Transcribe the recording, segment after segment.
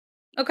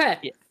Okay.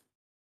 Yeah.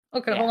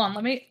 Okay, Yeah. hold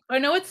on. I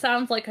know it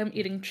sounds like I'm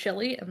eating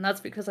chili, and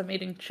that's because I'm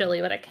eating chili,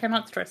 but I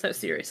cannot stress how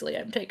seriously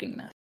I'm taking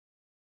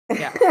this.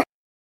 Yeah.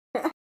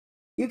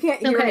 You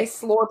can't hear me Okay.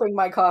 slurping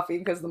my coffee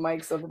because the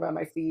mic's over by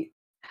my feet.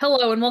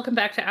 Hello, and welcome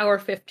back to hour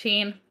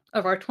 15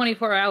 of our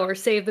 24-hour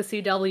Save the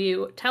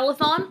CW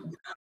telethon.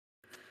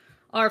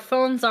 Our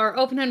phones are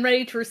open and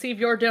ready to receive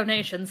your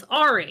donations.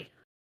 Ari,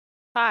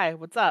 Hi,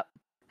 what's up?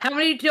 how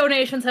many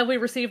donations have we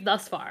received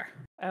thus far?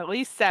 At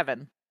least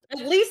 7.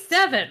 At least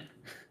 7!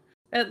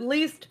 At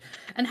least.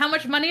 And how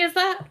much money is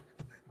that?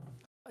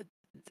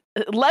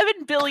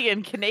 11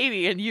 billion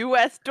Canadian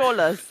US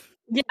dollars.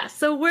 Yeah,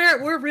 so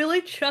we're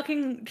really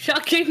chucking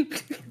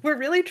we're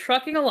really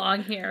trucking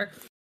along here.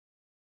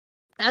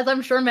 As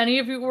I'm sure many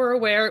of you were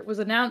aware, it was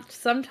announced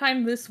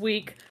sometime this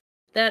week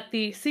that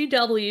the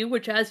CW,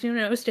 which as you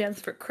know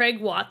stands for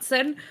Craig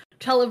Watson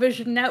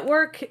Television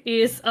Network,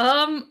 is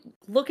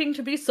looking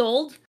to be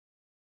sold.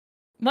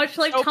 Much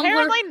like So Tumblr.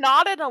 apparently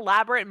not an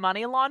elaborate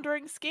money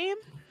laundering scheme?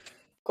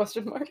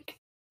 Question mark.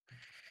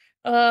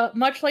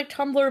 Much like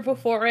Tumblr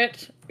before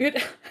it,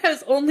 it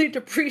has only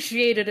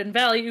depreciated in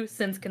value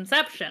since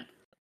conception.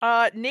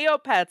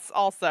 Neopets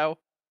also.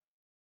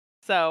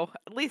 So,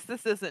 at least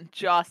this isn't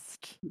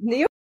just...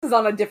 Neopets is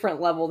on a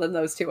different level than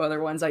those two other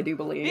ones, I do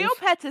believe.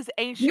 Neopets is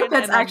ancient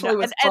Neopets and actually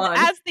was fun.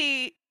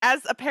 And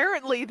as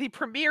apparently the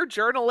premier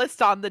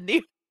journalist on the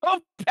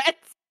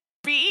Neopets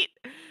beat,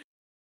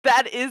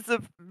 that is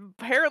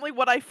apparently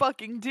what I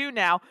fucking do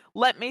now.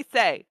 Let me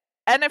say,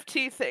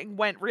 NFT thing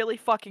went really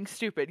fucking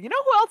stupid. You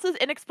know who else is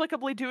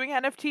inexplicably doing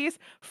NFTs?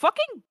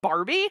 Fucking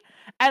Barbie.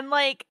 And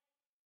like,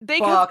 they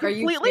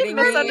completely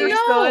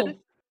misunderstood. No.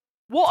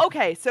 Well,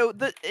 okay, so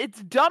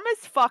it's dumb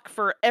as fuck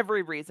for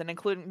every reason,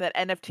 including that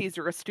NFTs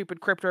are a stupid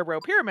crypto bro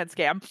pyramid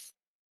scam.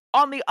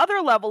 On the other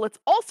level, it's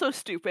also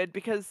stupid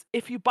because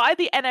if you buy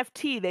the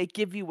NFT, they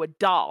give you a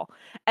doll.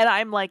 And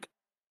I'm like,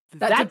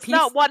 that's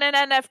not what an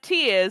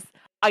NFT is.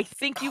 I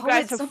think you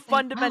guys have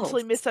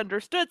fundamentally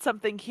misunderstood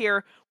something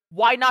here.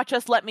 Why not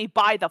just let me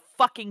buy the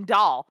fucking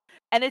doll?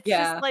 And it's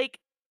just like,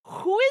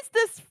 who is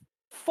this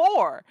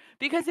for?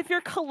 Because if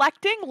you're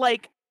collecting,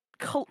 like,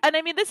 and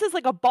I mean, this is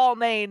like a ball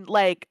main,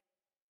 like,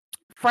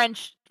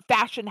 French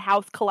fashion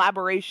house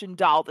collaboration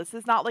doll. This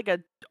is not like a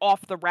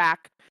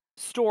off-the-rack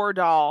store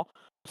doll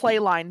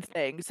playline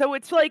thing. So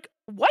it's like,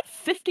 what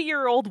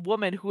 50-year-old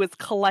woman who is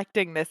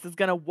collecting this is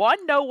gonna,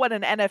 1, know what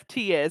an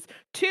NFT is,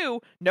 2,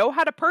 know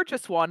how to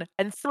purchase one,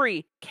 and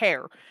 3,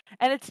 care.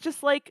 And it's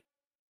just like,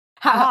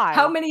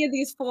 how many of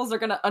these fools are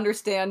going to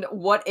understand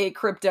what a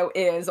crypto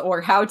is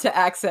or how to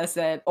access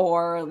it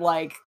or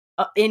like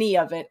any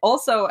of it?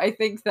 Also, I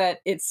think that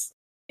it's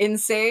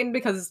insane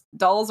because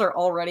dolls are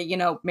already, you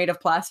know, made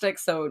of plastic,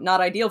 so not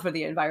ideal for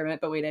the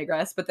environment, but we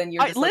digress. But then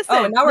you're just like,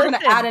 oh, and now we're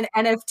going to add an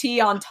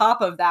NFT on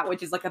top of that,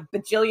 which is like a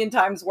bajillion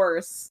times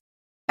worse.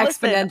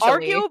 Exponentially.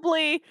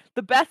 Arguably,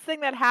 the best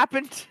thing that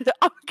happened to,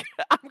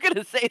 I'm going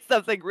to say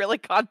something really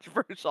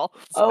controversial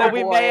that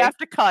we may have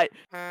to cut,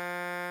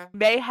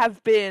 may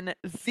have been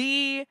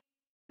the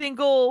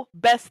single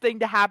best thing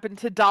to happen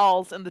to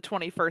dolls in the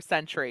 21st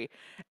century.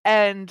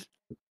 And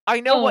I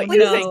know what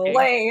you're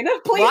thinking.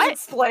 Please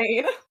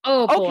explain.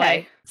 Oh boy.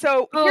 Okay,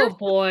 so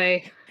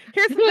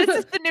this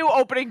is the new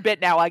opening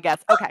bit now, I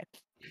guess. Okay.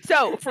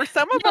 So, for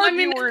some of our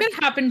viewers... it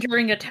could happen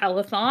during a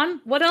telethon.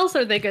 What else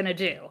are they gonna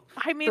do?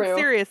 I mean,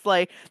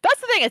 seriously.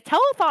 That's the thing, is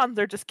telethons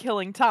are just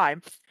killing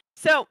time.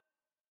 So,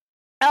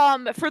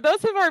 for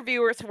those of our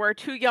viewers who are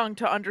too young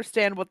to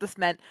understand what this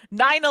meant,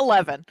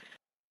 9/11.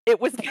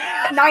 It was...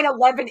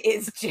 9/11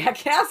 is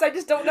jackass. I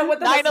just don't know what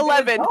the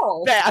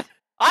 9/11, bad.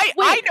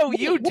 I know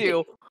you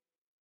do.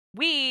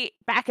 We,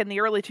 back in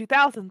the early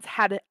 2000s,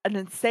 had an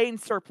insane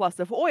surplus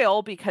of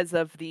oil because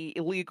of the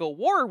illegal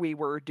war we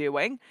were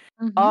doing.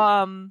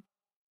 Mm-hmm.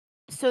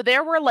 So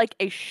there were like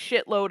a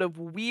shitload of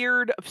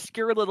weird,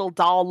 obscure little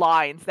doll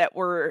lines that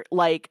were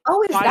like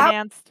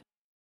financed.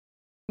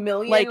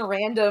 Million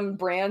random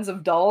brands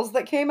of dolls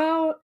that came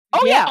out?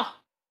 Oh yeah.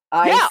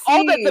 All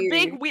the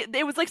big,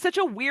 it was like such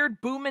a weird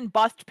boom and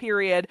bust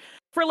period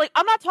for like,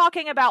 I'm not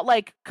talking about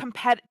like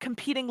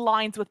competing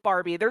lines with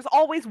Barbie. There's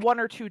always 1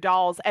 or 2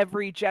 dolls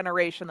every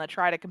generation that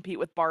try to compete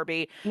with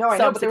Barbie.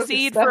 Some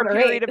succeed for a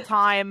period of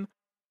time,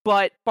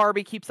 but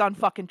Barbie keeps on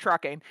fucking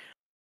trucking,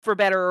 for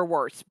better or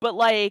worse. But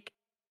like,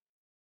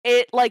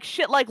 it like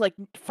shit like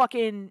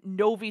fucking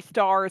Novi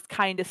Stars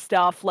kind of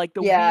stuff, like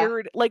the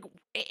weird, like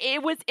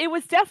it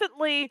was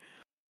definitely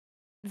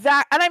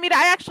that. And I mean,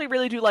 I actually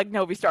really do like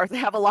Novi Stars. I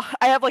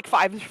have like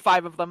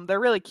five of them. They're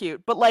really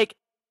cute. But like,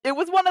 it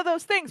was one of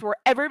those things where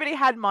everybody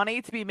had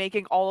money to be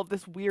making all of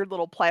this weird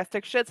little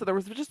plastic shit. So there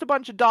was just a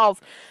bunch of dolls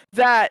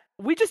that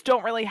we just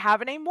don't really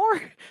have anymore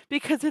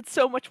because it's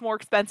so much more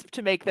expensive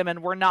to make them,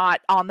 and we're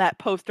not on that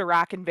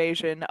post-Iraq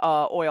invasion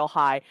oil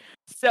high.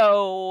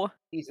 So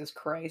Jesus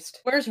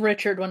Christ. Where's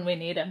Richard when we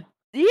need him?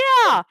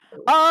 Yeah.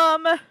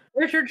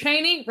 Richard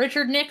Cheney,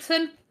 Richard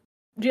Nixon,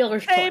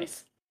 dealer's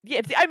choice.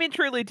 Yeah, I mean,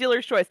 truly,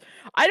 dealer's choice.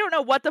 I don't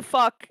know what the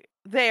fuck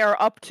they are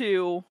up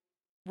to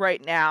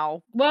right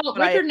now. Well,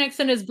 Richard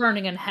Nixon is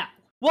burning in hell.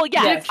 Well,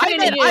 yes, I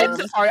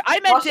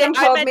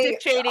meant Dick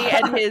Cheney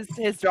and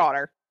his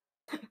daughter.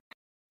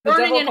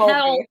 Burning in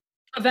hell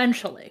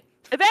eventually.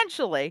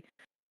 Eventually.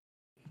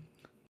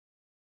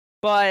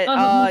 But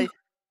are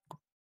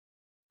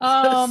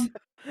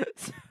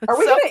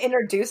we going to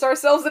introduce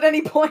ourselves at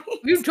any point?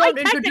 You don't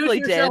introduce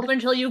yourself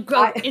until you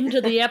go into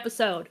the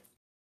episode.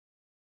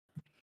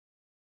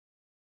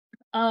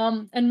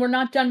 And we're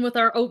not done with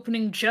our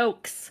opening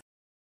jokes.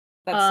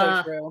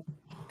 That's so true.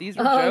 These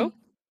were jokes?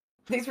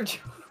 These were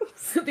jokes.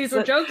 These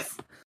were jokes.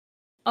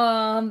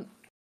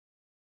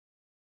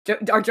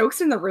 Are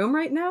jokes in the room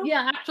right now?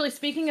 Yeah, actually,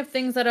 speaking of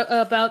things that are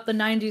about the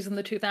 90s and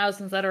the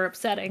 2000s that are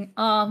upsetting,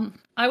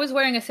 I was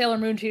wearing a Sailor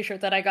Moon t-shirt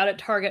that I got at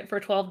Target for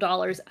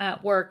 $12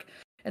 at work,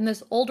 and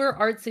this older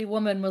artsy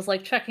woman was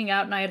like checking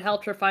out, and I had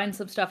helped her find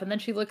some stuff, and then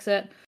she looks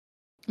at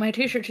my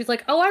t-shirt, she's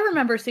like, "Oh, I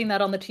remember seeing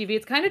that on the TV.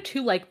 It's kind of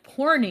too like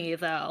porny,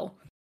 though."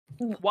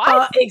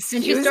 What?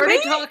 She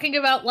started talking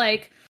about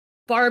like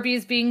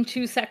Barbies being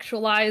too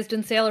sexualized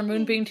and Sailor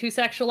Moon being too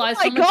sexualized.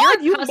 Oh my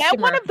god, you met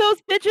one of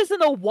those bitches in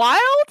the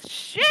wild?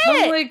 Shit!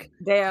 I'm like,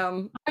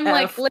 damn. I'm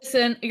like,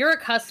 listen, you're a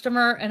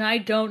customer and I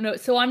don't know,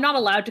 so I'm not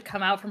allowed to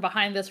come out from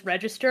behind this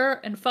register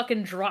and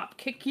fucking drop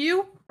kick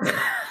you.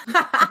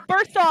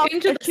 First off,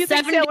 into the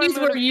 70s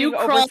where you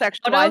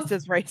over-sexualized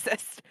is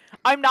racist.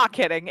 I'm not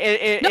kidding.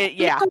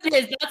 Yeah. No, it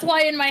is. That's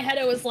why in my head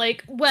I was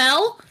like,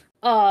 well.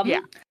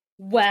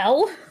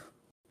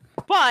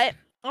 But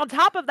on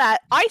top of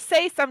that, I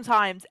say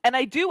sometimes, and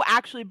I do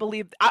actually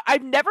believe,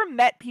 I've never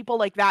met people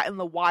like that in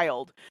the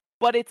wild,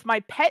 but it's my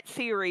pet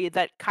theory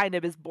that kind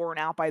of is borne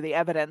out by the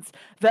evidence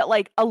that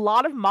like a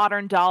lot of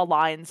modern doll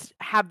lines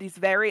have these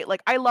very,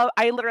 like, I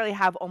literally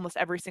have almost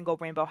every single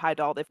Rainbow High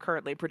doll they've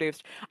currently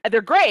produced.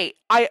 They're great.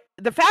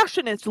 The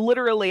fashion is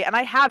literally, and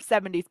I have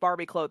 70s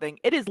Barbie clothing.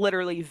 It is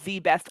literally the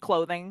best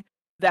clothing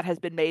that has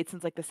been made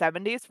since like the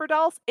 70s for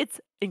dolls. It's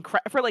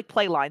incredible for like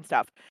playline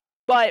stuff.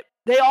 But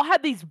they all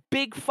have these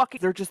big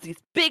they're just these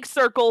big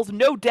circles,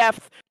 no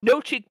depth,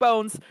 no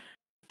cheekbones,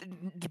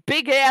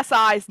 big ass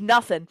eyes,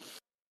 nothing.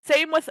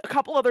 Same with a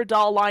couple other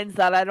doll lines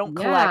that I don't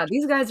collect. Yeah,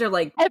 these guys are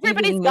like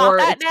everybody's even got more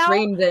that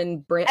extreme now.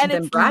 than And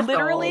it's Brad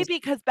literally dolls.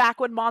 because back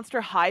when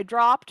Monster High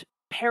dropped,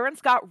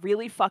 parents got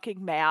really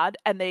fucking mad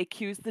and they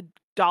accused the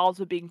dolls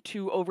of being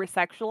too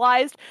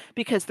over-sexualized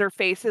because their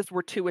faces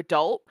were too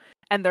adult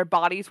and their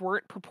bodies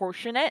weren't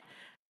proportionate.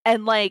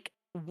 And like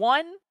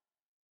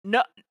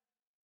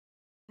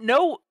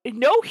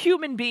no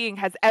human being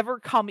has ever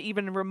come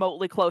even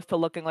remotely close to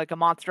looking like a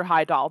Monster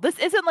High doll. This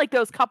isn't like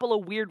those couple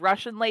of weird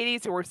Russian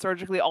ladies who are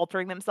surgically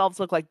altering themselves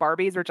to look like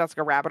Barbies or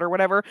Jessica Rabbit or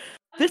whatever.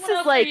 This what is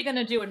else like, are you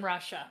gonna do in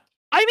Russia?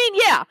 I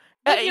mean, yeah,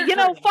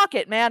 fuck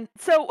it, man.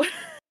 So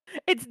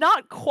it's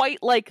not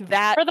quite like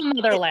that for the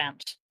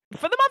motherland.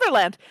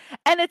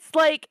 And it's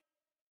like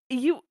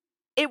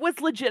it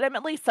was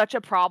legitimately such a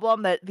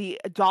problem that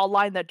the doll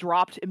line that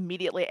dropped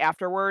immediately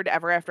afterward,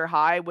 Ever After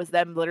High, was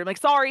them literally like,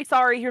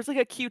 sorry, here's like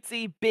a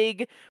cutesy,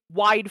 big,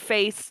 wide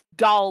face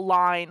doll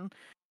line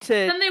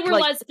And they were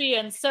like,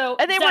 lesbians, so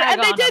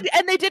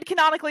they did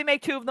canonically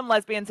make two of them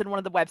lesbians in one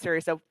of the web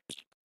series, so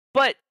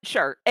but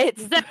sure,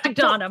 it's zagged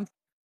on them.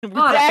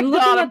 God, I'm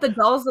looking at the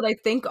dolls that I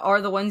think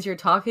are the ones you're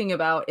talking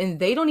about, and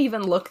they don't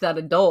even look that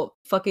adult.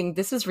 Fucking,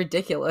 this is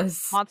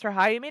ridiculous. Monster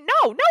High, you mean?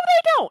 No,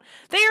 they don't.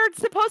 They are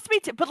supposed to be,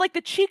 but like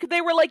the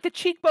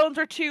cheekbones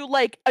are too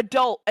like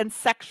adult and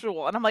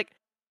sexual, and I'm like,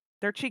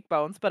 they're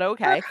cheekbones, but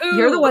okay.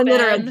 You're the one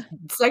that are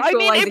sexualizing. I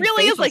mean, it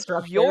really is like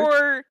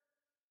structure.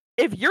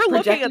 if you're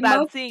looking at that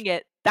and seeing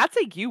it, that's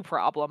a you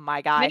problem,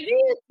 my guy. Maybe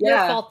it's your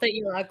fault that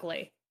you're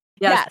ugly.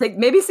 Yes.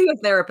 Maybe see a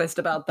therapist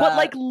about that. But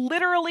like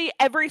literally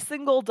every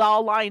single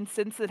doll line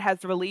since it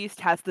has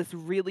released has this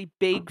really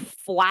big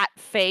flat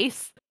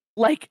face.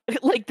 Like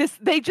this,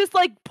 they just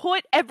like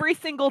put every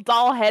single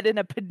doll head in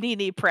a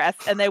panini press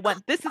and they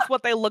went, this is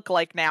what they look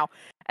like now.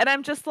 And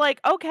I'm just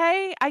like,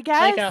 okay, I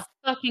guess. Like a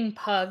fucking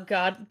pug,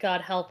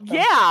 God help them.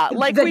 Yeah,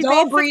 like the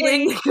doll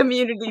breeding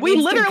community. We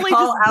literally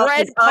just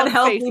bred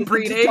unhealthy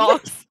breeding.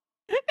 Dogs.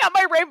 Now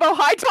my Rainbow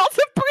High dolls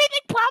have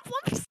breeding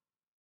problems.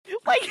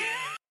 Like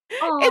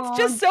it's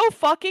just so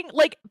fucking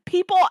like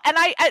people, and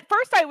at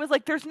first I was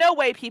like, there's no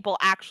way people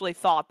actually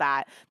thought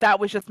that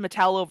was just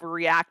Mattel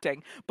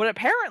overreacting, but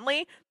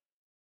apparently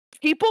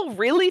people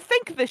really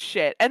think this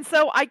shit. And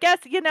so I guess,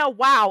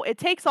 wow, it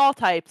takes all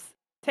types,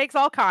 takes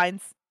all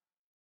kinds.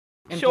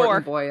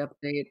 Important boy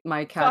update.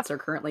 My cats are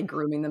currently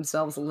grooming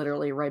themselves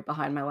literally right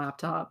behind my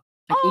laptop,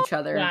 like each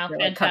other. Wow, they're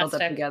like cuddled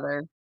up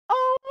together.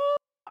 Oh,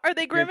 are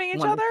they grooming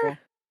each other?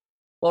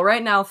 Well,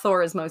 right now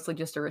Thor is mostly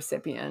just a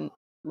recipient.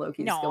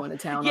 Loki's going to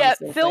town. Yeah,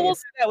 Phil will do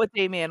that with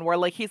Damien, where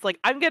like he's like,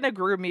 I'm gonna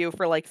groom you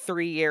for like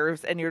 3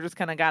 years, and you're just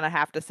gonna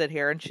have to sit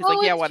here. And she's like,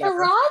 yeah,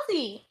 whatever.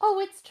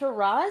 It's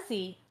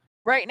Tarazi.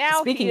 Right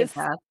now, Speaking he of is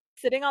that,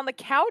 sitting on the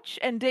couch,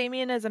 and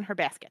Damien is in her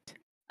basket.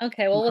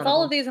 Okay, well, with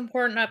all of these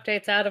important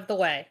updates out of the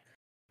way,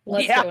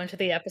 let's go into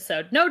the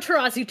episode. No,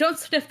 Tarazi, don't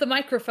sniff the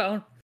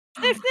microphone.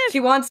 Sniff, sniff. She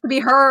wants to be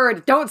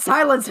heard. Don't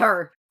silence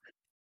her.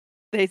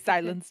 They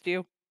silenced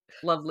you.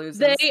 Love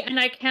loses. And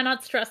I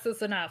cannot stress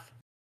this enough.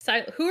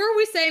 Who are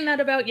we saying that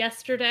about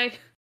yesterday?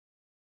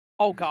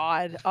 Oh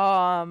God.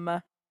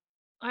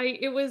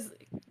 It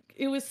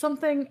was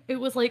something. It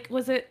was like,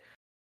 was it?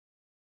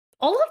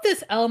 All of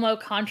this Elmo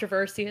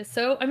controversy is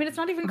so. I mean, it's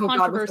not even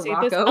controversy.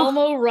 God, this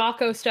Elmo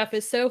Rocco stuff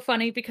is so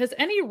funny because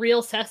any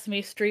real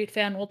Sesame Street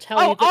fan will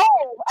tell you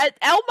that.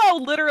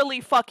 Elmo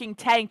literally fucking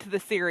tanked the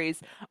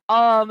series.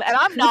 And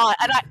I'm not.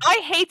 And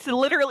I hate to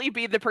literally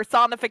be the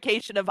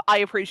personification of I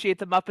appreciate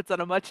the Muppets on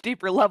a much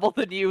deeper level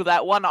than you.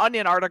 That one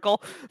Onion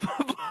article.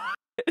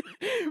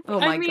 Oh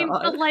my God.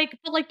 But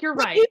like you're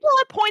right. People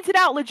have pointed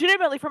out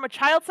legitimately from a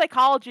child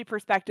psychology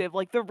perspective,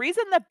 like the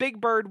reason that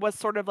Big Bird was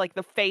sort of like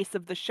the face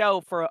of the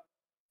show for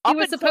he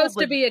was supposed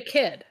to be a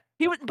kid.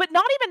 He was, but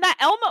not even that.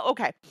 Elmo,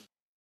 okay,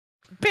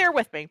 bear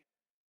with me.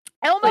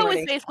 Elmo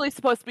is basically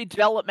supposed to be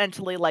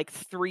developmentally like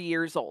 3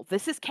 years old.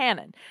 This is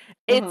canon.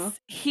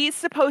 He's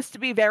supposed to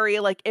be very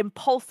like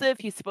impulsive.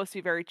 He's supposed to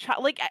be very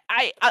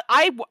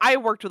I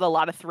worked with a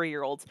lot of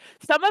 3-year-olds.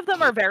 Some of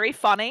them are very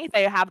funny.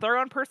 They have their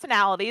own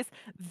personalities.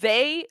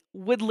 They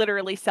would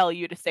literally sell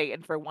you to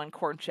Satan for one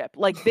corn chip.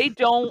 Like they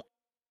don't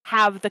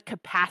have the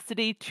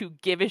capacity to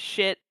give a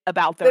shit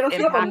about their impact.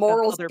 They don't have a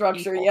moral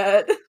structure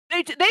yet.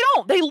 They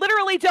don't. They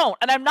literally don't.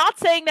 And I'm not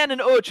saying that in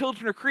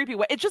children are creepy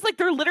way. It's just like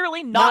they're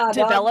literally not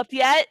developed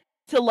yet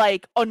to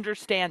like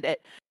understand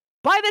it.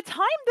 By the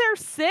time they're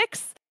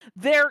 6,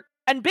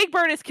 and Big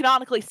Bird is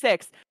canonically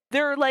 6,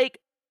 they're like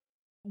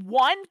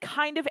one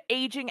kind of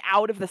aging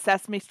out of the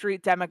Sesame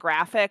Street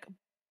demographic,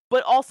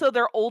 but also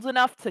they're old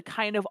enough to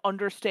kind of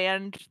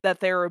understand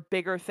that there are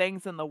bigger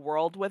things in the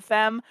world with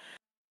them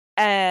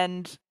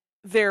and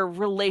their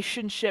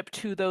relationship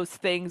to those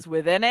things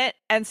within it.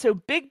 And so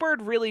Big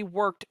Bird really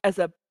worked as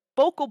a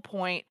focal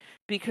point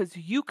because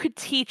you could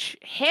teach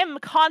him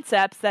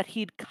concepts that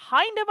he'd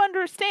kind of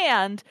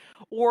understand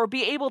or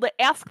be able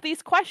to ask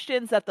these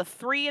questions that the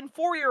 3 and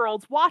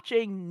 4-year-olds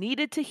watching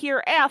needed to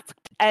hear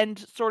asked and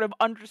sort of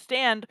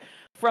understand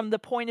from the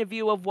point of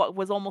view of what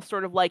was almost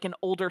sort of like an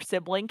older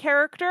sibling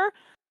character.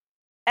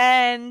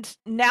 And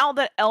now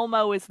that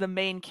Elmo is the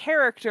main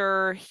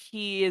character,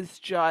 he is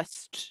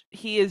just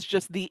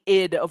the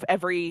id of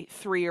every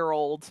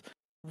 3-year-old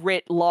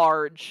writ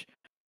large.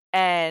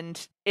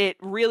 And it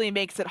really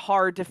makes it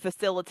hard to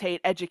facilitate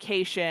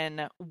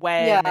education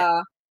when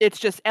it's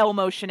just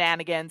Elmo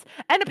shenanigans.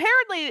 And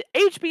apparently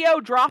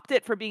HBO dropped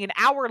it from being an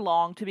hour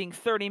long to being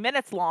 30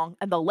 minutes long,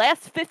 and the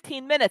last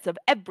 15 minutes of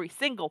every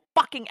single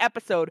fucking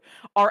episode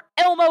are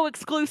Elmo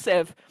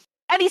exclusive.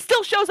 And he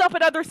still shows up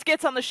in other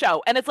skits on the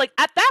show. And it's like,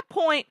 at that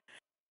point,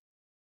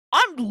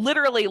 I'm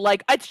literally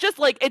like, it's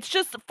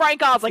just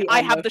Frank Oz, like,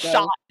 I have the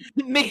shot.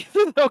 Me,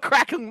 no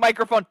cracking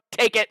microphone,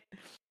 take it.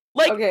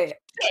 Like, okay.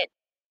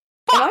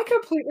 Am I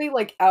completely,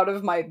 like, out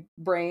of my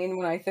brain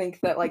when I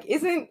think that, like,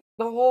 isn't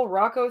the whole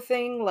Rocco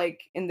thing,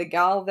 like, in the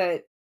gal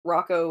that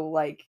Rocco,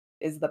 like,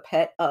 is the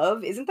pet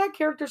of, isn't that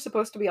character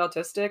supposed to be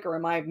autistic, or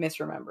am I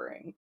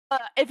misremembering?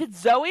 If it's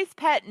Zoe's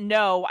pet,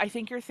 no. I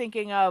think you're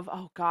thinking of,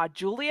 oh god,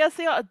 Julia,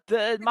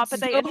 the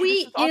Muppet they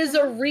introduced. Zoe is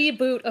a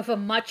reboot of a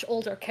much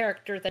older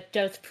character that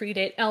does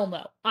predate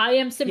Elmo. I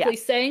am simply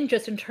saying,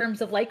 just in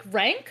terms of like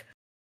rank,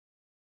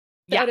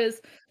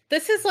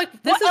 this is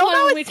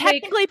Elmo has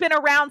technically been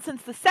around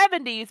since the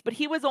 70s, but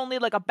he was only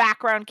like a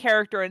background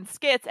character in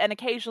skits, and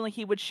occasionally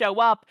he would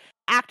show up,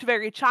 act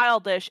very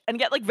childish, and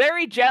get like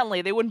very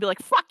gently. They wouldn't be like,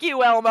 fuck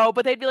you, Elmo,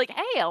 but they'd be like,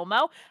 hey,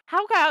 Elmo,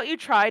 how about you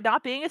try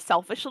not being a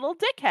selfish little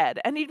dickhead?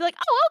 And he'd be like,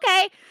 oh,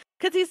 okay,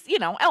 because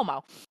he's,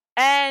 Elmo.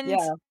 And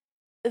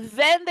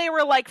then they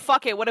were like,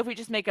 fuck it, what if we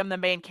just make him the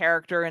main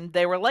character? And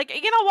they were like,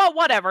 you know what,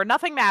 whatever,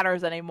 nothing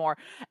matters anymore.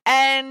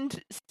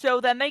 And so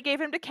then they gave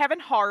him to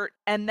Kevin Hart,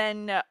 and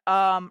then,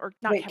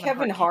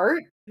 Kevin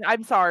Hart?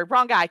 I'm sorry,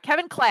 wrong guy.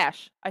 Kevin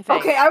Clash, I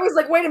think. Okay, I was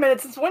like, wait a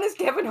minute, since when is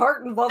Kevin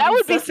Hart involved? That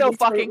would be so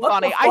fucking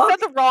funny. I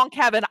said the wrong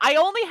Kevin. I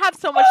only have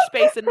so much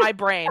space in my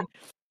brain.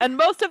 And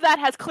most of that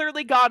has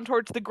clearly gone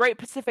towards the Great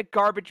Pacific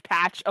Garbage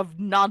Patch of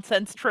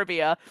nonsense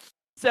trivia.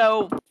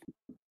 So,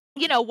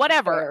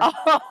 whatever.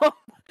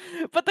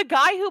 But the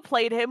guy who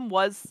played him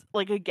was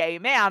like a gay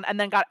man and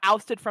then got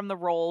ousted from the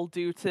role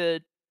due to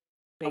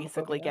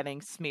basically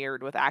getting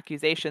smeared with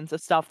accusations of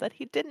stuff that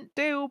he didn't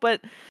do, but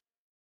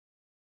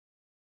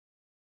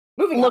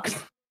looks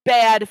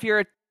bad if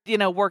you're,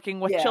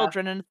 working with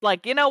children. And it's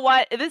like, you know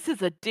what? This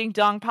is a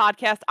ding-dong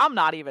podcast. I'm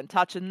not even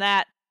touching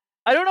that.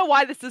 I don't know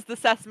why this is the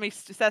Sesame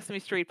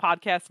Street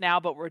podcast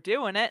now, but we're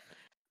doing it.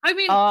 I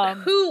mean,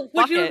 who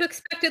would you have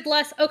expected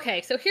less?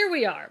 Okay, so here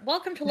we are.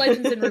 Welcome to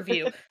Legends in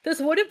Review.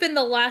 This would have been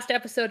the last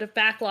episode of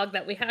Backlog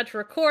that we had to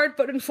record,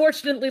 but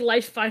unfortunately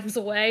life finds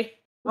a way.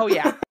 Oh,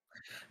 yeah.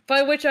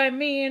 By which I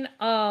mean,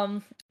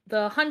 the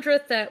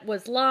 100th that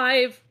was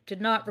live did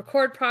not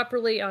record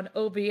properly on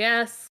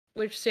OBS,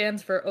 which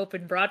stands for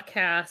Open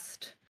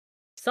Broadcast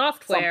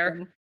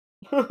Software.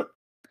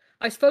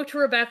 I spoke to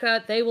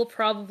Rebecca. They will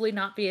probably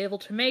not be able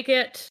to make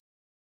it.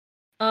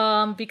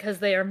 Because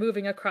they are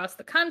moving across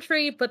the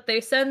country, but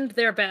they send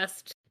their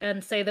best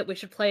and say that we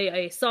should play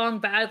a song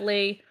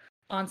badly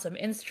on some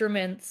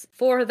instruments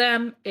for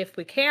them if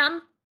we can.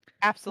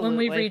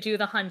 Absolutely. When we redo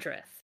the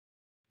 100th.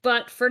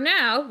 But for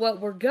now,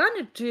 what we're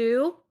gonna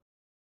do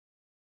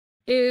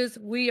is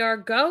we are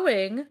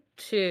going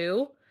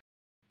to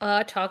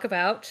talk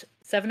about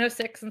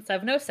 706 and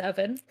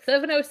 707.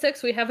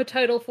 706 we have a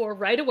title for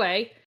right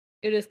away.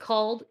 It is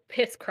called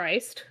Piss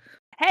Christ.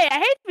 Hey, I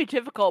hate to be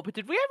difficult, but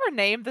did we ever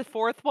name the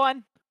fourth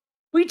one?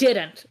 We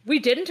didn't,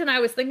 and I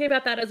was thinking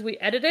about that as we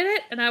edited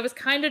it, and I was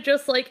kind of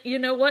just like, you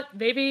know what,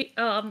 maybe,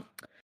 well,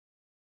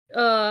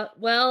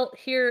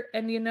 here,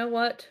 and you know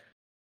what?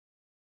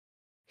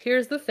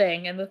 Here's the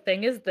thing, and the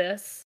thing is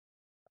this.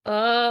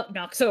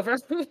 Knocks over.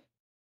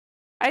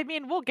 I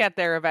mean, we'll get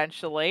there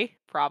eventually,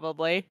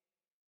 probably.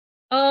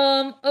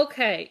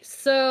 Okay,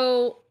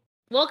 so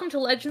welcome to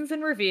Legends in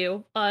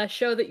Review, a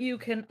show that you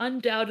can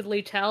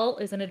undoubtedly tell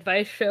is an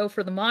advice show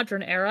for the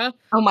modern era.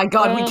 Oh my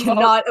god, we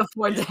cannot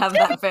afford to have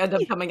that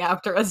fandom coming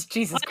after us,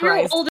 Jesus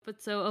Christ.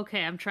 But so,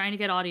 okay, I'm trying to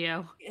get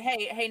audio.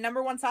 Hey,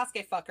 number one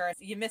Sasuke fucker,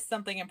 you missed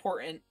something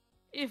important.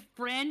 If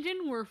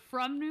Brandon were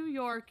from New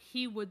York,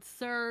 he would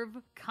serve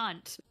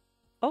cunt.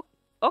 Oh,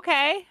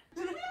 okay.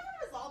 Did it ever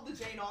resolve the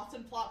Jane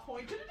Austen plot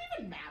point? Did it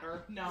even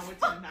matter? No, it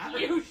didn't matter.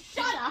 You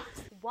shut up!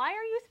 Why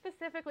are you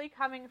specifically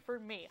coming for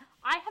me?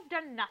 I have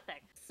done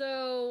nothing.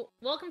 So,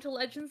 welcome to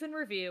Legends in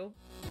Review.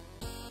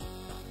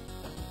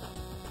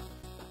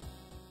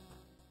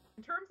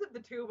 In terms of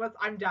the two of us,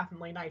 I'm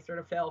definitely nicer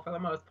to Phil for the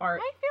most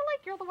part. I feel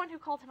like you're the one who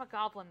called him a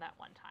goblin that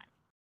one time.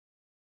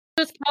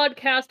 This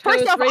podcast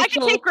First host, off, Rachel, I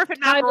can take Griffin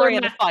McElroy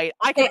in the fight.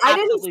 I can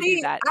absolutely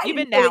do that,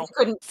 even now.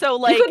 So,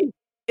 like,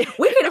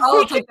 we can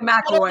all take the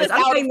McElroys.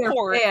 I'm saying they're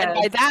fans. And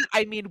by that,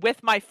 I mean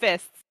with my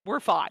fists.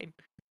 We're fine.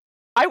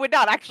 I would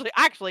not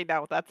actually,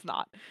 no, that's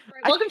not.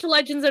 Welcome to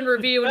Legends in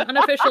Review, an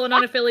unofficial and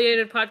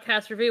unaffiliated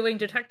podcast reviewing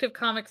Detective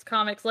Comics,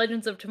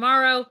 Legends of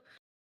Tomorrow.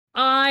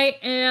 I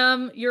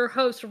am your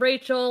host,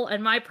 Rachel,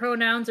 and my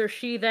pronouns are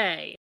she,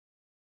 they.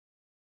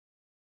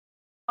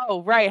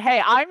 Oh, right.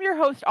 Hey, I'm your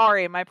host,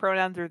 Ari. My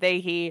pronouns are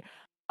they, he.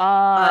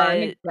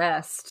 I'm a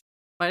guest.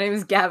 My name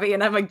is Gabby,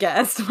 and I'm a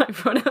guest. My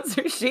pronouns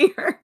are she,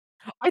 her.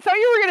 I thought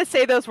you were going to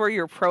say those were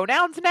your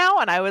pronouns now,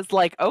 and I was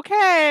like,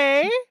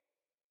 okay.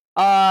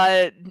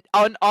 Not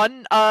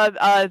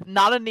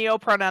a neo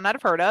pronoun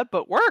I've heard of,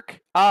 but work.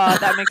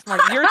 That makes more.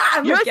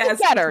 Yours is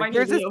better.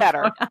 Yours is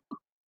better.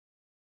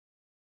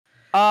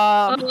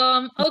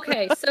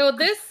 Okay, so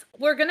this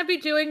we're gonna be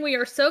doing. We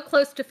are so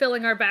close to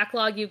filling our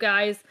backlog, you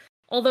guys.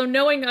 Although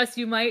knowing us,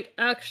 you might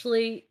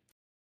actually.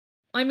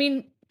 I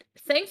mean,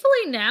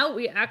 thankfully now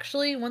we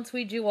actually, once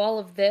we do all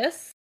of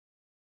this,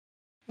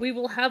 we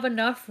will have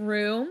enough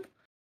room.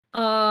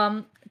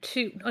 We'll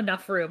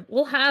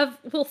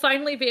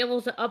finally be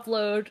able to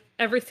upload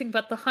everything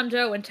but the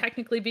hundo and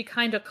technically be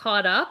kind of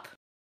caught up.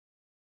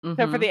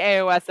 Except for the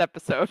AOS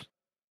episode.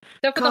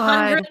 Except for the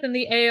 100th and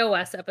the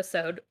AOS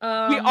episode. We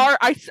are.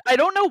 I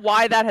don't know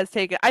why that has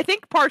taken. I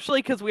think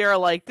partially because we are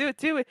like,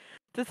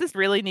 does this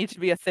really need to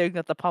be a thing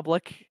that the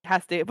public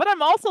has to? But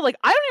I'm also like,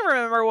 I don't even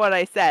remember what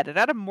I said, and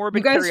out of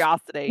morbid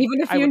curiosity,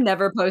 even if you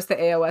never post the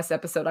AOS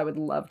episode, I would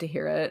love to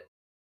hear it.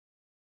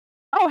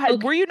 Oh, okay.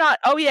 Were you not?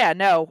 Oh, yeah,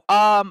 no.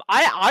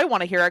 I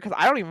want to hear it because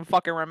I don't even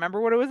fucking remember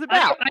what it was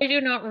about. I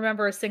do not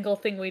remember a single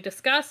thing we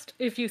discussed.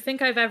 If you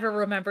think I've ever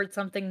remembered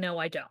something, no,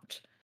 I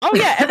don't. Oh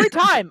yeah, every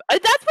time.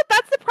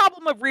 That's the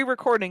problem of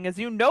re-recording is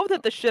that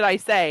the shit I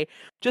say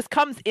just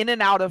comes in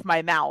and out of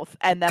my mouth,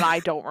 and then I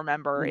don't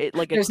remember it.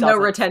 Like there's no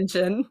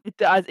retention. It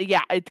does.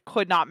 Yeah, it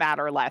could not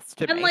matter less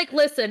to me. And like,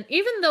 listen,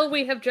 even though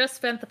we have just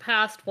spent the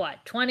past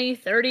 20,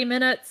 30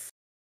 minutes.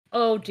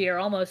 Oh dear,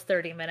 almost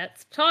 30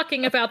 minutes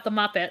talking about the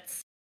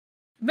Muppets.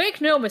 Make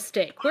no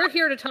mistake, we're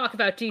here to talk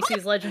about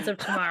DC's Legends of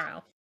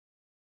Tomorrow.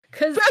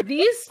 Because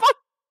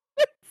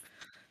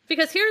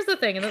here's the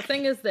thing, and the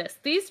thing is this.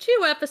 These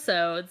two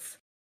episodes,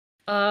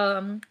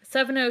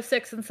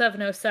 706 and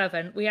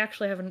 707, we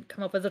actually haven't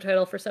come up with a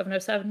title for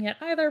 707 yet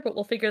either, but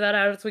we'll figure that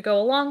out as we go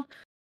along.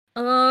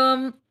 They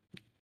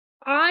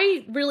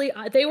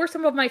were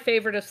some of my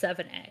favorite of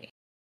 7A.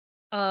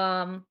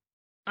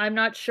 I'm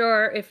not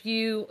sure if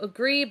you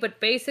agree,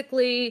 but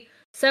basically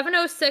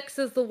 706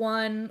 is the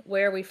one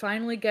where we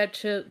finally get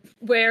to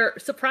where,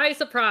 surprise,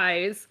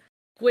 surprise,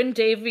 Gwyn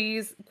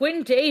Davis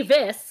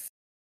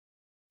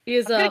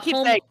is a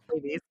home.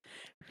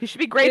 You should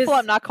be grateful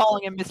I'm not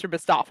calling him Mr.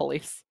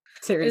 Bistopheles.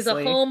 Seriously. Is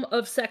a home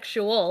of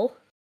sexual.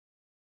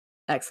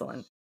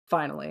 Excellent.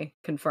 Finally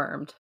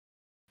confirmed.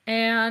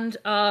 And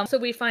so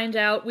we find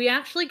out we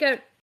actually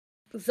get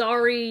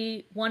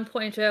Zari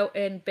 1.0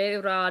 and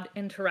Behrad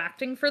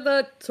interacting for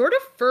the sort of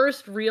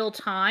first real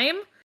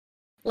time,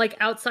 like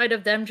outside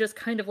of them just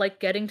kind of like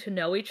getting to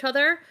know each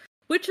other,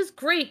 which is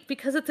great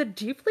because it's a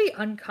deeply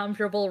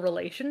uncomfortable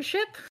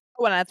relationship.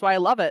 Oh, and that's why I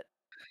love it.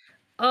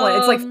 Well,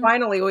 it's like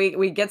finally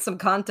we get some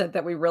content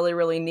that we really,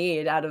 really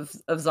need out of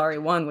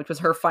Zari 1, which was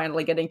her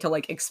finally getting to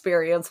like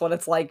experience what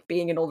it's like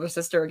being an older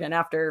sister again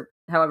after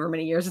however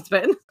many years it's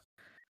been.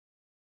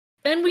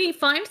 And we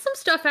find some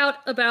stuff out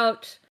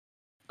about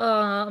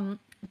Behrad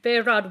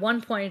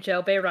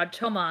 1.0, Behrad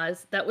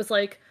Tomaz, that was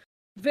like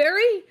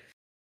very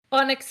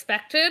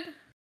unexpected,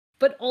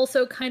 but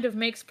also kind of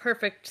makes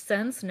perfect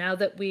sense now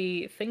that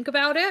we think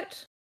about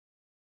it.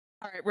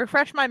 All right,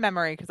 refresh my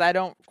memory because I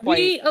don't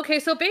quite. Okay,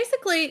 so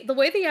basically the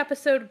way the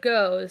episode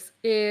goes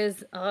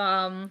is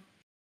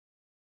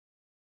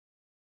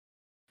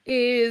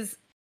Behrad,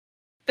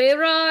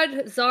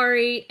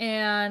 Zari,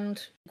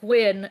 and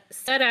Gwyn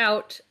set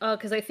out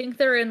because I think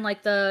they're in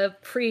like the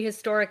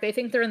prehistoric. They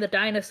think they're in the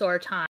dinosaur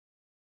time,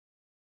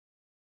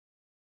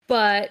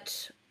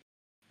 but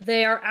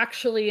they are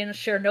actually in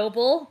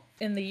Chernobyl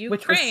in the Ukraine,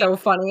 which was so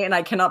funny, and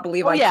I cannot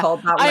believe I yeah.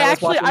 called that when I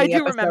was watching the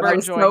episode. Remember I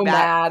was enjoying so that.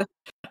 mad.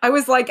 I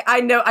was like,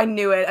 I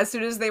knew it. As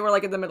soon as they were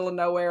like in the middle of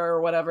nowhere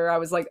or whatever, I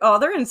was like, oh,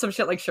 they're in some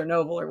shit like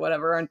Chernobyl or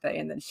whatever, aren't they?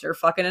 And then sure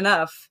fucking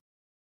enough.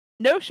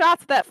 No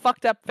shots of that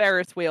fucked up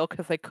Ferris wheel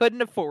because they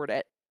couldn't afford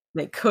it.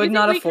 They could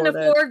not afford it. We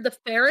can afford the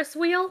Ferris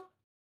wheel?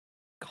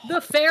 God.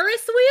 The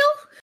Ferris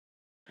wheel?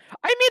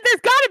 I mean,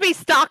 there's got to be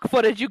stock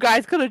footage you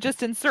guys could have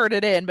just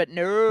inserted in, but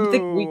no.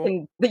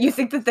 You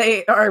think that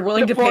they are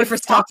willing to pay for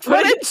stock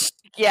footage?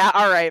 Yeah,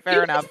 all right,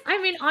 fair enough. I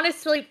mean,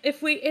 honestly,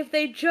 if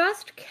they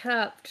just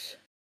kept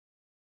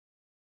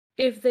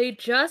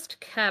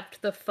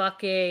the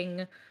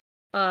fucking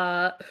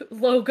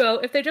logo,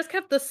 if they just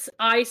kept the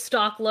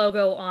iStock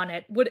logo on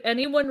it, would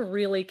anyone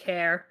really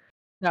care?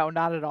 No,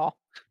 not at all.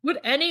 Would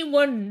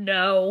anyone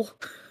know?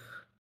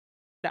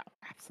 No,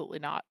 absolutely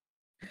not.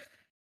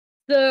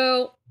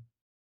 So,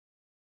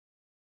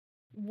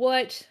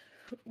 what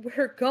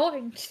we're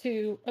going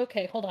to...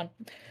 Okay, hold on.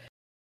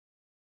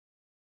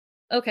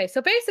 Okay,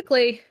 so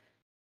basically,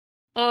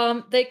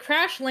 they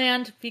crash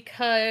land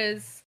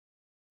because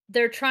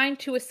they're trying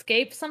to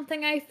escape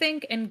something, I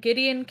think, and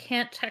Gideon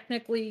can't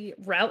technically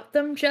route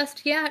them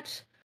just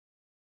yet.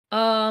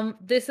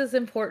 This is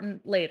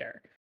important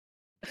later.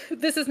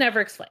 This is never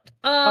explained.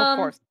 Of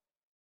course.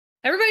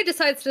 Everybody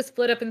decides to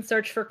split up and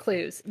search for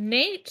clues.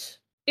 Nate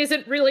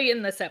isn't really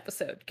in this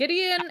episode.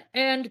 Gideon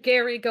and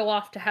Gary go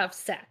off to have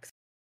sex,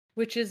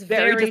 which is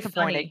very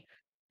funny.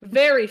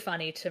 Very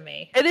funny to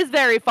me. It is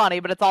very funny,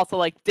 but it's also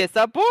like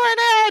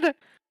disappointed.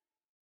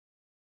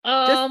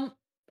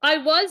 I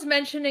was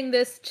mentioning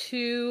this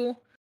to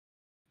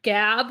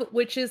Gab,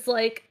 which is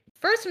like,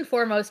 first and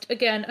foremost,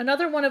 again,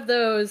 another one of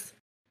those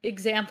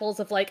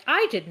examples of like,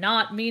 I did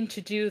not mean to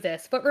do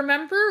this. But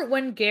remember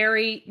when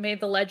Gary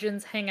made the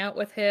Legends hang out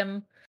with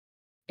him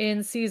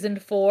in season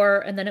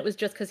 4, and then it was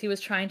just because he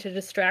was trying to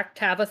distract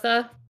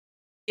Tabitha?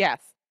 Yes.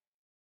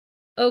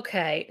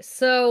 Okay,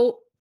 so...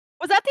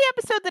 Was that the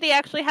episode that he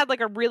actually had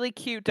like a really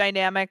cute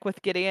dynamic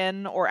with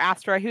Gideon or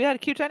Astra? He had a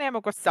cute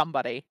dynamic with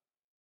somebody.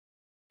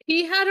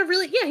 He did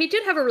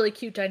have a really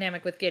cute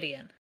dynamic with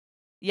Gideon.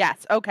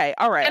 Yes, okay,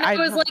 all right. And I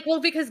was like,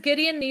 well, because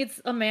Gideon needs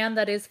a man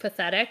that is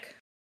pathetic.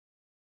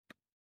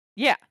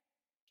 Yeah.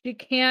 She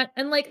can't,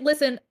 and like,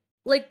 listen,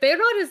 like,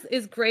 Behrad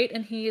is great,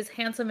 and he is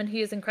handsome, and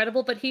he is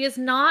incredible, but he is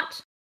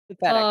not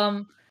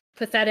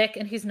pathetic,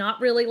 and he's not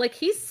really, like,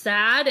 he's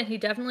sad, and he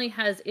definitely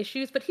has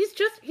issues, but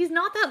he's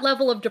not that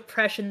level of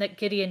depression that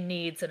Gideon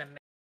needs in a man.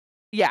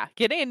 Yeah,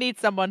 Gideon needs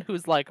someone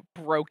who's, like,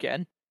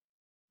 broken.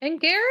 And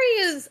Gary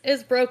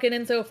is broken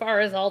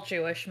insofar as all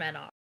Jewish men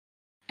are.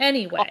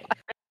 Anyway.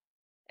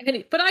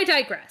 But I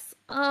digress.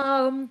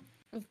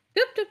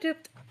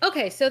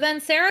 Okay, so then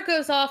Sarah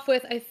goes off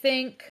with, I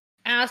think,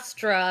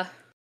 Astra,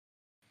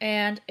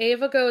 and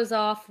Ava goes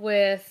off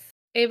with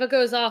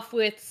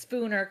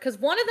Spooner, because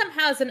one of them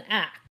has an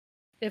axe,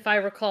 if I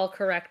recall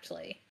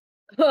correctly.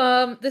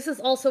 This is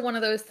also one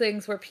of those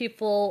things where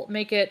people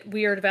make it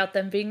weird about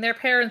them being their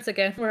parents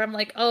again, where I'm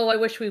like, oh, I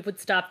wish we would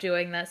stop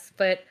doing this,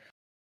 but,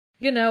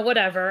 you know,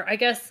 whatever. I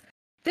guess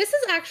this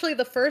is actually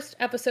the first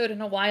episode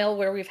in a while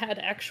where we've had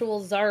actual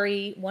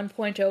Zari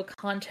 1.0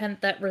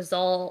 content that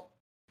resolve.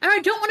 And I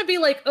don't want to be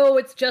like, oh,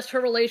 it's just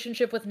her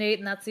relationship with Nate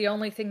and that's the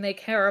only thing they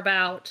care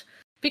about.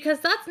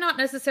 Because that's not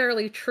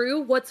necessarily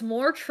true. What's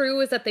more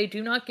true is that they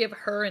do not give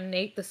her and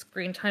Nate the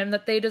screen time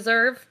that they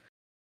deserve.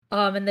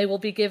 And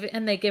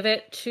they give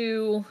it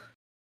to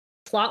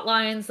plot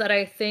lines that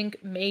I think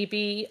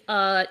maybe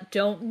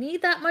don't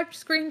need that much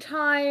screen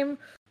time.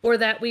 Or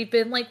that we've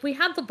been like, we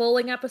had the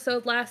bowling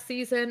episode last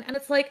season, and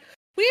it's like,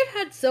 we have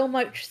had so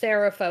much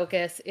Sarah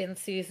focus in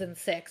season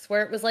 6,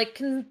 where it was like,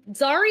 can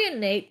Zari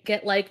and Nate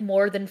get like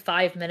more than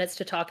 5 minutes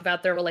to talk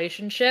about their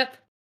relationship?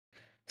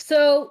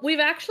 So we've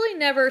actually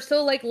never,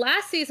 so like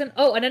last season,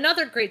 oh, and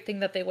another great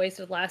thing that they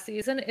wasted last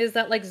season is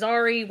that like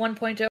Zari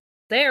 1.0 was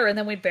there, and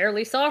then we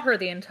barely saw her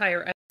the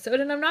entire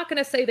episode, and I'm not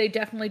going to say they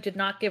definitely did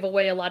not give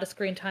away a lot of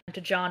screen time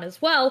to John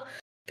as well,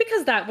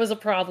 because that was a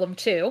problem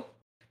too.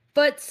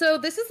 But so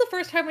this is the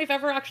first time we've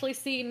ever actually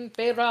seen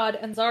Behrad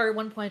and Zari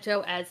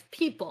 1.0 as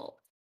people.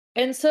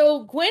 And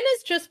so Gwyn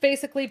is just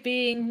basically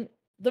being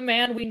the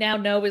man we now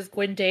know as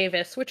Gwyn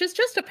Davis, which is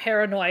just a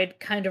paranoid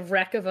kind of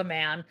wreck of a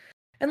man.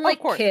 And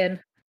like,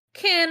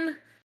 kin.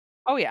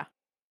 Oh yeah.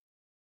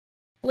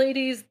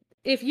 Ladies,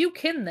 if you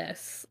kin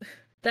this,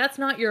 that's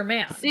not your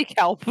man. Seek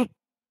help.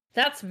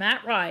 That's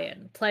Matt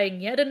Ryan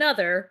playing yet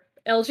another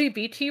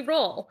LGBT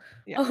role.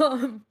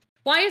 Yeah.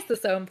 Why is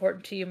this so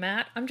important to you,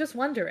 Matt? I'm just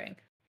wondering.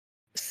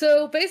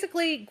 So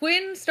basically,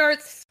 Gwyn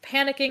starts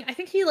panicking. I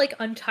think he, like,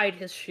 untied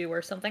his shoe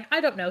or something. I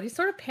don't know. He's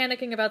sort of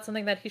panicking about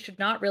something that he should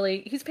not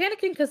really... He's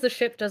panicking because the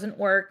ship doesn't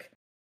work.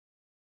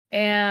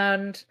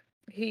 And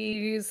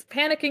he's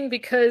panicking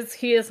because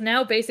he is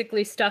now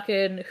basically stuck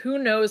in who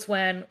knows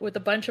when with a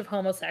bunch of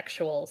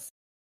homosexuals.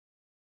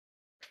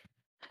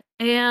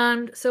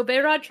 And so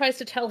Behrad tries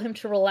to tell him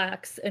to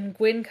relax, and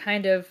Gwyn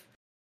kind of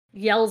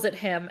yells at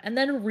him. And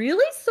then,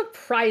 really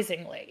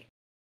surprisingly,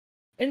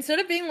 instead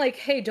of being like,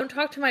 hey, don't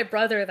talk to my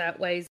brother that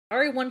way,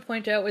 Zari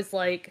 1.0 is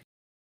like,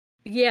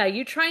 yeah,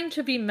 you trying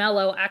to be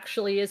mellow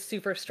actually is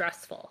super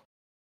stressful.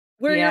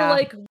 Where you're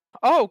like...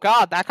 Oh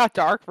god, that got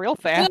dark real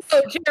fast.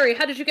 Whoa, Jerry,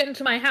 how did you get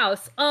into my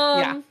house?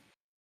 Yeah.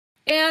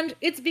 And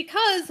it's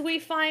because we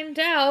find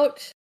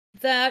out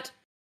that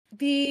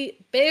the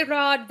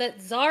Behrad that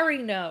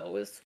Zari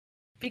knows,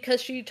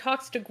 because she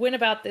talks to Gwyn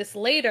about this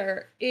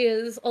later,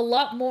 is a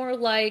lot more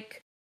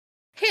like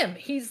him.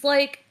 He's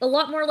like a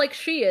lot more like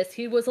she is.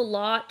 He was a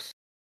lot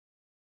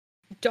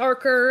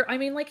darker. I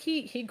mean, like,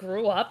 he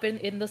grew up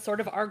in the sort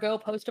of Argo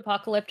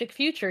post-apocalyptic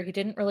future. He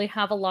didn't really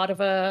have a lot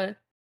of a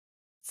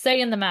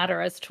say in the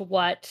matter as to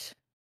what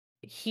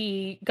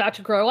he got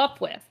to grow up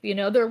with. You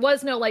know, there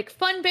was no, like,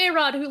 fun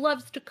Behrad who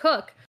loves to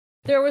cook.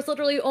 There was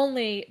literally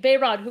only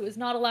Behrad who was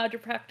not allowed to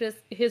practice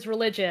his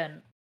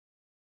religion.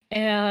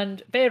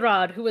 And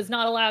Behrad who was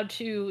not allowed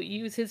to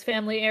use his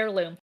family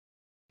heirloom.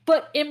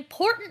 But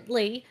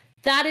importantly,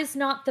 that is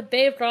not the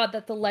Behrad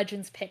that the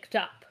legends picked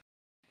up.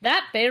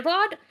 That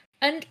Behrad,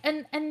 and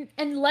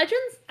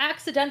legends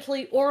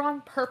accidentally or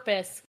on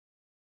purpose,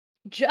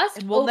 just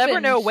and we'll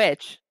never know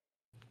which.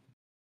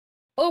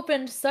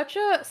 Opened such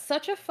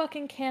a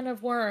fucking can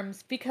of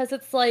worms, because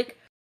it's like,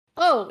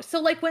 oh, so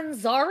like when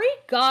Zari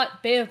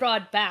got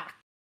Behrad back,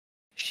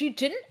 she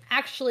didn't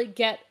actually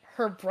get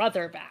her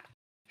brother back.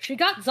 She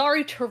got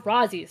Zari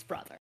Tarazi's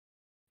brother.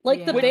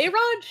 Like, the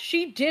Behrad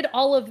she did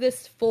all of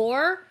this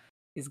for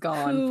is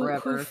gone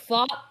forever.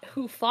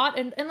 Who fought,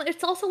 and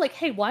it's also like,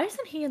 hey, why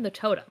isn't he in the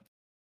totem?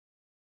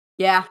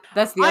 Yeah,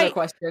 that's the other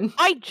question.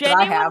 I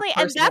genuinely,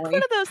 and that's one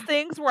of those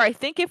things where I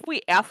think if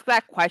we ask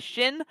that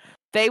question,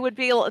 they would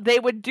do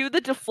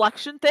the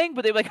deflection thing,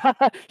 but they'd be like,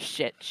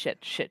 shit.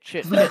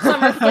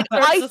 Summer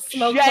flickers a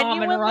smoke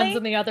bomb and runs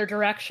in the other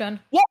direction.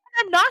 Yeah,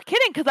 I'm not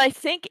kidding, because I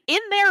think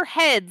in their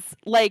heads,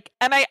 like,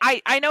 and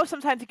I know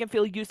sometimes it can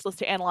feel useless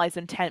to analyze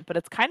intent, but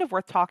it's kind of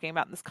worth talking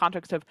about in this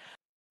context of,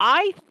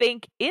 I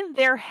think in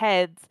their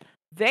heads,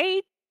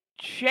 they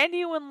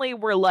genuinely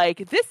were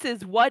like, this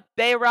is what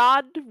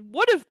Behrad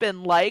would have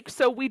been like,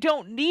 so we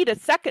don't need a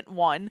second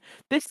one.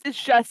 This is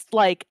just,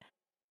 like,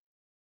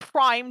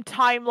 prime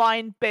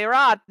timeline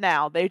Behrad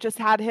now. They just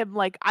had him,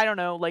 like, I don't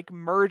know, like,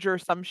 merge or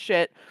some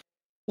shit.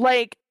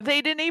 Like,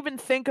 they didn't even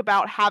think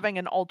about having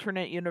an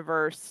alternate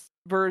universe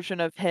version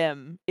of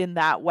him in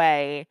that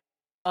way.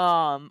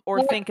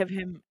 Or think of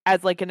him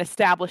as, like, an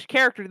established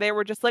character. They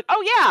were just like,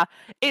 oh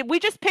yeah, we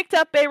just picked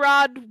up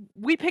Behrad.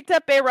 We picked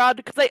up Behrad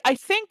because I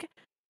think,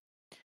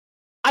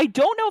 I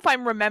don't know if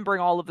I'm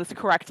remembering all of this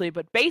correctly,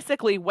 but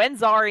basically when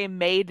Zari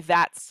made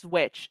that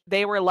switch,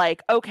 they were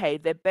like, okay,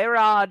 the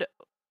Behrad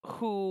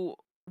who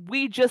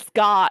we just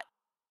got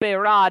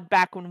Behrad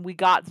back when we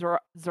got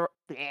Zari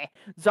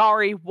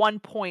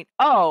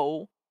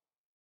 1.0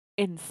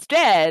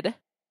 instead.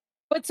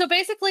 But so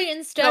basically,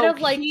 instead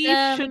of like, he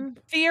should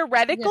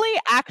theoretically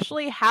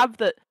actually have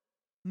the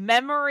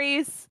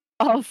memories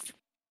of,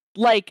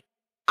 like,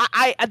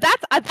 I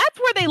that's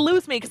where they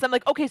lose me, because I'm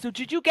like, okay, so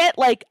did you get,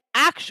 like,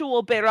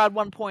 actual Behrad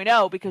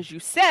 1.0, because you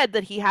said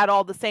that he had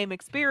all the same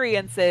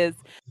experiences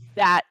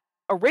that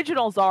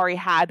original Zari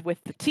had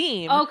with the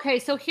team. Okay,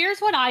 so here's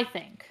what I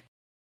think.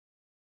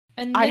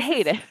 And I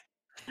hate it.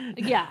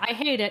 Yeah, I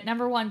hate it,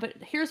 number one, but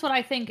here's what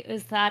I think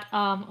is that,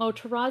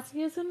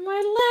 Tarazi is in my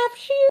lap,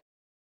 she's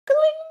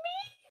snuggling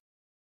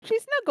me.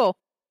 She's snuggle.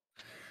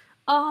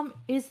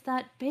 Is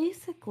that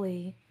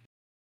basically,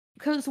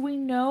 because we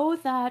know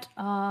that,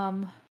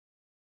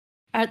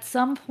 at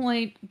some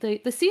point, the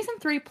season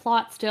 3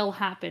 plot still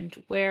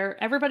happened,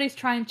 where everybody's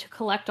trying to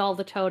collect all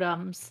the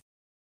totems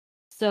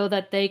so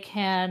that they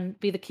can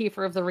be the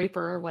Keeper of the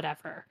Reaper or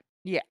whatever.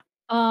 Yeah.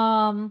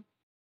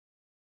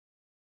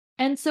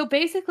 And so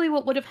basically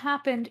what would have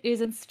happened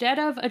is, instead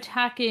of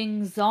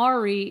attacking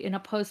Zari in a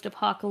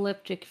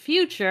post-apocalyptic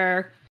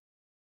future,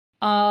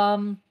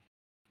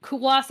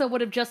 Kuwasa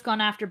would have just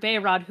gone after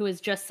Behrad, who is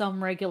just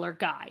some regular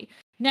guy.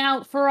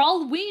 Now, for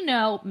all we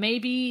know,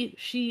 maybe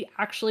she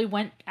actually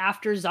went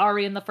after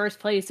Zari in the first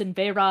place and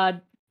Behrad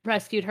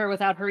rescued her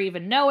without her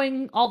even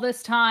knowing all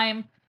this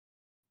time.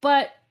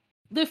 But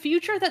the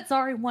future that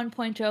Zari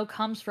 1.0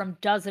 comes from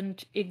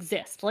doesn't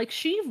exist. Like,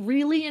 she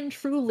really and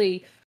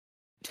truly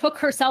took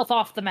herself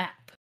off the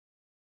map.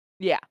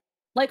 Yeah.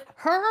 Like,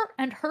 her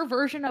and her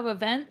version of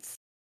events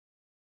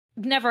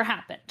never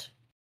happened.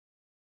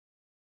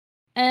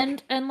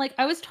 And like,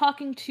 I was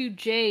talking to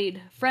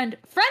Jade, friend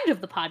of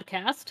the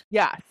podcast.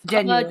 Yeah,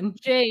 genuine.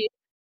 Jade,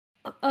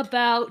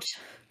 about,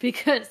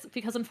 because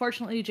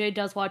unfortunately Jade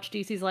does watch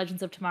DC's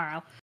Legends of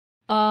Tomorrow.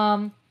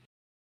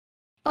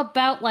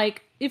 about,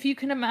 like, if you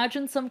can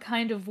imagine some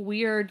kind of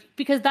weird...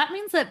 Because that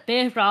means that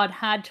Behrad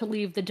had to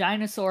leave the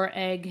dinosaur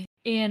egg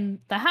in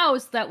the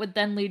house that would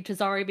then lead to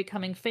Zari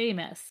becoming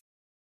famous.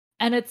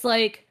 And it's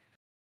like...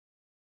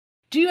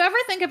 Do you ever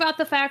think about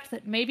the fact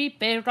that maybe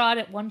Behrad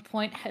at one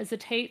point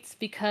hesitates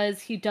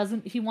because he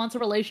wants a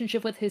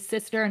relationship with his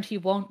sister and he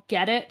won't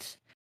get it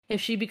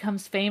if she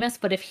becomes famous,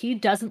 but if he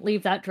doesn't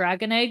leave that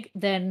dragon egg,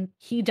 then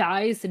he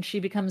dies and she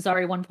becomes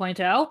Zari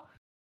 1.0?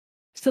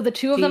 So the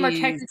two of them are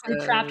technically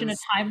trapped in a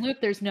time loop.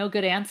 There's no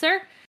good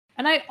answer.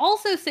 And I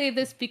also say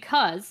this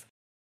because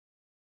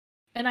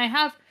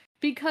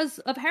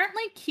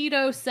apparently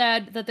Keto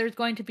said that there's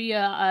going to be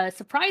a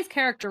surprise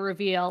character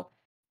reveal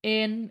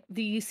in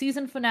the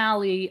season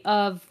finale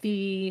of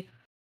the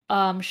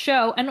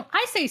show. And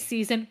I say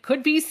season,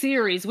 could be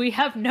series. We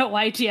have no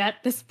idea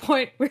at this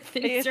point where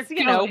things are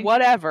going.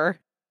 Whatever.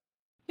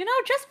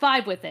 Just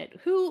vibe with it.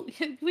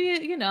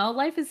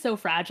 Life is so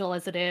fragile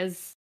as it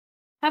is.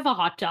 Have a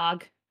hot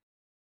dog.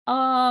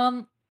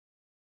 And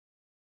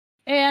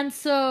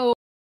so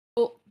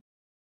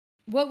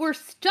what we're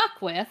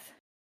stuck with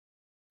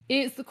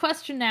is the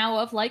question now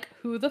of, like,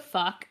 who the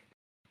fuck?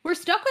 We're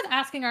stuck with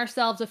asking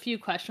ourselves a few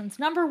questions.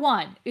 Number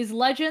one, is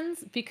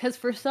Legends, because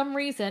for some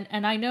reason,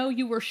 and I know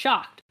you were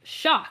shocked,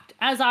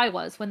 as I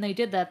was when they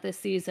did that this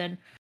season,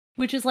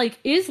 which is like,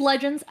 is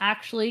Legends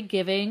actually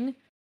giving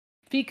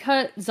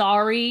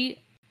Zari,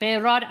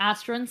 Behrad,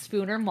 Astra, and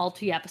Spooner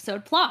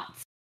multi-episode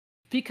plots?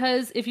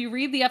 Because if you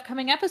read the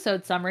upcoming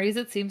episode summaries,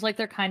 it seems like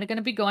they're kind of going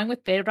to be going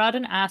with Behrad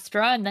and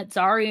Astra, and that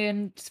Zari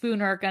and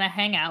Spooner are going to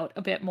hang out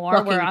a bit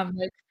more, where I'm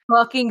like...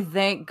 Fucking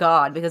thank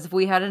God, because if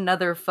we had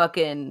another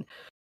fucking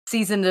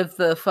season of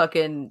the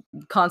fucking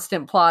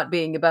constant plot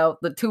being about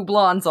the two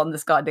blondes on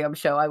this goddamn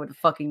show, I would have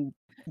fucking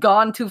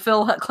gone to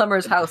Phil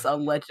Klemmer's house,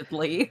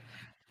 allegedly.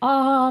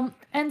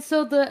 And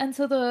so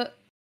the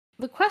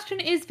question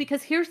is,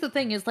 because here's the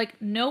thing, is,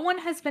 like, no one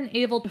has been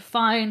able to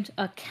find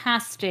a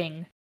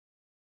casting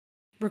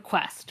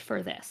request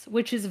for this,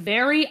 which is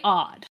very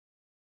odd.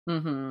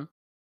 Mm-hmm.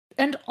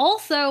 And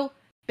also,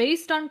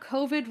 based on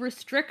COVID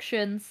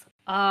restrictions,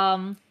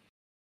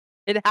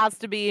 it has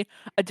to be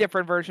a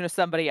different version of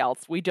somebody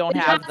else. We don't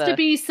have It has to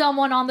be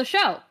someone on the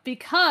show,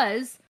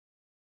 because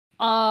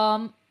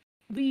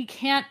we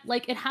can't,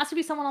 like, it has to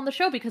be someone on the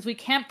show because we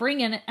can't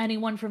bring in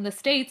anyone from the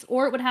States,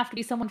 or it would have to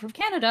be someone from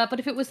Canada. But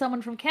if it was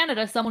someone from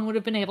Canada, someone would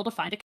have been able to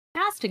find a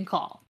casting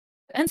call.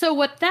 And so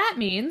what that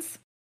means...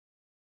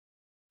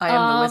 I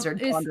am the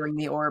wizard pondering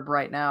the orb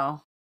right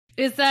now.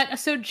 Is that...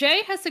 So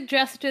Jay has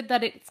suggested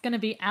that it's going to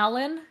be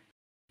Alan,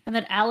 and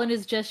that Alan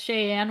is just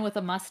Cheyenne with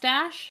a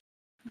mustache.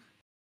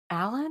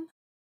 Alan?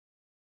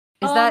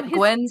 Is that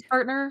Gwen's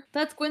partner?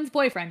 That's Gwen's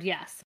boyfriend,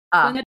 yes.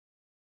 Gwen,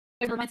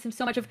 it reminds him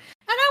so much of...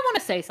 And I want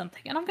to say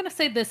something, and I'm going to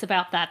say this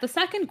about that. The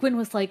second Gwen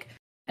was like,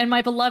 and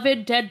my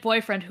beloved dead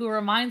boyfriend, who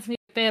reminds me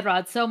of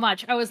Behrad so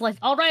much, I was like,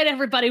 all right,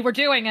 everybody, we're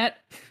doing it.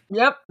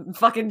 Yep,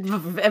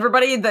 fucking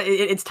everybody,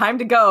 it's time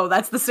to go.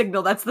 That's the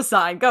signal, that's the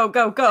sign. Go,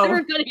 go, go.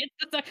 Everybody,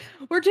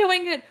 we're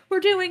doing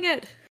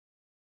it.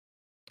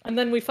 And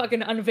then we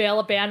fucking unveil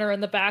a banner in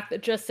the back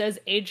that just says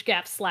age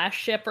gap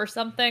 /ship or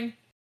something.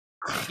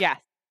 Yeah.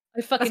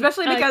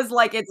 Especially because,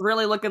 like, it's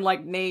really looking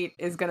like Nate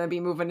is going to be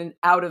moving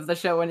out of the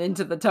show and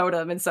into the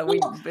totem, and so I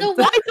don't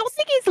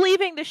think he's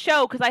leaving the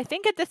show, because I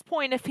think at this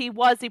point, if he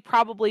was, he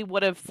probably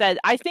would have said,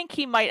 I think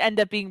he might end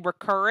up being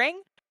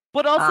recurring,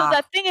 but also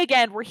that thing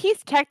again, where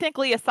he's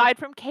technically, aside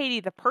from Katie,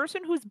 the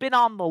person who's been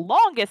on the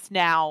longest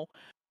now,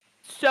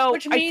 so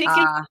which means I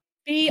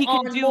think he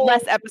can do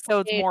less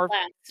episodes more.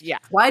 Yeah.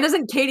 Why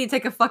doesn't Katie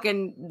take a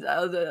fucking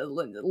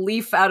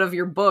leaf out of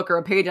your book or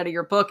a page out of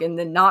your book and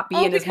then not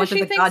be in as much of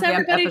the goddamn episode? Because she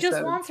thinks everybody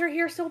just wants her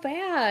here so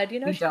bad. She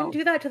can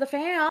do that to the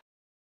fans.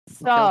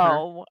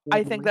 So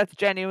I think that's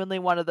genuinely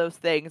one of those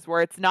things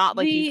where it's not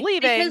like he's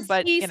leaving,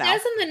 but he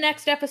says in the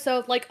next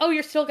episode, like, "Oh,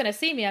 you're still going to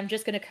see me. I'm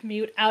just going to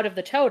commute out of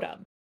the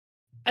totem."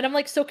 And I'm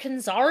like, so can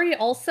Zari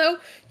also?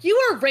 You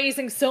are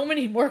raising so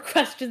many more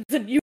questions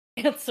than you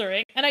are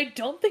answering, and I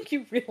don't think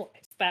you realize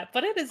that,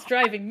 but it is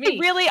driving me.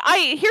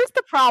 Here's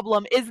the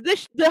problem: is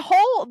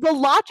the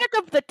logic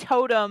of the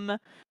totem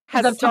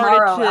has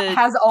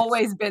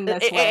always been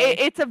this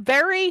way.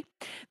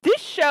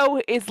 This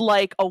show is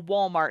like a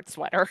Walmart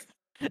sweater.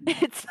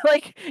 It's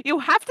like you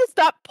have to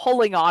stop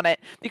pulling on it,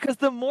 because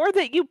the more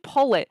that you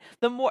pull it,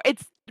 the more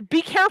it's.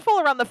 Be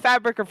careful around the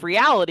fabric of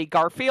reality,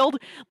 Garfield.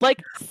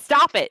 Like,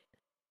 stop it.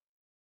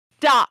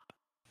 Stop.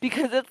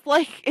 Because it's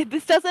like,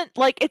 this doesn't,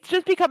 like, it's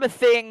just become a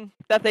thing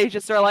that they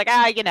just are like,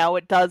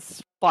 it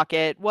does, fuck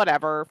it,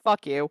 whatever,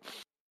 fuck you.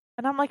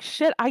 And I'm like,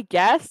 shit, I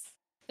guess.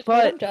 The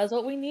totem does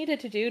what we need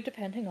it to do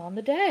depending on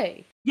the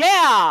day.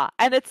 Yeah!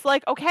 And it's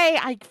like, okay,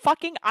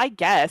 I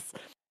guess.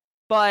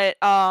 But,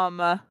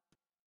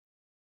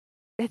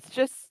 it's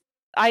just,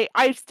 I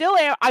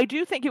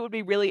do think it would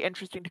be really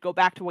interesting to go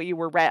back to what you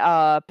were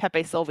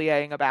Pepe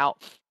Sylviaing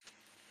about.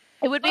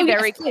 It would be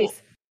very cool.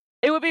 Please.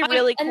 It would be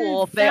really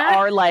cool if they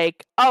are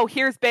like, oh,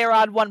 here's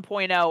Behrad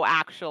 1.0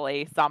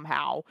 actually,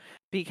 somehow.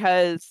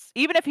 Because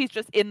even if he's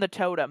just in the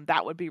totem,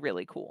 that would be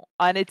really cool.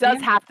 And it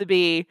does have to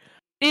be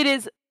it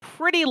is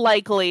pretty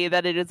likely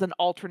that it is an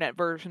alternate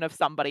version of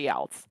somebody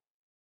else.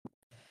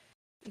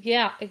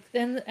 Yeah,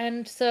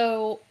 and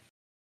so,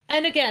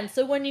 and again,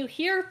 so when you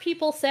hear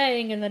people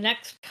saying in the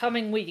next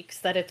coming weeks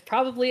that it's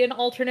probably an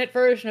alternate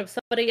version of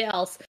somebody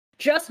else,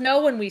 just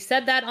know when we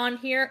said that on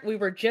here, we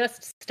were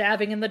just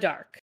stabbing in the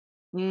dark.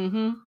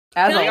 Mm-hmm.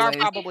 As They are always.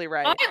 probably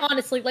right. I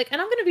honestly,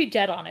 and I'm gonna be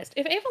dead honest,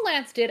 if Ava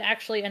Lance did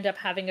actually end up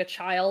having a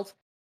child,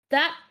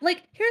 that,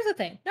 here's the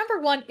thing. Number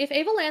one, if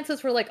Ava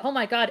Lance's were oh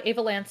my god,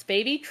 Ava Lance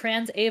baby,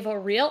 trans Ava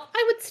real,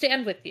 I would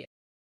stand with you.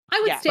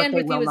 I would stand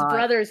with you as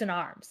brothers in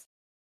arms.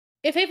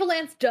 If Ava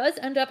Lance does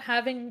end up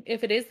having,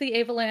 if it is the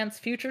Ava Lance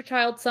future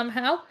child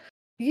somehow,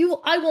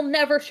 I will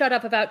never shut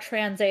up about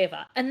trans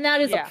Ava. And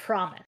that is a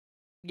promise.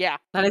 Yeah.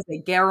 That is a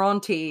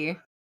guarantee.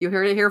 You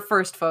heard it here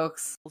first,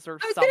 folks. I was going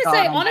to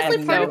say,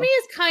 honestly, part of me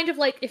is kind of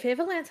if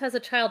Ava Lance has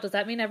a child, does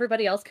that mean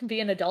everybody else can be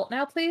an adult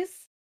now,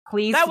 please?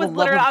 Please, that was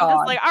literally, I'm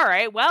just like, all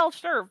right, well,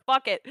 sure,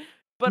 fuck it.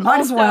 But might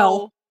also, as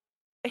well.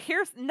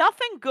 Here's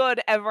nothing good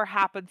ever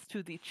happens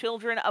to the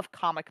children of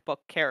comic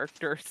book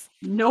characters.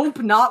 Nope,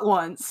 not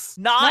once.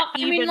 Not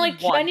even once.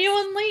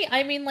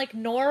 Genuinely,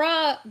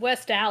 Nora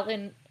West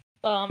Allen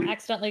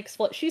accidentally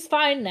exploded. She's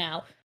fine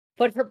now,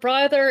 but her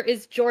brother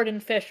is Jordan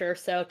Fisher,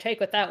 so take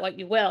with that what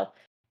you will.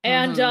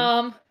 And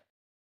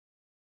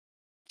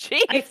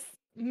jeez,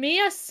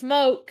 Mia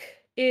Smoke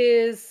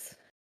is.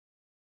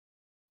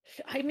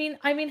 I mean,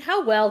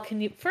 how well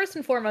can you? First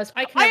and foremost,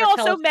 I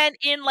also meant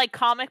in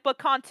comic book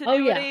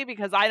continuity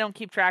because I don't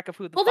keep track of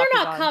who the. Well, they're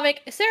not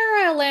comic.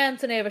 Sarah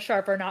Lance and Ava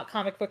Sharp are not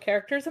comic book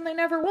characters, and they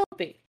never will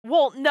be.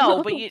 Well,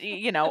 no, but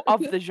you know,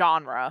 of the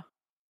genre.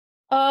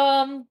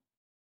 But.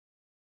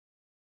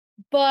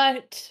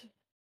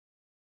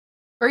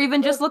 Or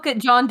even just look at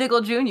John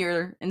Diggle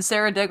Jr. and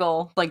Sarah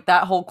Diggle,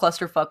 that whole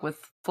clusterfuck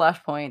with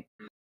Flashpoint.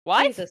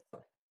 What? Jesus.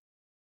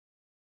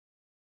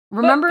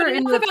 Remember but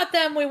enough about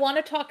them. We want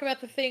to talk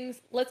about the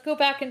things. Let's go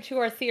back into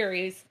our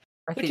theories,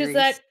 is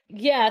that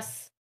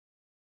yes,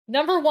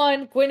 number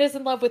one, Gwyn is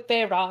in love with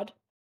Behrad.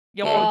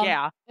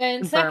 Yeah.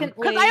 And secondly,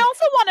 because I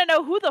also want to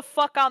know who the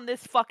fuck on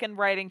this fucking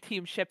writing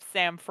team ships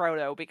Sam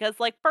Frodo. Because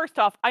first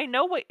off, I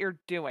know what you're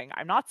doing.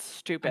 I'm not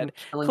stupid.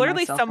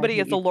 Clearly, somebody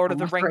is a Lord of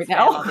the Rings fan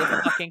on this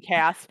fucking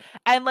cast,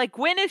 and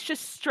Gwyn is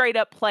just straight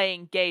up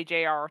playing gay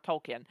J.R.R.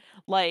 Tolkien.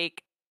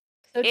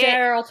 So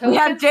J.R.R. Tolkien?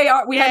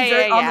 We had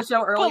J on the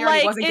show earlier, and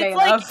he wasn't gay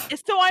enough.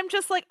 So I'm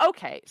just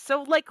okay,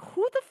 so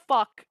who the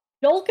fuck?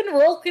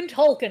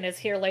 Tolkien is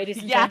here, ladies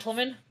and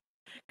gentlemen.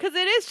 Because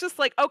it is just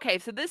okay,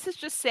 so this is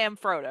just Sam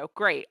Frodo.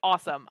 Great,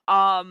 awesome.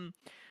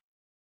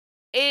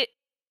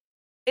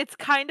 It's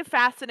kind of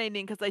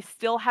fascinating because I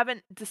still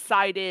haven't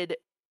decided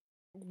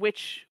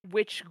which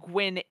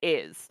Gwyn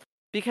is.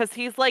 Because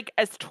he's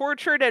as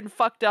tortured and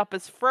fucked up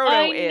as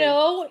Frodo is. I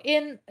know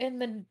in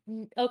the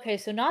okay,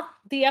 so not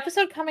the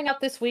episode coming up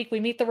this week, we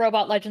meet the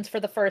robot legends for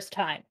the first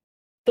time.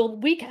 The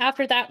week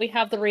after that, we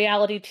have the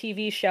reality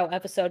TV show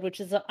episode, which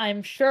is,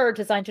 I'm sure,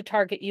 designed to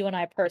target you and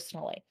I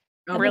personally.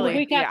 Oh, really? The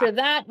week after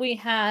that, we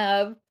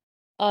have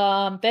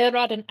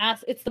Behrad and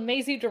it's the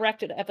Maisie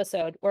directed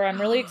episode, where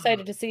I'm really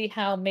excited to see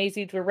how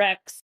Maisie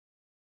directs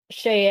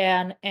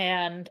Cheyenne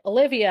and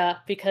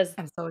Olivia, because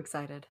I'm so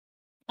excited.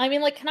 I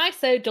mean, can I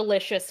say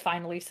delicious,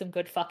 finally some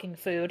good fucking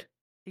food?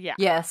 Yeah.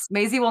 Yes,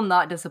 Maisie will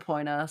not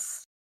disappoint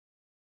us.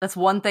 That's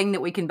one thing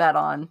that we can bet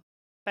on.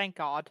 Thank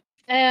God.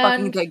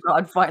 Fucking thank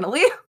God,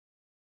 finally.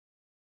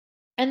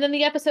 And then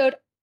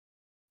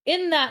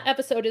in that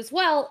episode as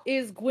well,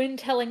 is Gwyn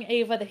telling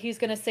Ava that he's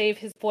going to save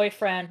his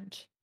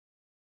boyfriend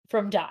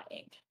from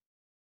dying.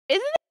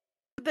 Isn't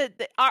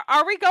it?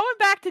 Are we going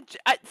back to...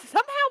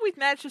 somehow we've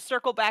managed to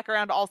circle back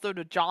around also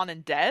to John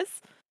and Des.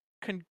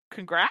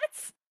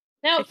 Congrats.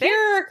 Now,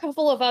 here are a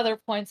couple of other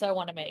points I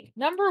want to make.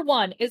 Number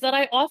one is that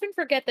I often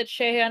forget that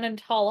Cheyenne and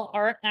Tala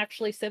aren't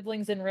actually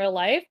siblings in real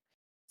life.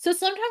 So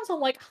sometimes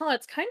I'm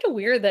it's kind of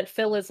weird that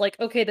Phil is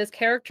okay, this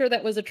character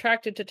that was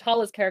attracted to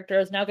Tala's character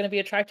is now going to be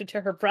attracted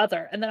to her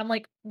brother. And then I'm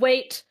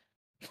wait.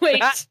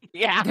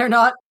 Yeah. They're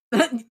not.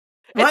 It's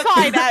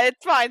fine.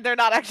 It's fine. They're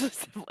not actually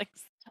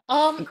siblings.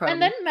 Incredible.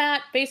 And then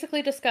Matt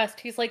basically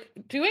discussed, he's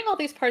doing all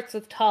these parts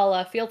with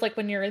Tala feels like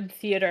when you're in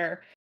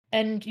theater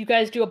and you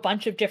guys do a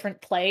bunch of different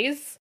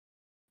plays.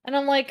 And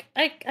I'm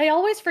I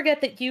always forget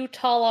that you,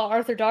 Tala,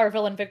 Arthur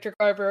Darvill, and Victor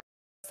Garber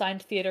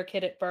signed theater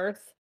kid at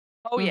birth.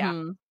 Oh, yeah.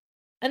 Mm-hmm.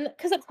 And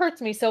because it hurts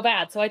me so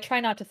bad, so I try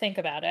not to think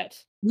about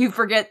it. You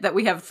forget that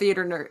we have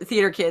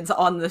theater kids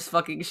on this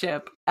fucking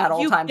ship at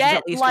all times. There's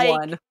at least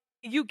one.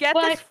 You get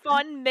this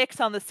fun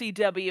mix on the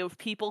CW of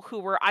people who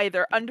were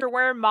either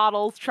underwear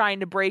models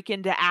trying to break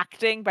into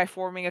acting by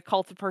forming a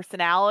cult of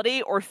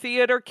personality, or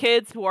theater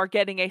kids who are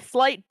getting a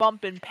slight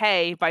bump in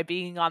pay by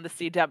being on the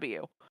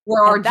CW.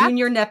 Or our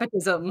junior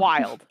nepotism.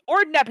 Wild.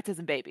 Or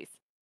nepotism babies.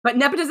 But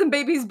nepotism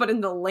babies, but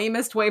in the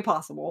lamest way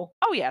possible.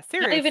 Oh yeah,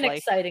 seriously. Not even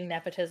exciting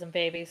nepotism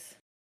babies.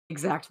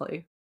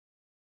 Exactly.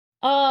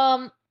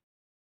 So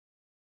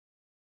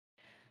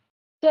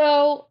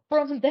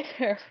from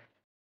there,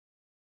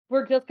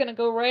 we're just gonna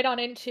go right on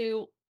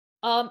into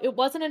it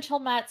wasn't until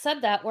Matt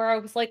said that where I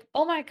was like,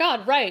 oh my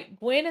god, right,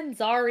 Gwyn and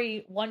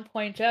Zari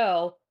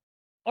 1.0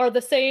 are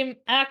the same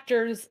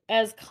actors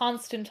as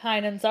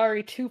Constantine and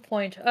Zari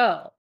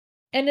 2.0.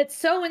 And it's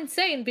so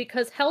insane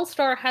because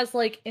Hellstar has,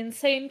 like,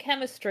 insane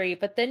chemistry,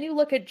 but then you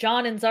look at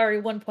John and Zari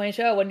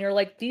 1.0 and you're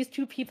like, these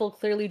two people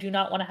clearly do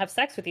not want to have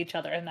sex with each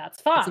other, and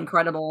that's fine. It's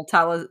incredible.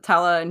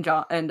 Tala and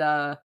John and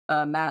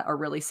Matt are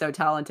really so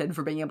talented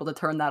for being able to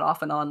turn that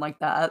off and on like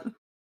that.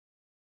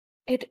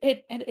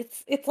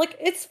 It's like,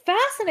 it's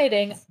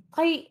fascinating.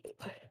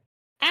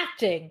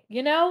 Acting,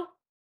 you know?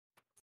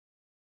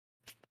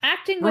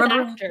 Acting with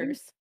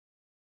actors.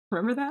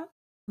 Remember that?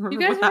 You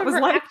guys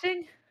remember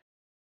acting?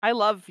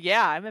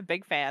 I'm a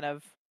big fan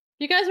of.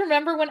 You guys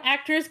remember when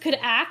actors could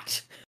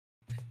act?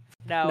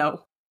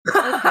 No.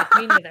 Okay,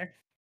 me neither.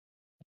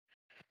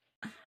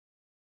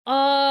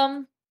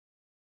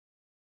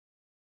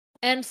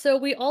 And so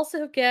we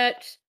also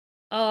get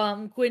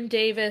Gwyn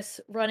Davis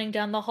running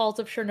down the halls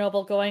of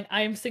Chernobyl going,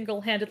 I am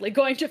single-handedly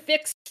going to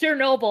fix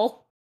Chernobyl.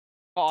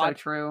 God. So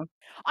true.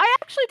 I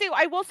actually do.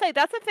 I will say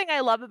that's the thing I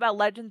love about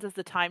Legends as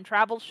a time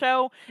travel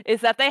show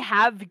is that they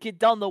have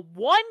done the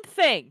one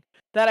thing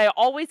that I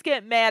always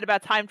get mad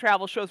about time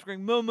travel shows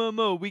going,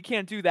 moo, we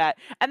can't do that.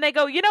 And they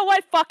go, you know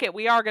what? Fuck it.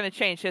 We are going to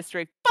change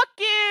history. Fuck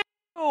you!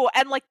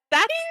 And, like,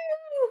 that's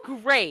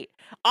great.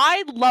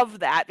 I love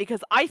that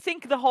because I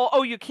think the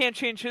whole, you can't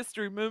change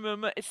history,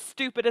 moo, is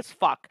stupid as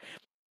fuck.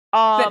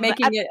 But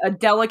making it a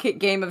delicate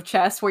game of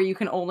chess where you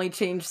can only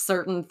change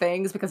certain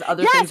things because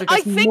other things are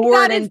just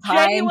moored in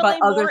time, but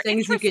other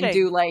things you can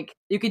do like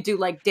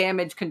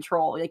damage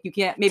control. Like you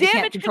can't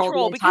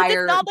control the entire because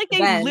it's not like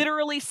they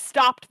literally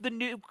stopped the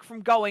nuke from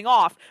going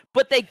off,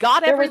 but they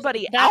got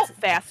everybody out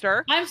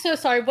faster. I'm so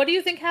sorry. What do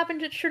you think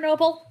happened at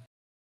Chernobyl?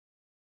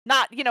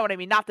 Not, you know what I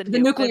mean, not the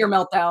nuclear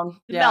meltdown.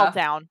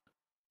 Meltdown.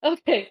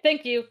 Okay,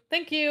 thank you.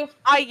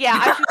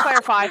 I should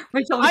clarify.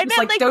 I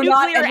meant like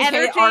nuclear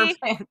energy.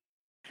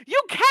 You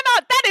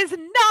cannot. That is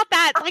not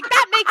that. Like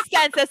that makes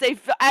sense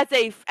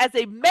as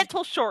a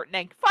mental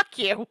shortening. Fuck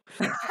you.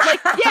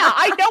 Like yeah,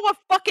 I know a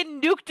fucking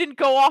nuke didn't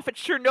go off at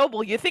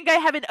Chernobyl. You think I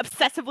haven't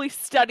obsessively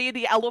studied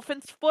the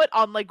elephant's foot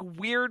on like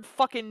weird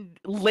fucking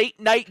late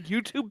night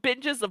YouTube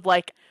binges of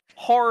like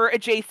horror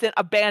adjacent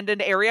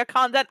abandoned area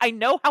content? I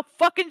know how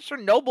fucking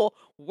Chernobyl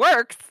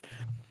works.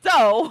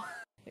 So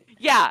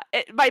yeah,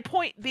 my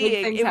point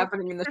being, things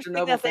happening in the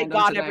Chernobyl that they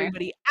got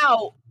everybody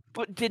out.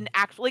 But didn't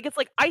actually, like, it's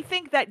like, I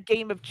think that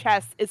game of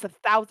chess is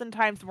 1,000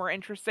 times more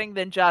interesting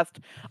than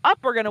just,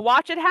 we're gonna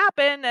watch it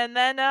happen, and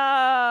then,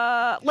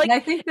 like... And I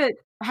think that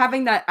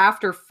having that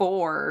after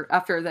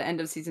the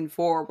end of season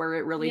 4, where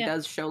it really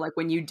does show, like,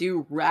 when you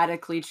do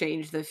radically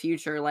change the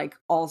future, like,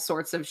 all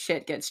sorts of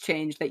shit gets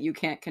changed that you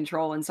can't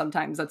control, and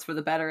sometimes that's for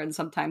the better, and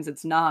sometimes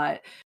it's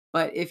not.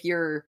 But if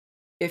you're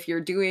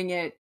doing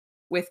it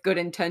with good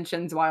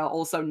intentions while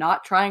also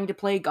not trying to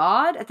play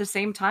God at the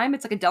same time,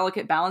 it's like a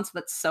delicate balance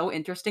that's so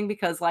interesting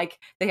because, like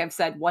they have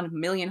said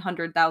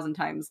 1,100,000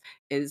 times,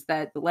 is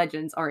that the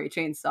Legends are a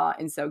chainsaw.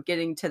 And so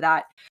getting to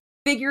that,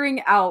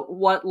 figuring out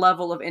what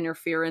level of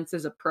interference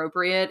is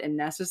appropriate and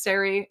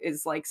necessary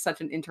is like such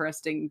an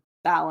interesting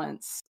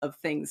balance of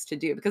things to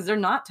do because they're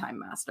not time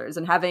masters.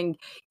 And having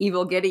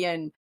Evil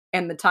Gideon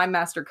and the Time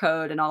Master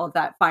Code and all of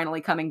that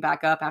finally coming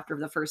back up after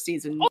the first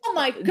season. Oh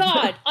my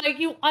god!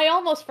 I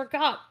almost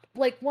forgot.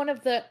 Like one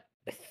of the,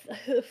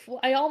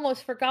 I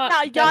almost forgot.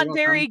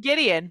 Yandere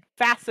Gideon,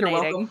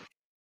 fascinating.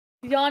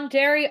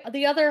 Yandere,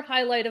 the other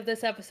highlight of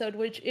this episode,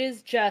 which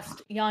is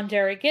just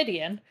Yandere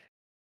Gideon,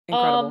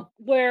 incredible.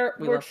 Where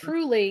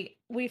truly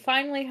we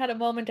finally had a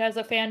moment as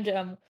a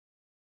fandom.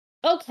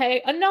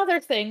 Okay, another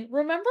thing.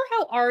 Remember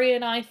how Ari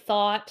and I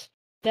thought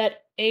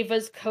that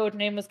Ava's code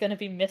name was going to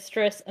be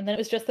Mistress, and then it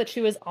was just that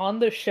she was on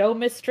the show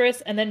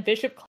Mistress, and then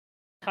Bishop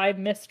tied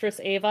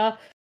Mistress Ava.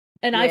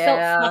 And I felt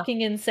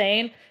fucking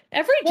insane.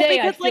 Every day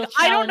I feel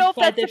I don't know if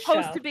that's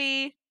supposed to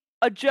be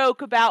a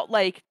joke about,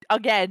 like,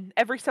 again,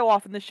 every so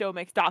often the show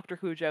makes Doctor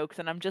Who jokes,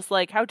 and I'm just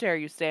like, how dare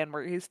you stand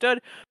where he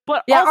stood?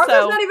 But also,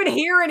 Arthur's not even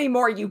here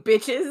anymore, you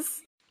bitches.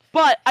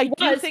 But I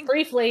do think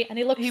briefly, and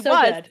he looked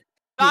so good.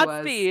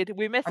 Godspeed.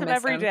 We miss him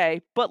every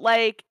day. But,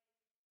 like,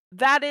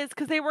 that is,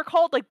 because they were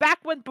called, like,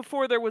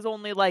 before there was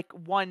only, like,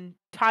 one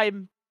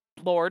Time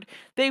Lord,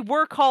 they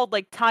were called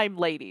like time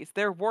ladies.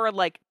 There were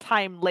like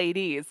time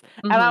ladies,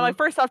 and I'm like,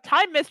 first off,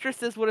 time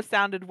mistresses would have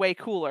sounded way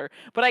cooler.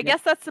 But I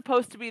guess that's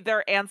supposed to be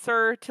their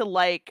answer to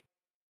like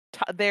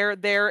their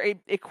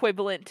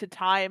equivalent to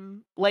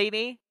time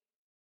lady.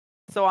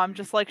 So I'm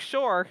just like,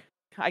 sure,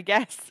 I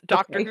guess.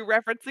 Doctor Who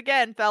reference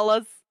again,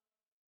 fellas.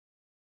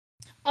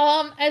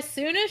 As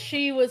soon as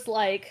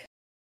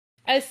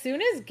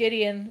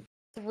Gideon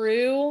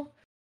threw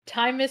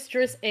Time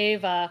Mistress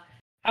Ava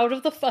out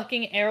of the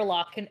fucking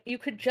airlock, and you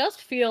could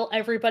just feel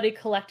everybody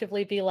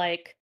collectively be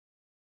like,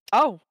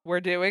 oh, we're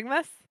doing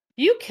this?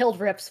 You killed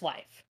Rip's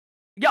wife.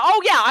 Yeah,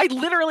 I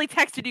literally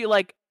texted you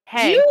like,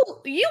 hey.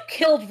 You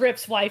killed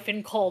Rip's wife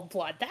in cold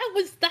blood. That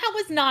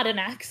was not an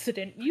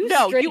accident. You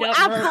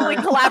absolutely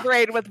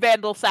collaborated with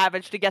Vandal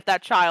Savage to get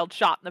that child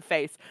shot in the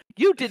face.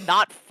 You did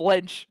not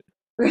flinch.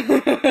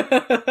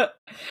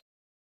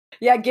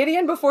 Yeah,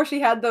 Gideon, before she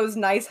had those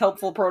nice,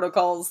 helpful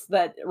protocols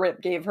that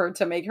Rip gave her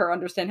to make her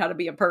understand how to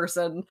be a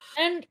person.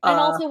 And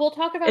also, we'll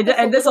talk about this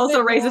and this also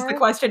bit raises more. the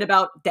question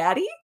about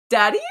daddy?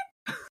 Daddy?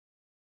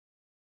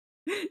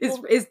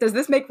 Does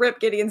this make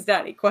Rip Gideon's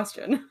daddy?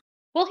 Question.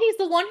 Well, he's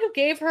the one who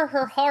gave her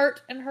her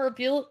heart and her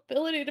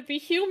ability to be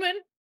human.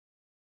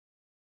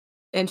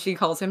 And she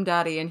calls him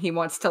daddy, and he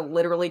wants to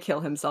literally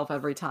kill himself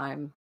every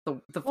time.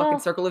 The fucking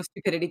circle of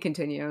stupidity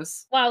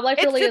continues. Wow, life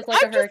really is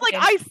like a hurricane. Like,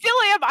 I still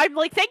am. I'm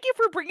like, thank you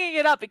for bringing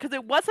it up, because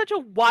it was such a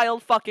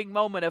wild fucking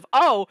moment of,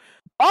 oh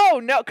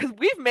no, because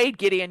we've made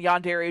Gideon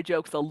Yandere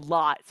jokes a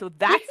lot, so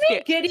that's we've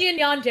made Gideon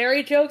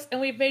Yandere jokes, and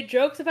we've made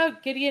jokes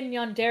about Gideon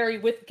Yandere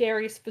with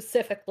Gary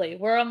specifically,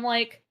 where I'm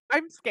like,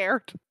 I'm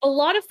scared. A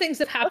lot of things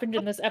have happened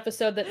in this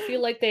episode that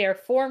feel like they are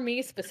for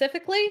me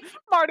specifically.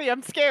 Marty,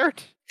 I'm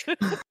scared.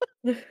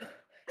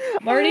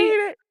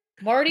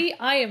 Marty,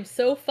 I am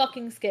so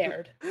fucking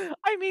scared.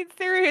 I mean,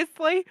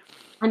 seriously.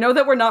 I know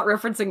that we're not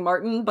referencing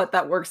Martin, but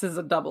that works as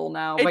a double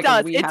now. It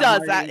does. It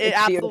does. It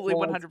absolutely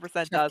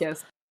 100%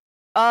 does.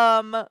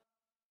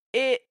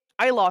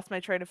 I lost my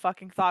train of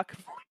fucking thought.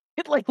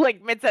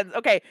 like mid-sentence.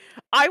 Okay,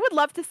 I would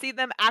love to see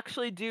them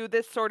actually do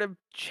this sort of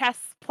chess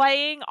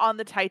playing on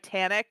the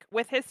Titanic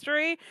with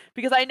history,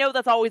 because I know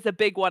that's always a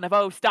big one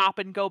of, stop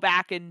and go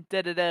back and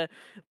da-da-da.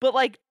 But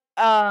like,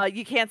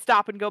 you can't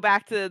stop and go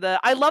back to the...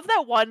 I love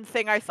that one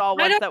thing I saw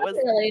once that was...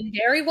 Really,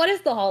 Gary, what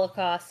is the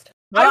Holocaust?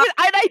 I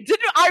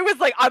was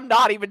like, I'm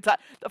not even...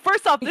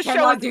 First off, this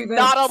show is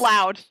not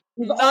allowed.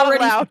 We've not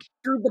already allowed.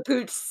 Screwed the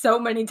pooch so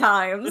many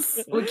times.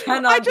 We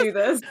cannot do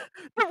this.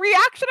 The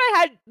reaction I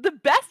had, the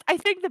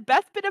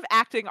best bit of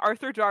acting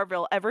Arthur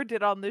Darvill ever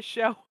did on this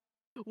show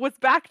was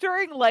back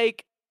during,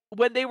 like,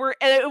 when they were...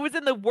 And it was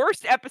in the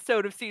worst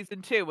episode of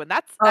season 2, and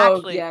that's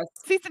actually... Yes.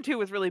 Season 2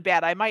 was really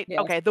bad. Yes.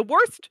 Okay, the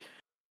worst...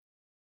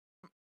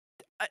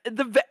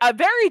 a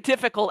very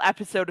difficult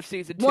episode of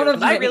season 2.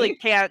 And I really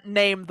can't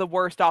name the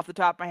worst off the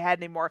top of my head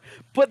anymore.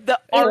 But the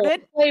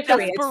ardent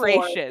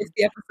desperation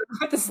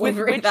with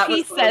which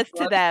he says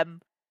to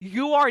them,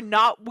 we are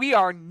not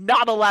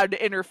allowed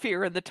to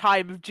interfere in the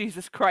time of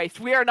Jesus Christ.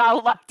 We are not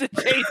allowed to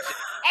change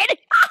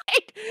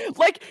anything.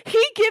 Like,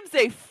 he gives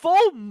a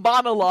full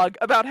monologue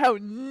about how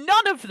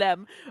none of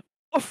them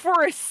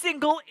for a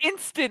single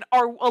instant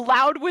are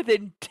allowed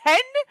within 10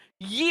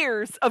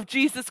 years of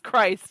Jesus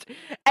Christ.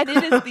 And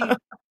it is the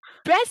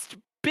best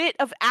bit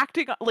of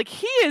acting. Like,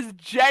 he is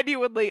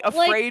genuinely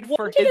afraid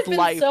for his life. It would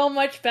have been so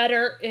much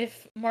better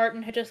if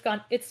Martin had just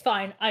gone, it's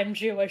fine, I'm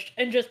Jewish,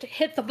 and just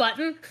hit the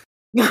button.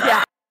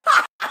 Yeah.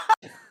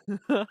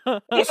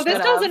 This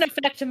doesn't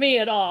affect me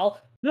at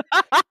all.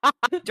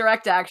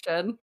 Direct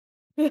action.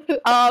 But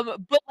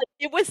like,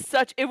 it was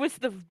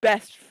the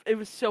best. It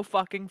was so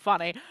fucking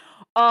funny.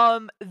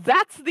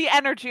 That's the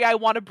energy I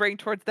want to bring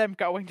towards them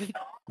going to the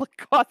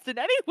Holocaust in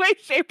any way,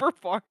 shape, or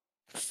form.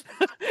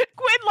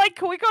 Gwyn, like,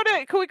 can we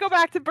go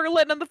back to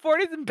Berlin in the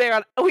 40s and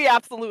Behrad? We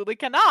absolutely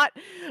cannot.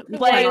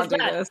 Like,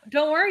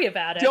 don't worry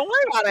about it. Don't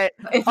worry about it.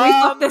 If we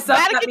fuck this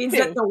up, that means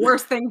that the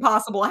worst thing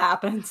possible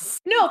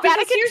happens. No,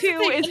 Vatican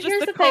II is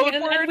just the code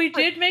word. And we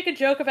did make a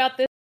joke about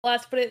this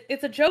last, but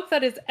it's a joke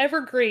that is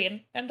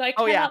evergreen, and I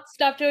cannot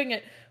stop doing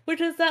it.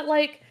 Which is that,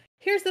 like,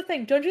 here's the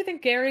thing. Don't you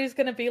think Gary's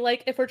gonna be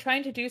like, if we're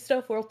trying to do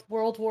stuff with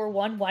World War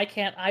I, why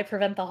can't I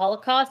prevent the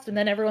Holocaust? And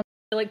then everyone's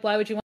like, why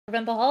would you want to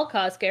prevent the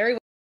Holocaust, Gary?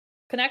 What's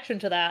the connection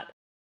to that?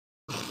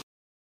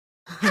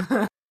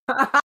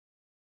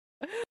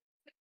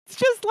 It's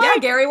just like, yeah,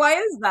 Gary, why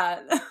is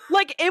that?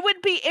 Like, it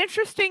would be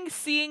interesting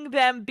seeing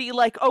them be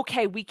like,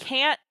 okay, we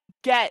can't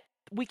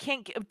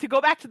to go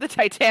back to the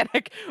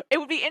Titanic. It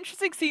would be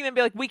interesting seeing them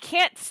be like, we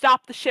can't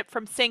stop the ship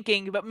from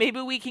sinking, but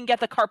maybe we can get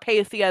the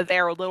Carpathia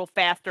there a little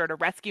faster to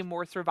rescue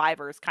more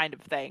survivors, kind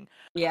of thing.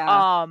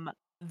 Yeah.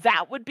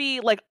 That would be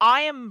like,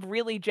 I am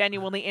really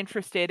genuinely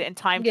interested in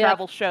time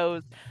travel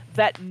shows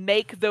that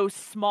make those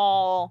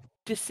small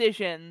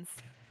decisions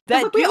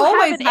that do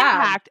have an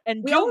impact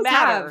and do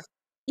matter.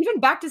 Even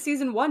back to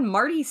season 1,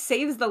 Marty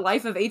saves the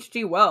life of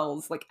H.G.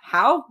 Wells. Like,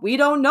 how? We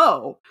don't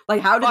know.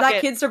 Like, how did that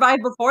kid survive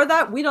before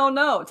that? We don't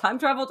know. Time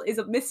travel is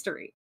a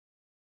mystery.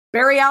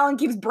 Barry Allen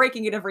keeps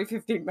breaking it every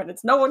 15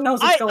 minutes. No one knows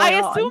what's going on.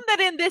 I assume that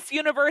in this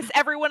universe,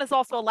 everyone is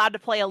also allowed to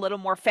play a little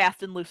more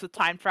fast and loose with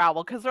time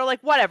travel, because they're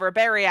like, whatever,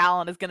 Barry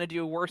Allen is going to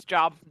do a worse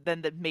job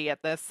than me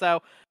at this,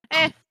 so,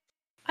 And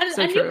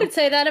you could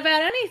say that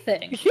about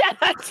anything. Yeah,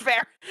 that's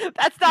fair.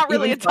 That's not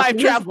really a time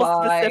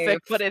travel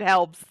specific, but it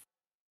helps.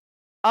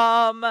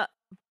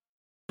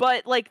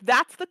 But like,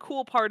 that's the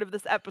cool part of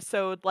this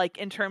episode, like,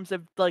 in terms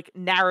of like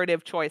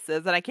narrative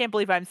choices, and I can't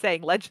believe I'm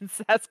saying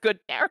Legends has good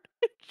narrative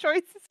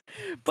choices.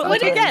 But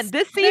like, again,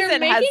 this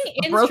season has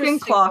a broken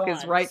clock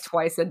is right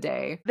twice a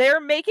day.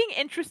 They're making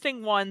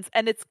interesting ones,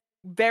 and it's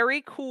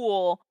very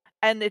cool.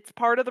 And it's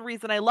part of the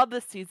reason I love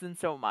this season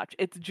so much.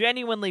 It's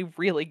genuinely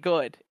really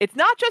good. It's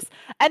not just...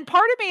 And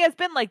part of me has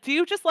been like, do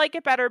you just like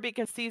it better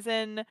because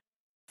season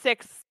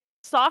 6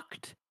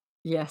 sucked?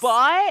 Yes.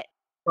 But...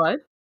 What?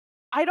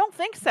 I don't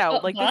think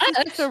so. Like, this is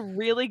just a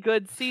really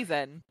good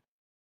season.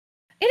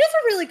 It is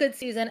a really good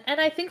season, and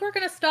I think we're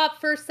going to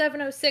stop for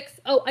 706.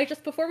 Oh,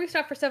 before we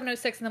stop for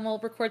 706, and then we'll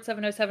record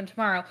 707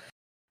 tomorrow.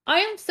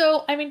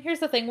 Here's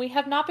the thing. We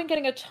have not been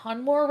getting a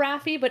ton more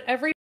Rafi, but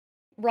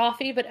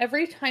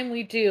every time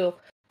we do,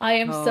 I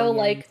am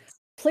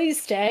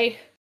please stay.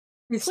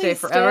 Please stay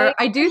forever.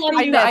 I do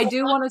think that I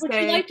do want to say...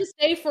 Would you like to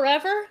stay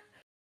forever?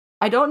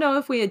 I don't know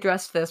if we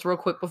addressed this real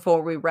quick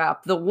before we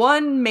wrap. The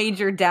one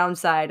major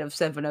downside of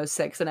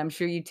 706, and I'm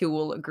sure you two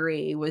will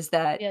agree, was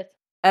that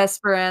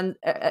Spooner,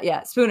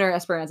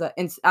 Esperanza,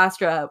 and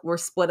Astra were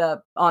split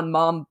up on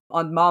mom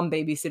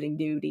babysitting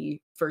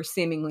duty for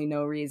seemingly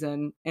no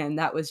reason, and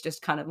that was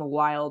just kind of a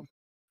wild.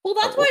 Well,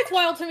 that's why it's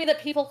wild to me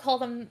that people call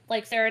them,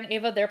 like, Sarah and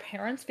Ava, their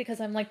parents,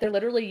 because I'm like, they're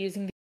literally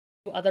using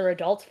other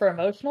adults for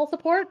emotional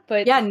support.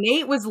 But yeah,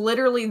 Nate was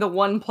literally the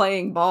one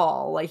playing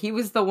ball. Like, he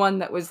was the one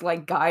that was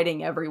like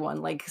guiding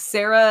everyone. Like,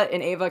 Sarah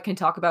and Ava can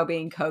talk about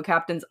being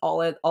co-captains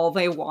all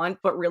they want,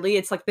 but really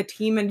it's like the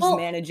team is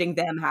managing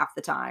them half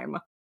the time.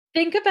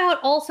 Think about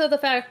also the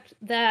fact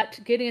that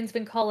Gideon's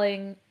been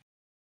calling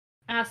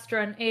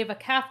Astra and Ava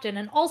captain,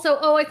 and also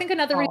I think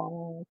another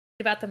reason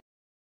about them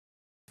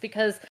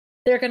because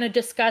they're going to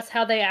discuss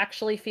how they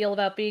actually feel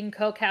about being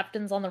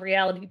co-captains on the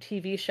reality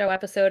TV show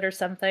episode or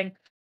something.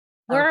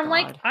 Where I'm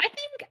like, I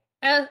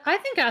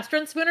think Astra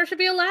and Spooner should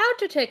be allowed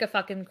to take a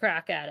fucking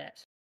crack at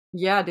it.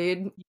 Yeah,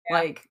 dude. Yeah.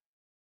 Like,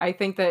 I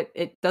think that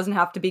it doesn't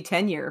have to be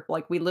tenure.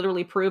 Like, we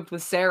literally proved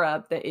with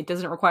Sarah that it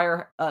doesn't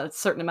require a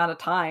certain amount of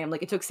time.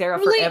 Like, it took Sarah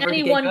forever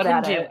to get good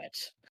at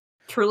it.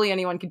 Truly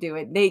anyone could do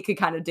it. Nate could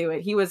kind of do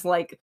it. He was,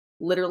 like,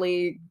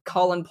 literally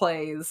calling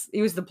plays.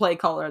 He was the play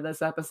caller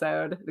this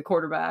episode, the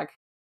quarterback.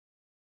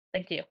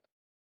 Thank you.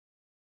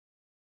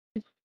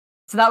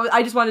 So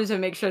I just wanted to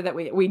make sure that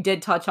we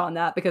did touch on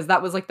that, because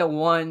that was like the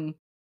one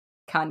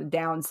kind of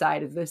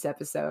downside of this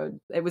episode.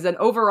 It was an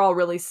overall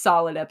really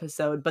solid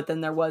episode, but then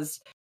there was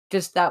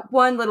just that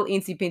one little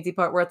eensy-peensy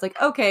part where it's like,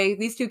 okay,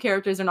 these two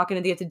characters are not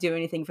going to get to do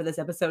anything for this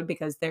episode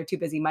because they're too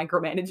busy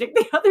micromanaging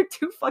the other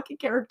two fucking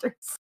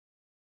characters.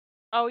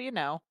 Oh, you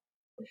know.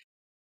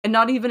 And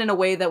not even in a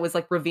way that was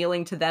like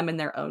revealing to them and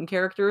their own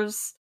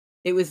characters.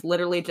 It was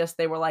literally just,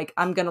 they were like,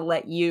 I'm going to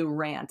let you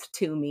rant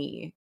to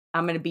me.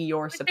 I'm going to be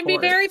your support. It can be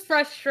very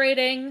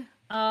frustrating,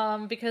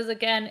 because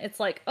again, it's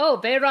like,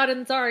 Behrad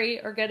and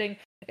Zari are getting...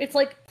 It's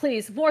like,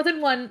 please, more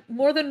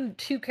than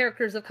two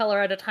characters of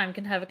color at a time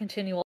can have a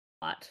continual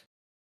plot.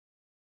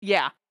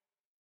 Yeah.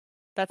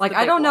 That's like,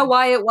 I don't know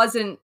why it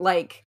wasn't,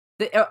 like...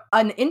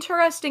 an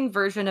interesting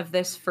version of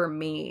this for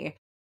me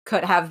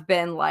could have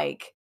been,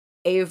 like,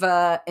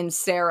 Ava and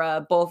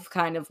Sarah both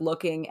kind of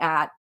looking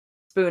at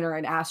Spooner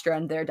and Astra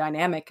and their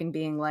dynamic and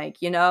being like,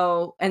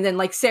 and then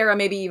like Sarah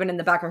maybe even in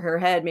the back of her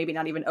head, maybe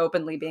not even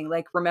openly, being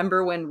like,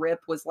 remember when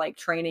Rip was like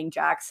training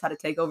Jax how to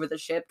take over the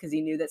ship because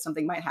he knew that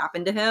something might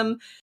happen to him?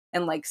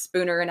 And like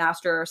Spooner and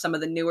Astra are some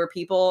of the newer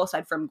people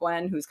aside from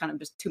Gwen, who's kind of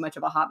just too much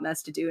of a hot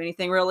mess to do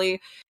anything really.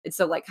 And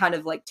so like kind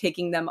of like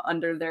taking them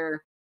under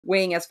their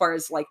wing as far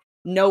as like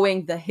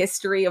knowing the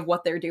history of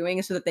what they're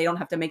doing so that they don't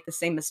have to make the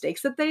same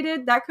mistakes that they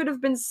did. That could have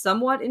been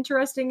somewhat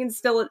interesting and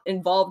still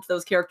involved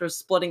those characters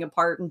splitting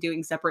apart and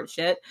doing separate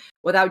shit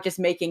without just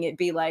making it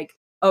be like,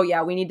 oh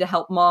yeah, we need to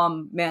help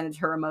mom manage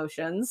her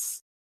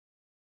emotions.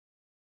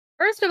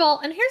 First of all,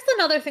 and here's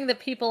another thing that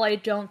people I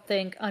don't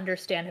think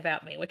understand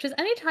about me, which is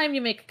anytime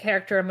you make a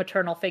character a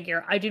maternal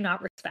figure, I do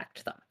not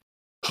respect them.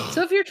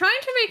 So if you're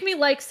trying to make me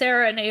like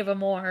Sarah and Ava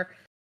more,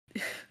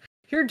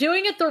 you're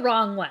doing it the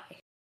wrong way.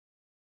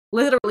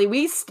 Literally,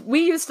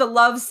 we used to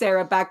love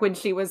Sarah back when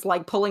she was,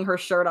 like, pulling her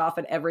shirt off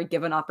at every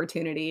given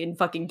opportunity and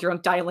fucking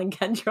drunk dialing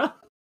Kendra.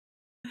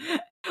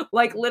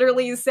 Like,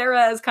 literally,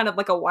 Sarah is kind of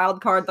like a wild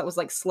card that was,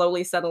 like,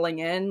 slowly settling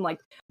in.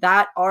 Like,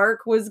 that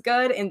arc was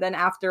good, and then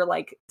after,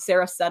 like,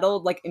 Sarah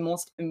settled, like,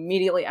 almost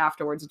immediately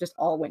afterwards, it just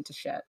all went to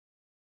shit.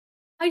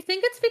 I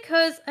think it's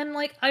because, and,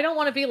 like, I don't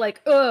want to be like,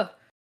 ugh,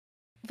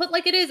 but,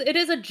 like, it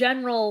is a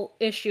general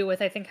issue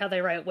with, I think, how they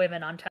write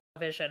women on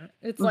television.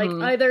 It's like,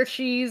 either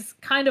she's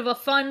kind of a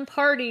fun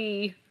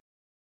party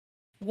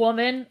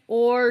woman,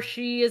 or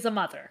she is a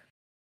mother.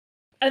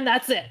 And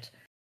that's it.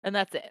 And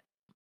that's it.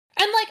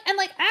 And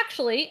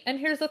actually, and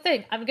here's the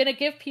thing, I'm gonna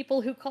give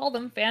people who call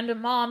them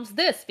fandom moms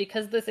this,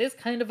 because this is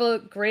kind of a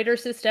greater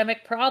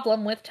systemic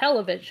problem with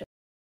television.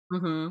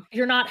 Mm-hmm.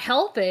 You're not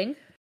helping.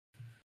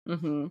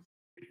 Mm-hmm.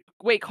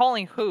 Wait,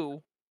 calling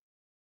who?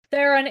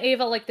 Sarah and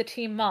Ava, like the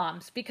team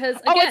moms, because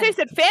again, I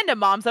said fandom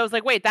moms. I was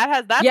like, wait,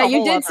 that's yeah,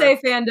 you did say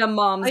fandom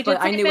moms, but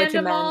I knew what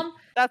you meant. Mom.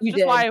 That's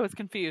just why I was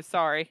confused.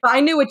 Sorry, but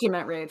I knew what you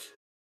meant, Rach.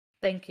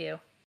 Thank you.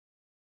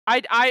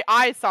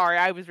 Sorry,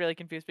 I was really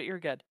confused, but you're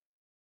good.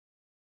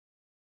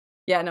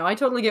 Yeah, no, I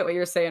totally get what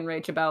you're saying,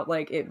 Rach, about,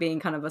 like, it being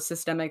kind of a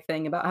systemic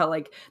thing, about how,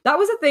 like, that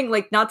was a thing,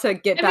 like, not to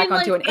get back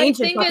onto an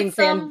ancient fucking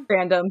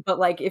fandom, but,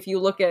 like, if you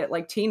look at,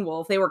 like, Teen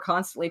Wolf, they were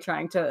constantly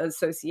trying to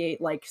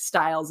associate, like,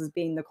 Styles as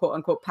being the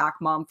quote-unquote pack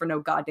mom for no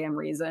goddamn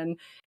reason,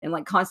 and,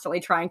 like, constantly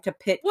trying to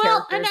pit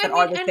characters that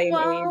are the same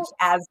age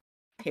as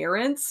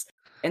parents,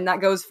 and that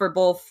goes for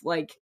both,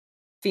 like,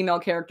 female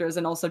characters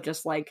and also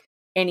just, like,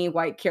 any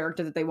white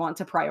character that they want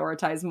to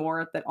prioritize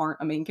more that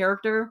aren't a main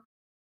character.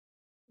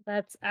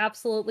 That's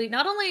absolutely,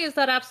 not only is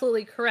that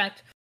absolutely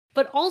correct,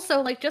 but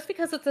also, like, just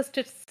because it's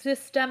a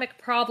systemic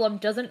problem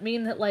doesn't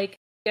mean that, like,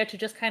 you get to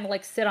just kind of,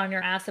 like, sit on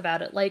your ass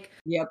about it. Like,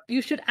 Yep.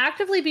 you should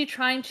actively be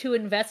trying to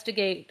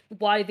investigate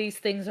why these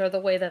things are the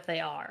way that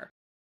they are.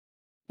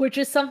 Which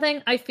is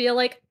something I feel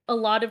like a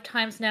lot of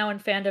times now in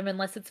fandom,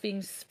 unless it's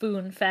being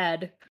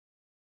spoon-fed,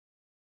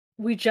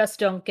 we just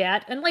don't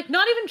get. And, like,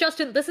 not even just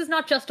this is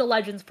not just a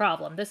Legends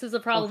problem. This is a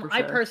problem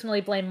I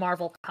personally blame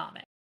Marvel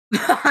Comics.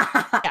 Yeah.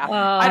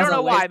 I don't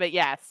know why, but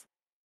yes.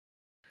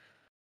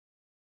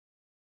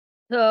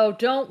 So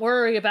don't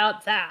worry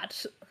about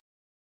that.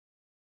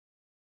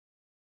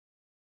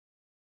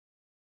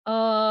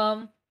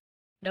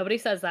 Nobody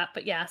says that,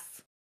 but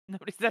yes.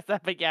 Nobody says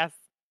that, but yes.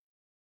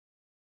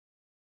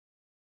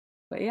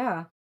 But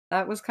yeah,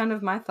 that was kind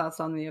of my thoughts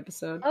on the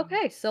episode.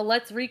 Okay, so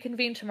let's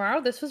reconvene tomorrow.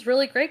 This was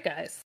really great,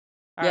 guys.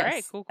 All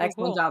right, cool.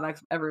 Excellent job,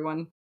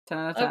 everyone. 10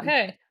 out of 10.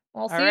 Okay,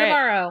 well, see you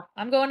tomorrow.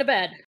 I'm going to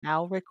bed.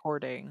 Now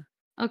recording.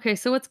 Okay,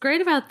 so what's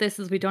great about this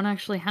is we don't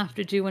actually have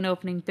to do an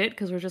opening bit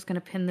because we're just going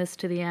to pin this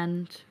to the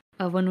end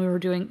of when we were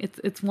doing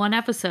it's one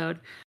episode.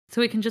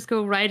 So we can just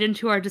go right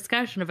into our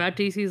discussion about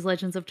DC's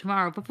Legends of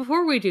Tomorrow. But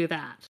before we do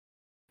that,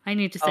 I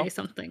need to say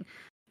something.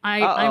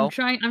 I'm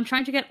trying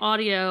to get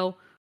audio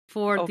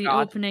for the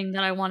opening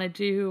that I want to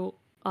do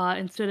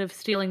instead of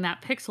stealing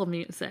that Pixel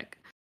music.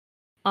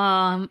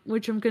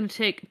 Which I'm going to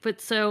take. But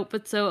so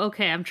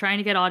okay, I'm trying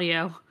to get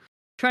audio.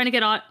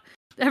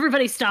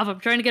 Everybody stop, I'm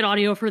trying to get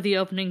audio for the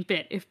opening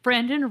bit. If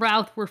Brandon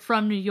Routh were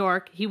from New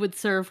York, he would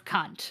serve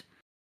cunt.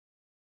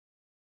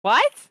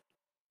 What?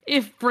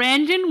 If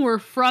Brandon were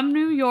from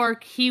New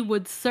York, he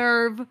would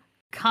serve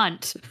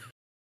cunt.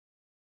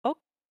 Oh,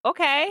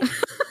 okay.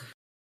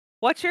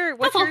 What's your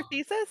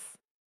thesis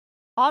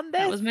on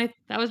this?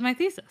 That was my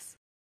thesis.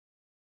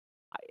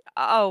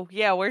 Oh,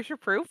 yeah, where's your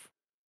proof?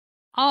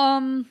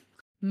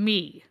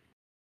 Me.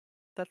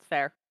 That's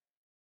fair.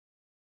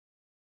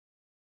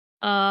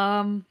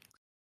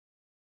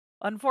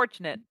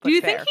 Unfortunate. But do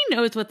you fair. think he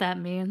knows what that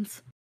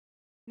means?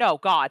 No,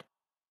 God.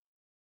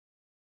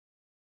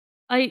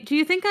 Do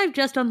you think I've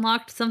just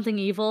unlocked something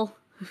evil?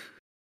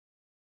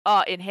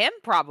 In him,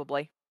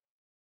 probably.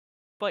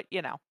 But,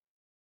 you know.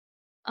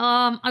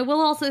 I will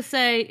also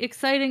say,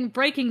 exciting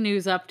breaking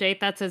news update.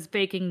 That says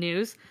baking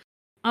news.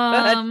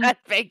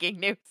 That's baking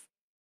news.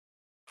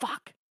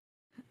 Fuck.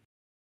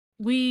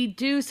 We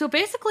do. So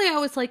basically, I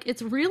was like,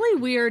 it's really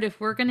weird if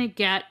we're gonna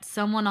get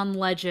someone on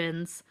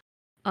Legends,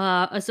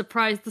 the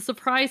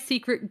surprise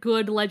secret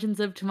good Legends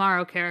of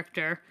Tomorrow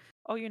character.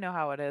 Oh, you know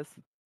how it is.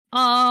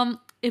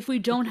 If we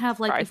don't have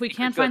like, if we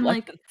can't find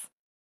like,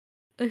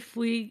 if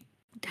we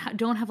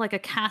don't have like a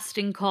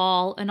casting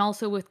call, and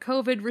also with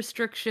COVID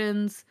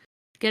restrictions,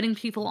 getting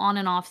people on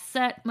and off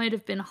set might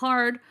have been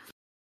hard.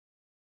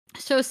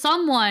 So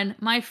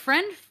my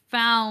friend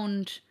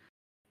found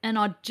an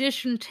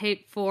audition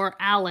tape for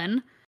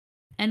Alan,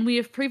 and we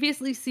have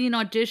previously seen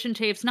audition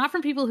tapes, not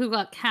from people who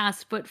got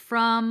cast, but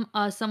from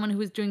someone who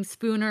was doing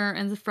Spooner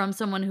and from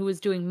someone who was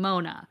doing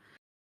Mona.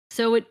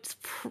 So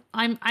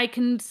I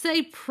can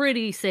say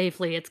pretty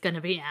safely it's going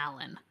to be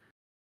Alan.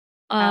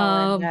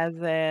 Alan as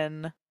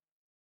in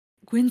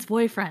Gwyn's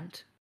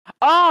boyfriend.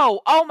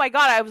 Oh my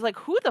God! I was like,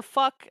 who the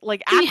fuck?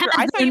 Like actor?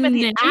 I thought you meant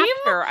the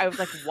actor. I was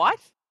like, what?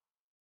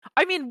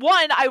 I mean,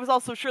 one, I was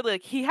also surely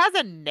like, he has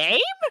a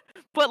name?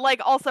 But,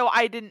 like, also,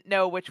 I didn't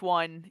know which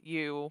one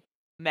you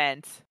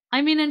meant.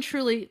 I mean, and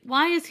truly,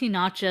 why is he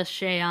not just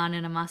Shayon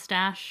in a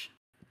mustache?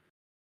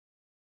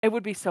 It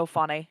would be so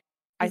funny.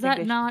 Is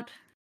that not...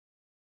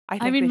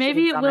 I mean,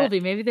 maybe it will be.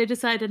 Maybe they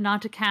decided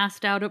not to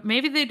cast out...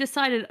 Maybe they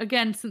decided,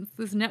 again, since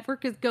this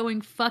network is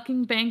going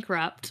fucking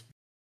bankrupt,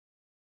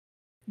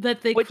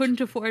 that they couldn't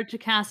afford to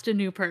cast a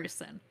new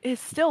person.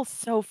 It's still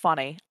so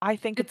funny. I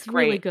think it's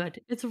great. Really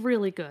good. It's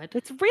really good.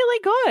 It's really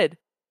good.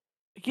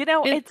 You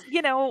know,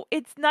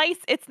 it's nice.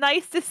 It's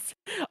nice to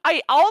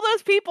all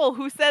those people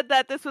who said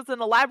that this was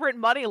an elaborate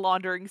money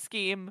laundering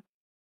scheme.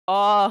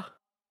 You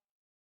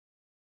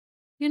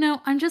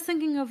know, I'm just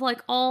thinking of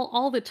like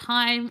all the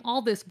time,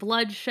 all this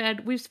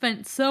bloodshed. We've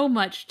spent so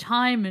much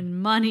time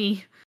and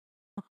money.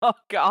 Oh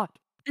God.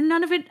 And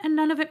none of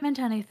it meant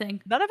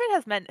anything. None of it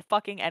has meant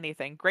fucking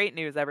anything. Great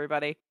news,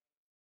 everybody.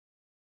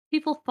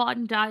 People fought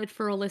and died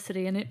for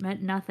Olicity, and it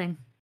meant nothing.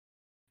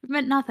 It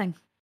meant nothing.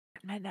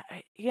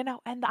 You know,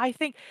 and I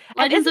think,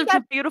 and isn't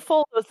that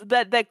beautiful?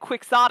 That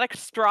quixotic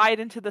stride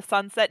into the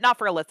sunset, not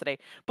for Olicity,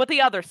 but the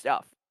other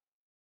stuff.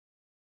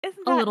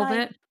 Isn't that a little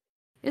bit?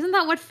 Isn't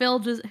that what Phil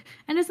does?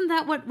 And isn't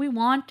that what we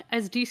want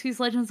as DC's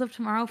Legends of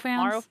Tomorrow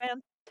fans?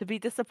 To be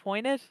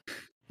disappointed?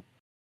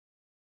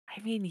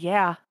 I mean,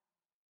 yeah.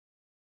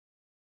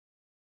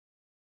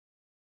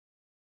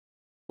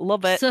 A little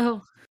bit.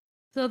 So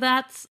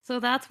that's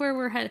where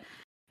we're headed.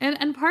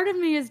 And part of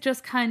me is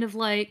just kind of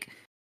like,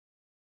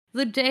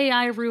 the day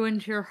I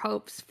ruined your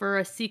hopes for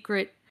a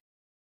secret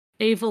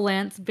Ava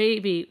Lance,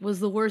 baby,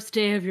 was the worst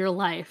day of your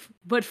life.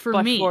 But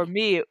for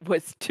me, it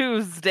was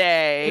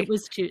Tuesday. It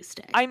was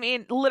Tuesday. I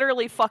mean,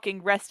 literally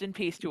fucking rest in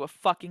peace to a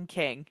fucking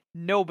king.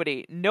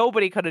 Nobody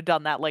could have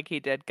done that like he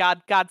did.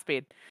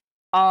 Godspeed.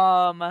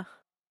 Unironically,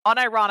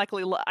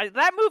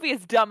 that movie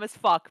is dumb as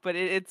fuck, but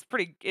it's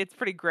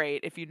pretty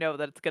great if you know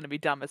that it's gonna be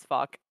dumb as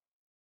fuck.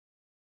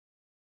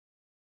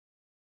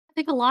 I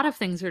think a lot of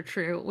things are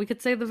true. We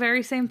could say the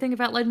very same thing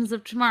about Legends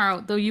of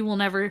Tomorrow, though you will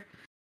never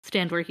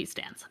stand where he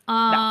stands.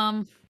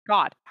 No.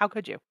 God, how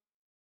could you?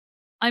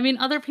 I mean,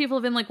 other people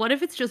have been like, what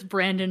if it's just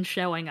Brandon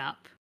showing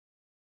up?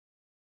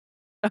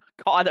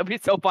 God, that'd be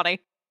so funny.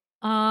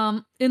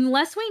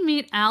 Unless we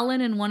meet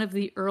Alan in one of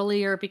the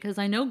earlier, because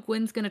I know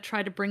Gwyn's gonna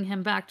try to bring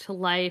him back to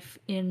life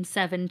in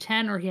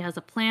 710, or he has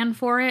a plan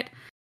for it.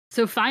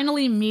 So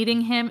finally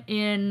meeting him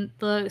in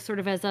the sort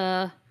of as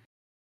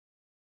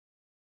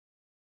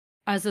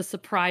a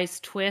surprise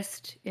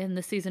twist in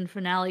the season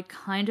finale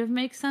kind of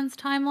makes sense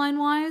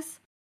timeline-wise.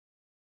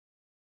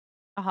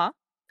 Uh-huh.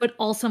 But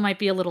also might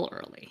be a little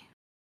early.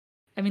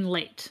 I mean,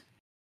 late.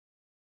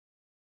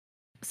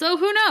 So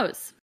who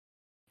knows?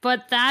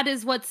 But that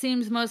is what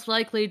seems most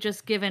likely,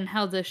 just given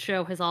how this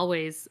show has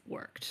always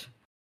worked.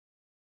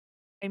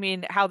 I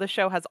mean, how the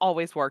show has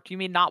always worked. You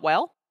mean not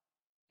well?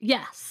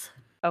 Yes.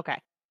 Okay.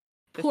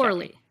 Just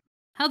Poorly. checking.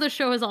 How the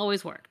show has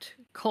always worked.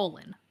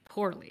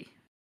 Poorly.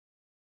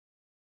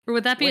 Or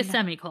would that be a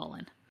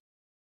semicolon?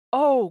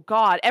 Oh,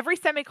 God. Every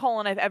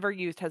semicolon I've ever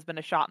used has been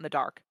a shot in the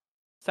dark.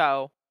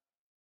 So.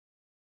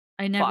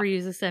 I never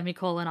use a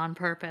semicolon on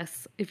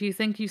purpose. If you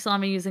think you saw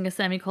me using a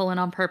semicolon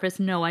on purpose,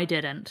 no, I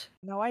didn't.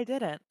 No, I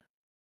didn't.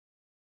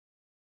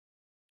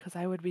 Because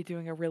I would be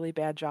doing a really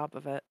bad job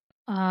of it.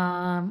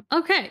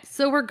 Okay,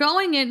 so we're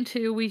going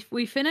into,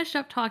 we finished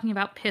up talking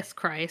about Piss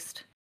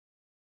Christ.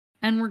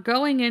 And we're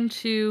going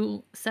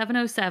into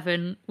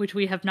 707, which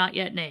we have not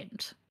yet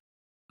named.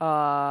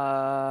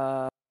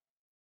 Fuck.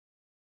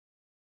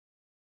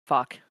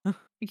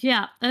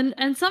 Yeah,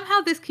 and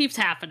somehow this keeps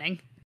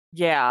happening.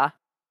 Yeah.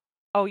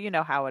 Oh, you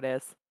know how it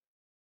is.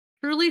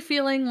 Truly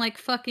feeling like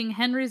fucking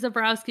Henry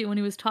Zabrowski when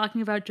he was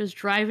talking about just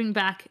driving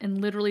back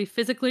and literally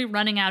physically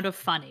running out of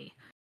funny.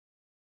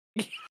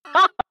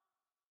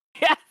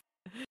 Yeah.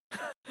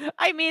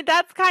 I mean,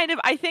 that's kind of,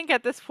 I think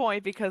at this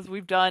point, because we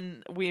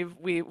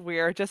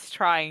are just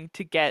trying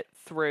to get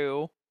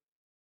through,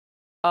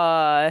 we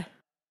are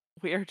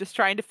just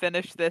trying to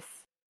finish this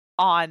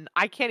on,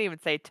 I can't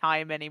even say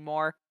time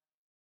anymore,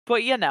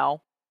 but you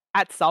know,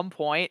 at some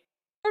point.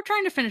 We're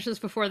trying to finish this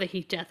before the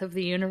heat death of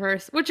the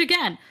universe, which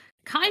again,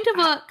 kind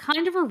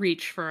of a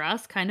reach for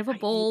us, kind of a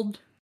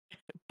bold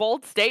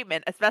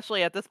statement,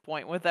 especially at this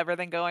point with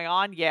everything going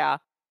on. Yeah.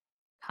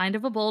 Kind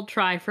of a bold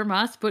try from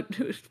us, but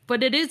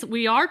it is,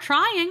 we are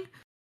trying.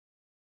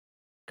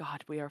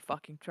 God, we are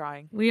fucking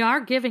trying. We are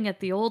giving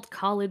it the old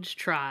college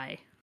try.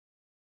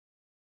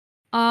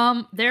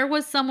 There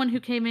was someone who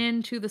came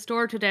into the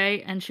store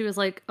today and she was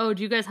like, "Oh,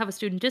 do you guys have a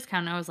student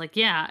discount?" And I was like,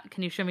 "Yeah,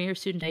 can you show me your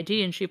student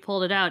ID?" And she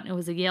pulled it out and it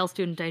was a Yale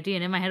student ID.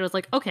 And in my head I was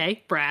like,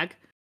 "Okay, brag."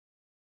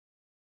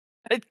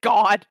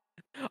 God.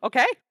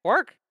 Okay,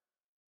 work.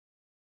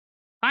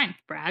 Fine,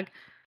 brag.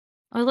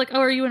 I was like, "Oh,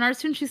 are you an art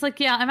student?" She's like,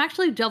 "Yeah, I'm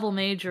actually double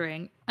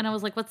majoring." And I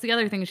was like, "What's the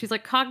other thing?" And she's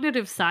like,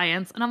 "Cognitive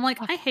science." And I'm like,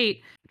 I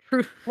hate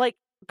like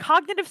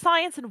cognitive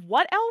science and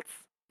what else?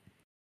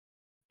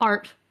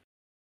 Art.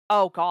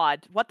 Oh,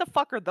 God. What the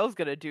fuck are those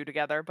gonna do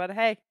together? But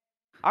hey,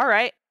 all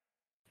right.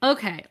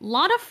 Okay, a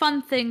lot of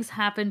fun things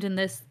happened in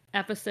this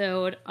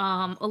episode.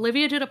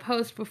 Olivia did a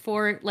post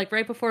before, like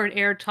right before it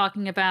aired,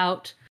 talking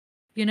about,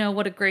 you know,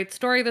 what a great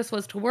story this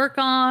was to work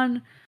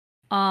on,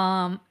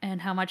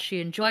 and how much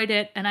she enjoyed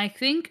it. And I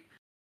think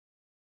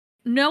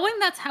knowing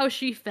that's how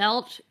she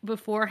felt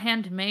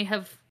beforehand may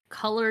have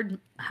colored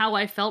how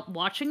I felt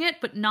watching it,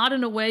 but not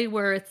in a way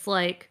where it's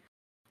like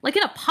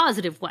in a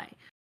positive way.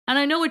 And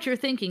I know what you're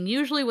thinking.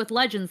 Usually with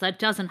Legends, that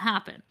doesn't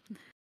happen.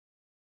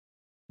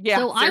 Yeah.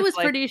 So I was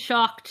pretty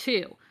shocked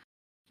too.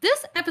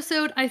 This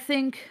episode, I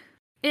think,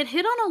 it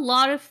hit on a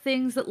lot of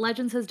things that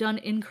Legends has done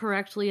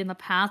incorrectly in the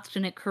past,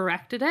 and it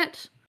corrected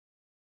it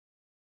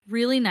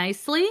really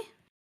nicely.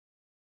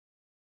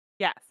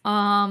 Yes.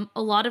 A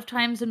lot of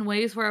times in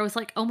ways where I was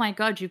like, "Oh my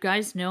god, you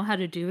guys know how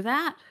to do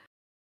that?"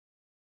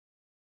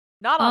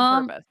 Not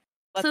on purpose.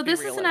 So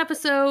this is an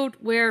episode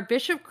where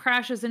Bishop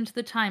crashes into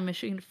the time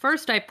machine.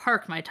 First, I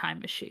park my time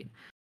machine.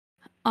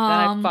 Then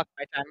I fuck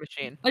my time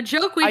machine. A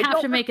joke we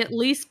have to make at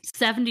least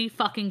 70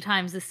 fucking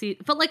times this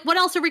season. But like, what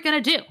else are we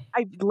gonna do?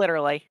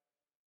 Literally.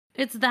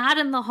 It's that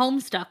and the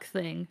Homestuck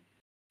thing.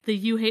 The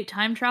you hate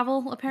time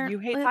travel, apparently. You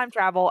hate time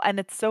travel, and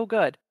it's so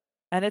good.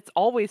 And it's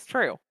always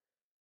true.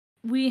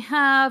 We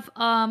have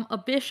a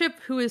bishop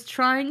who is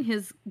trying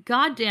his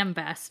goddamn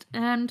best,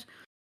 and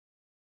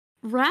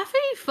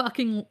Raffi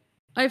fucking...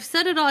 I've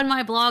said it on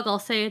my blog, I'll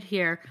say it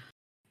here.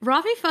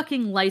 Raffi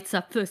fucking lights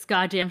up this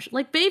goddamn...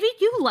 like, baby,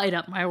 you light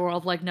up my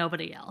world like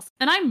nobody else.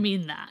 And I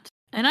mean that.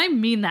 And I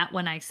mean that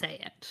when I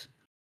say it.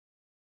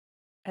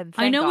 And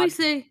I know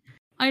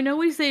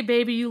we say,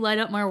 baby, you light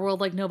up my world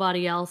like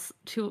nobody else,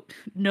 to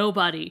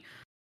nobody.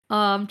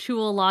 to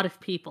a lot of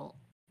people.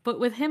 But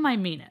with him, I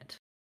mean it.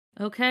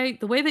 Okay?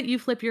 The way that you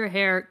flip your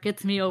hair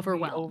gets me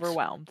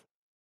overwhelmed.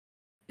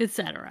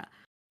 Etc.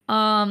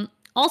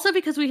 Also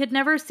because we had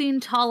never seen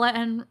Tala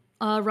and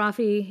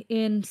Rafi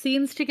in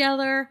scenes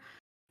together,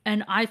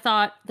 and I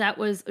thought that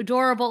was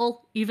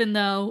adorable, even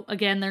though,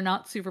 again, they're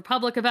not super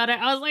public about it.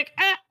 I was like,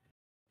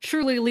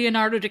 truly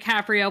Leonardo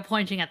DiCaprio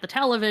pointing at the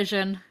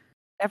television.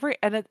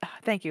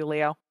 Thank you,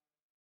 Leo.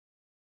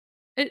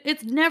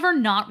 It's never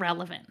not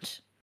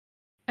relevant.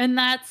 And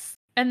that's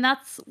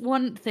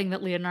one thing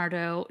that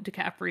Leonardo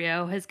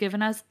DiCaprio has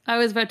given us. I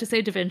was about to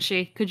say Da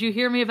Vinci. Could you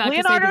hear me about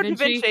Leonardo to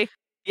say Da Vinci?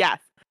 Yes.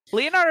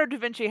 Leonardo da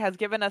Vinci has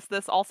given us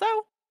this also?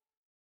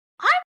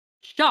 I'm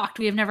shocked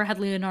we have never had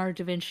Leonardo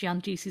da Vinci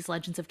on DC's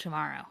Legends of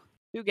Tomorrow.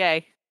 Too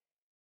gay.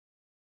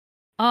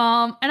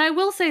 And I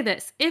will say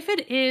this.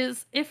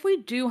 If we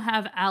do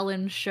have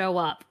Alan show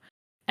up,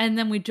 and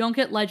then we don't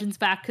get Legends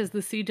back because the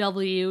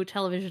CW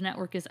television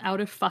network is out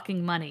of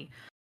fucking money.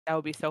 That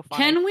would be so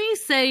funny. Can we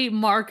say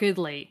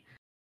markedly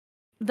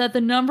that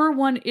the number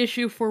one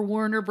issue for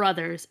Warner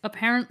Brothers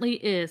apparently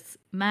is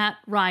Matt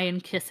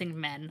Ryan kissing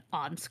men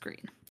on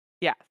screen?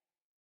 Yeah.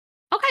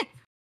 Okay.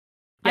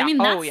 Yeah. I mean,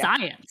 that's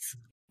science.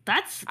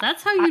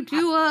 That's how you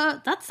do,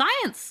 that's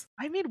science.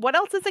 I mean, what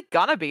else is it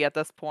gonna be at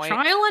this point?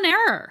 Trial and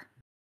error.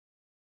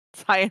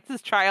 Science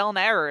is trial and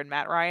error, and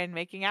Matt Ryan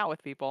making out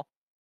with people.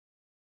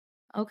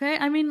 Okay,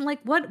 I mean, like,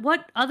 what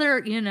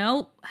other,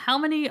 how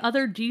many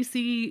other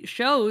DC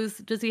shows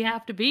does he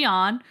have to be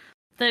on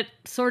that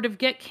sort of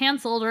get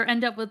canceled or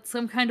end up with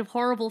some kind of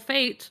horrible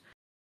fate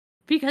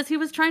because he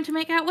was trying to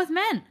make out with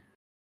men?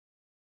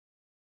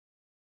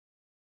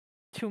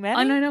 Too many?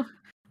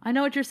 I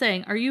know what you're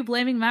saying. Are you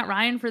blaming Matt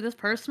Ryan for this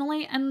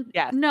personally? And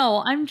yes.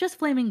 No, I'm just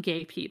blaming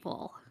gay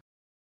people.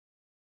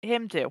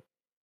 Him too.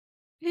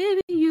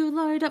 Maybe you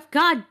light up.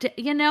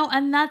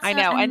 And that's... I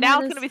know, and now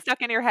it's going to be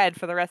stuck in your head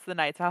for the rest of the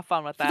night, so have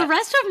fun with that. For the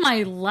rest of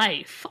my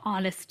life,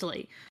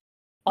 honestly.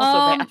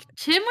 Also bad.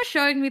 Tim was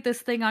showing me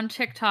this thing on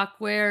TikTok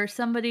where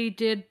somebody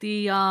did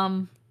the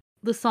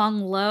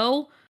song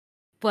Low,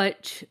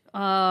 but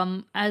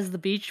as the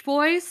Beach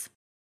Boys.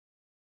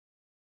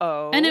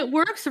 Oh. And it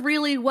works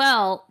really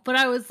well, but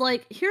I was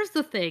like, here's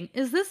the thing.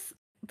 Is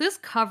this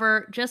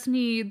cover just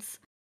needs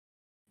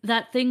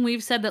that thing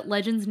we've said that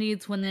Legends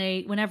needs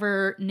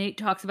whenever Nate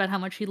talks about how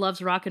much he loves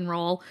rock and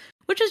roll,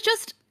 which is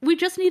we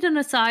just need an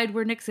aside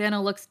where Nick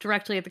Zano looks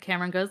directly at the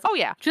camera and goes, oh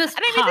yeah. Just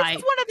and I mean, hi. This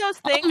is one of those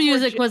things all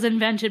music was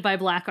invented by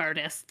black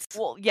artists.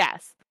 Well,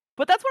 yes.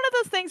 But that's one of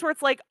those things where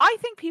it's like, I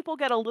think people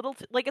get a little,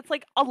 it's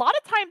like a lot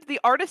of times the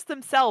artists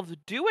themselves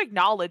do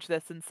acknowledge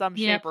this in some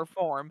shape or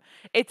form.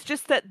 It's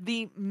just that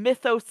the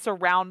mythos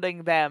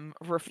surrounding them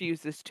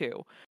refuses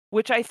to,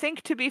 which I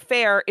think, to be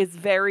fair, is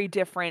very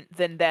different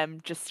than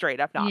them just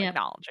straight up not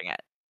acknowledging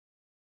it.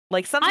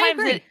 Like,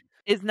 sometimes it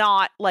is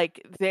not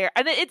like there,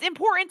 and it's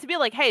important to be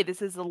like, hey,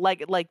 this is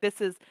this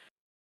is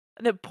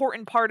an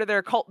important part of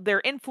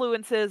their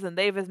influences, and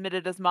they've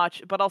admitted as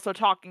much, but also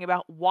talking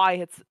about why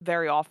it's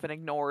very often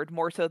ignored,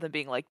 more so than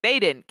being like, they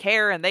didn't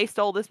care and they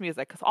stole this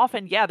music. Because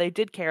often, they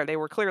did care. They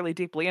were clearly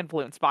deeply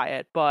influenced by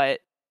it,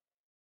 but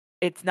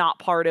it's not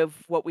part of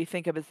what we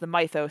think of as the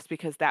mythos,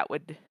 because that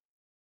would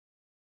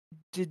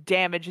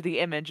damage the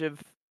image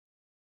of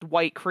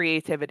white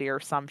creativity or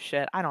some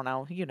shit. I don't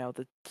know.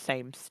 The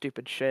same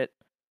stupid shit.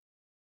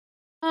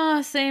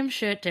 Same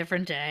shit,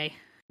 different day.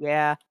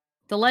 Yeah.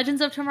 The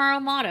Legends of Tomorrow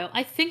motto.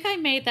 I think I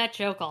made that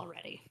joke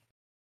already.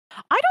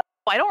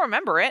 I don't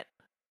remember it.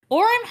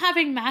 Or I'm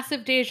having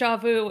massive deja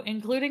vu,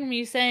 including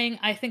me saying,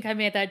 I think I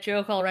made that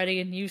joke already,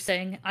 and you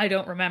saying, I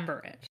don't remember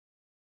it.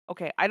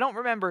 Okay, I don't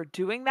remember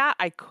doing that.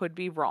 I could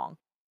be wrong.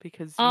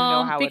 Because you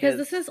know how it is. Because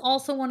this is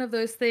also one of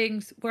those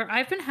things where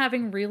I've been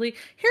having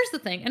here's the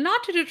thing, and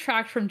not to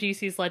detract from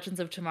DC's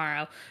Legends of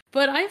Tomorrow,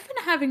 but I've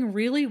been having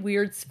really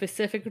weird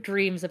specific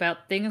dreams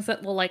about things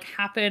that will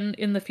happen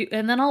in the future,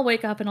 and then I'll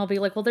wake up and I'll be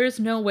like, well, there's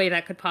no way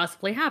that could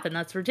possibly happen.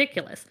 That's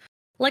ridiculous.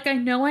 Like, I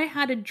know I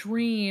had a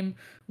dream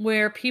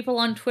where people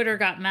on Twitter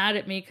got mad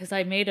at me because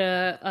I made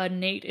a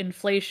Nate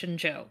inflation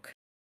joke.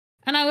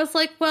 And I was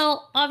like,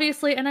 well,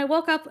 obviously, and I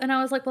woke up and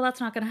I was like, well, that's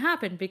not going to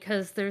happen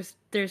because there's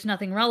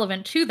nothing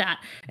relevant to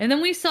that. And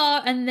then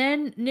and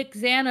then Nick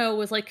Zano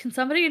was like, can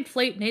somebody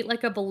inflate Nate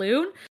like a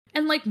balloon?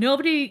 And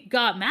nobody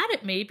got mad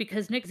at me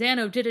because Nick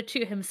Zano did it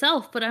to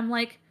himself. But I'm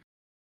like,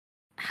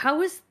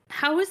 how is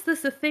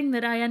this a thing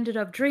that I ended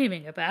up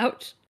dreaming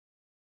about?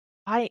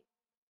 And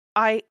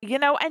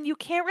you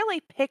can't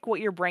really pick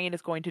what your brain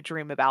is going to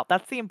dream about.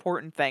 That's the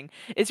important thing,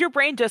 is your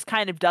brain just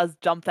kind of does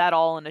dump that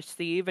all in a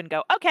sieve and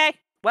go, okay,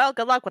 well,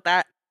 good luck with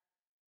that.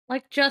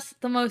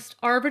 Just the most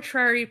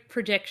arbitrary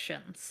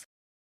predictions.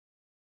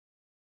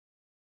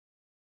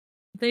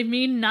 They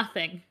mean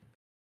nothing.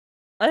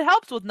 It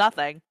helps with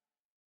nothing.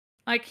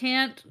 I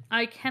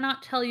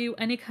cannot tell you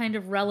any kind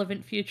of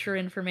relevant future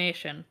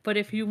information, but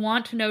if you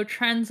want to know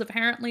trends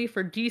apparently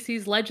for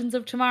DC's Legends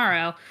of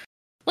Tomorrow,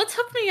 let's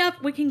hook me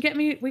up. We can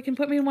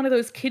put me in one of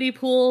those kiddie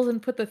pools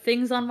and put the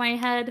things on my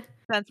head.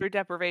 Sensory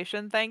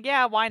deprivation thing.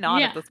 Yeah, why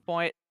not at this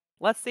point?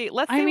 Let's see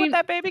what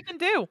that baby can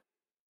do.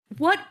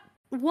 what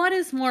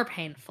is more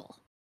painful?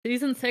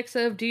 Season 6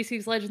 of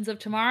DC's Legends of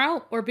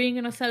Tomorrow, or being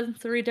in a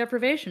sensory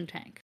deprivation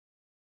tank?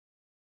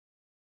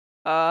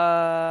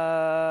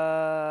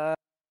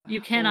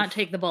 You cannot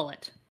take the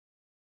bullet.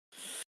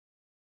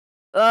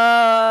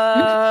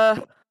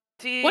 Jeez.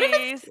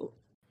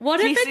 What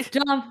if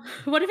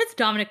it's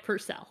Dominic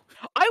Purcell?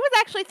 I was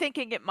actually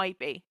thinking it might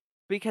be,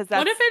 because that's...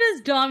 What if it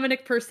is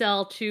Dominic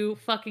Purcell to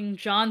fucking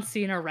John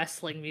Cena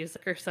wrestling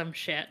music or some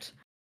shit?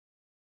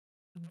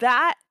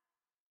 That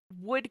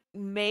would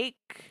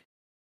make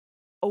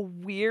a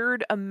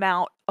weird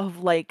amount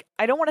of, like,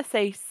 I don't want to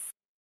say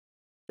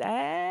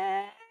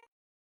sad.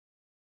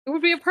 It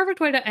would be a perfect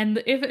way to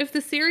end. If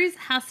the series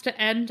has to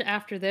end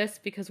after this,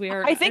 because we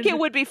are... I think it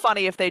would be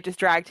funny if they just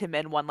dragged him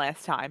in one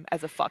last time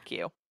as a fuck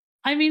you.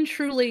 I mean,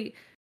 truly,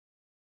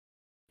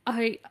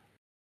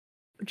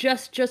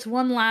 just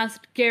one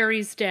last,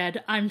 Gary's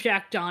dead, I'm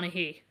Jack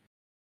Donaghy.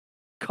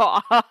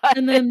 God.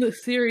 And then the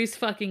series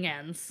fucking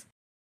ends.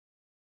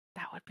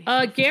 That would be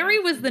Gary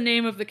was the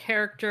name of the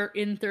character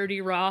in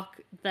 30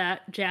 Rock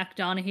that Jack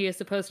Donaghy is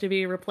supposed to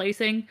be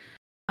replacing.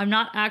 I'm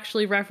not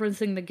actually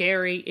referencing the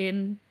Gary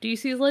in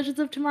DC's Legends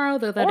of Tomorrow,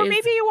 though that or is...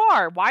 maybe you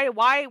are.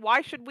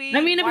 Why should we...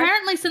 I mean,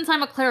 apparently since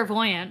I'm a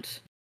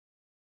clairvoyant...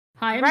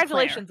 Hi,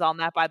 congratulations on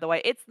that, by the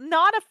way. It's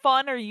not a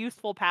fun or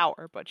useful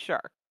power, but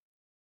sure.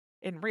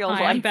 In real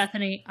life. I'm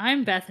Bethany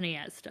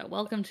Ezda.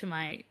 Welcome to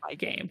my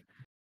game.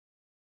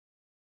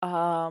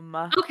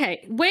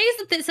 Okay, ways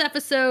that this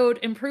episode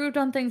improved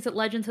on things that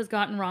Legends has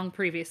gotten wrong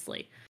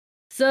previously.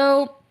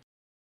 So,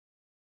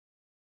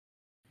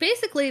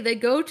 basically, they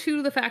go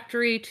to the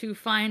factory to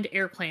find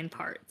airplane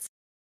parts.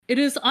 It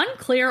is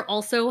unclear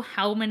also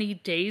how many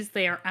days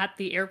they are at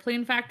the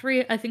airplane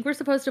factory. I think we're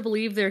supposed to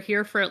believe they're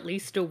here for at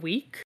least a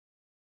week.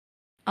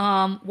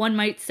 One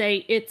might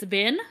say it's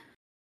been.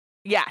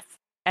 Yes,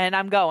 and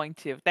I'm going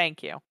to.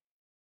 Thank you.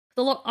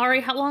 So,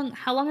 Ari, how long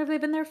have they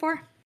been there for?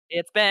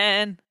 It's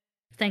been...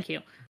 Thank you.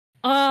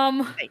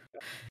 Thank you.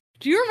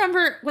 Do you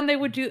remember when they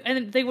would do,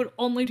 and they would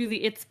only do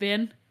the it's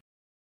been?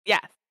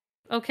 Yes.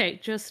 Okay,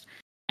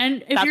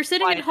 and if you're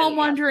sitting at home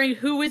wondering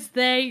who is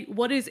they,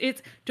 what is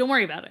it, don't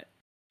worry about it.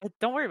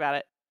 Don't worry about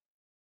it.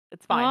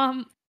 It's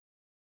fine.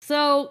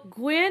 So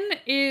Gwyn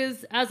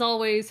is, as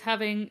always,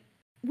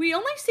 we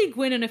only see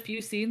Gwyn in a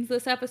few scenes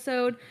this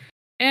episode,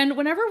 and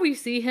whenever we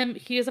see him,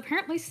 he is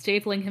apparently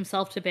stapling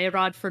himself to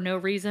Behrad for no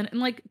reason, and,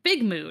 like,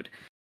 big mood.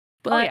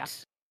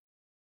 But,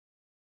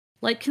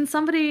 like, can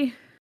somebody...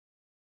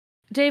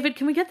 David,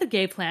 can we get the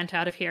gay plant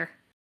out of here?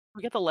 Can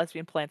we get the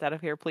lesbian plant out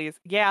of here, please?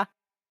 Yeah.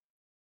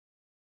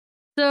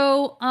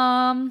 So,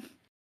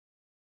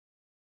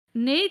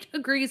 Nate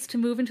agrees to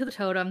move into the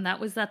totem. That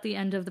was at the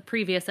end of the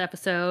previous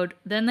episode.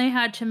 Then they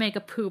had to make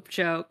a poop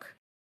joke.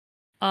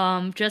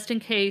 Just in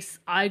case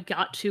I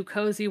got too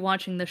cozy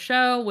watching the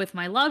show with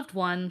my loved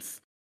ones.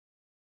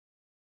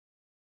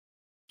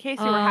 In case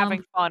you were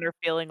having fun or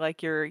feeling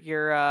like you're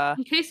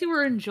in case you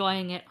were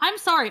enjoying it. I'm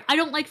sorry, I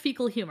don't like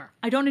fecal humor.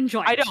 I don't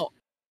enjoy it. I don't.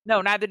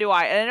 No, neither do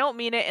I. And I don't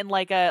mean it in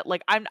like I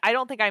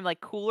don't think I'm like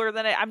cooler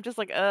than it. I'm just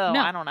like, oh, no.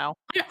 I don't know.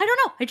 I don't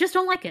know. I just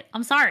don't like it.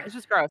 I'm sorry. It's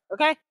just gross.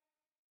 Okay.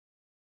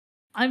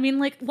 I mean,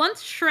 like,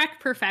 once Shrek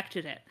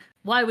perfected it,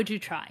 why would you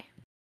try?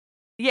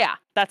 Yeah,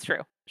 that's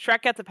true.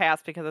 Shrek gets a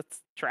pass because it's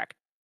Shrek.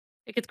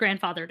 It gets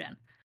grandfathered in.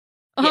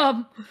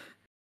 Yeah.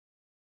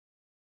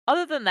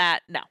 Other than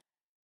that, no.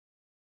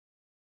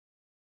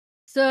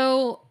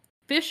 So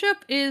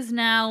Bishop is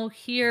now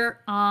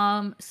here.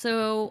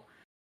 So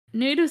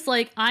Nate is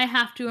like, I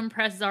have to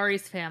impress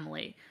Zari's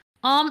family.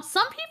 Some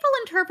people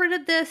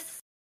interpreted this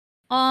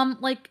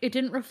like it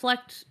didn't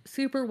reflect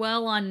super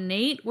well on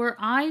Nate, where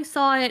I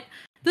saw it.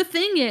 The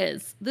thing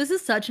is, this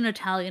is such an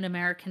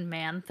Italian-American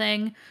man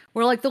thing,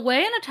 where, like, the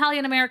way an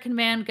Italian-American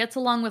man gets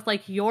along with,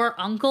 like, your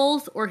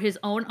uncles or his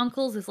own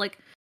uncles is, like,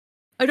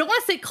 I don't want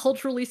to say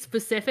culturally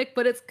specific,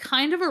 but it's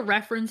kind of a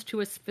reference to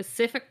a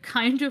specific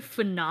kind of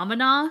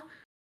phenomena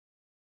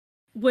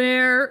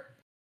where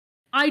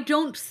I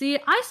don't see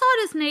it. I saw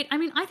it as Nate. I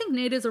mean, I think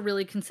Nate is a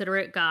really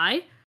considerate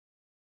guy.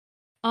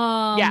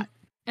 Yeah.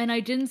 And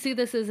I didn't see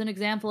this as an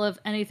example of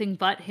anything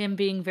but him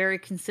being very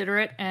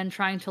considerate and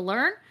trying to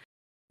learn.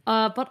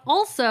 But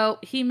also,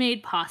 he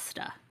made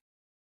pasta.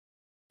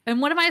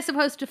 And what am I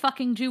supposed to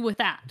fucking do with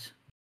that?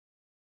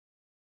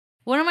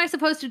 What am I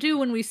supposed to do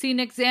when we see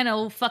Nick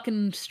Zano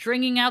fucking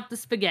stringing out the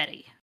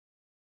spaghetti?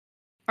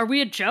 Are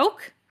we a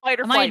joke?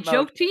 Am I a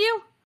joke to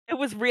you? It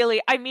was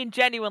really, I mean,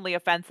 genuinely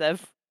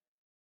offensive.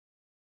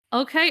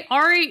 Okay,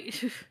 Ari...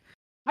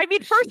 I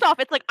mean, first off,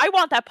 it's like, I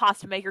want that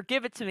pasta maker.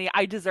 Give it to me.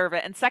 I deserve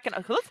it. And second,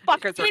 those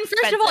fuckers are expensive.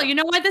 First of all, you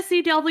know why the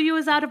CW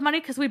is out of money?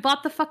 Because we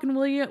bought the fucking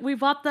not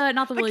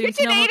the Williams.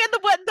 KitchenAid and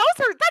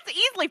that's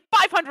easily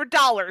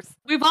 $500.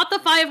 We bought the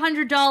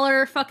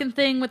 $500 fucking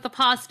thing with the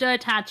pasta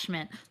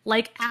attachment.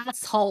 Like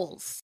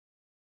assholes.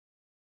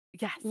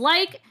 Yes.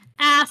 Like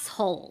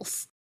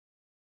assholes.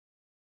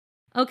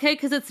 Okay,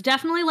 because it's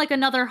definitely like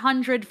another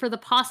 $100 for the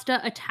pasta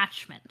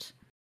attachment.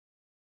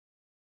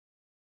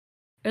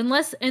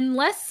 Unless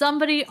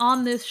somebody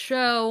on this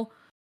show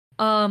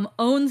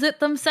owns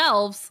it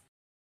themselves,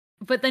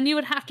 but then you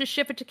would have to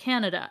ship it to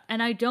Canada,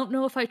 and I don't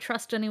know if I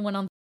trust anyone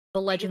on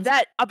the Legends.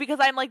 That because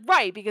I'm like,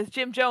 right, because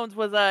Jim Jones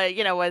was a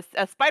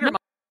spider monkey.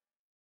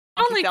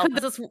 Not only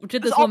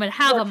did this woman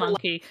have a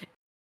monkey,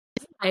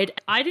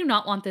 I do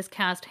not want this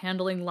cast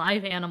handling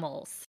live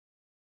animals.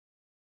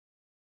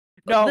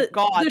 No,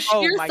 God. The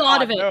sheer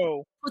thought of it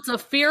no. puts a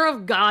fear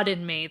of God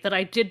in me that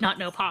I did not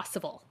know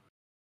possible.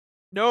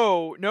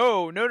 No.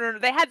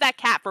 They had that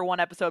cat for one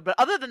episode, but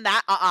other than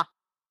that,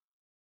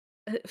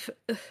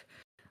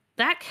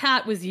 That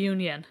cat was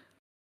Union.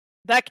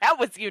 That cat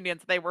was Union,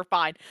 so they were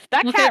fine.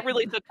 That cat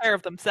really took care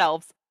of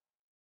themselves.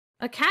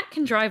 A cat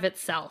can drive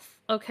itself.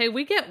 Okay,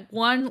 we get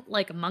one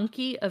like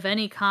monkey of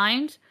any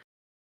kind,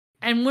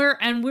 and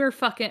we're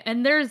fucking,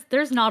 and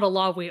there's not a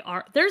law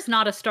there's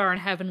not a star in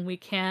heaven we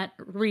can't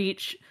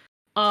reach.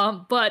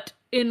 But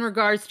in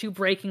regards to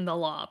breaking the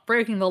law.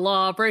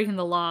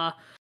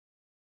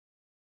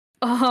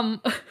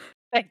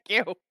 Thank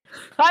you.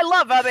 I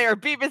love how they are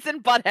Beavis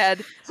and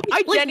Butthead.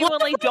 I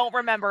genuinely don't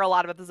remember a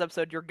lot about this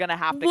episode. You're gonna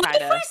have to What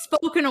if we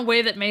spoke in a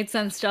way that made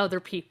sense to other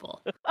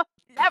people?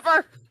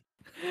 Never.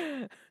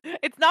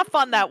 It's not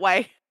fun that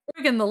way.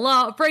 Breaking the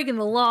law.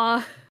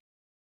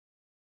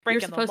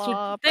 Thank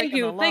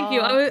you.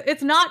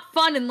 It's not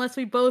fun unless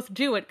we both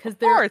do it, because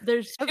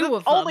there's two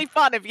of them. Only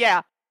fun if,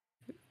 yeah.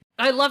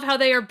 I love how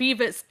they are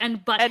Beavis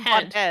and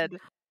Butthead.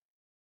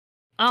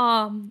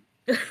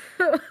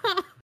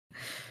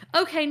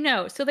 Okay,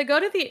 no. So they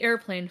go to the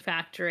airplane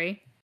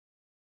factory,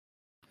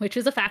 which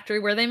is a factory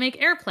where they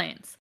make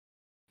airplanes.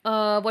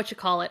 I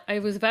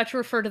was about to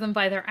refer to them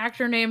by their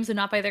actor names and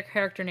not by their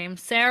character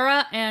names.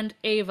 Sarah and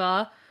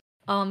Ava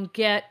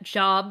get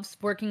jobs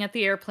working at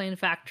the airplane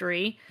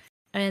factory,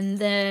 and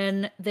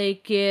then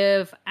they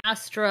give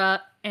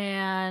Astra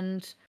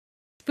and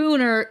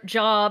Spooner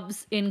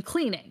jobs in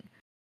cleaning.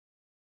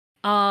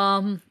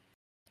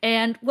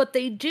 And what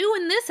they do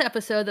in this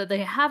episode that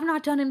they have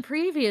not done in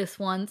previous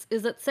ones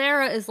is that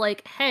Sarah is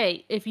like,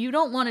 hey, if you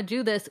don't want to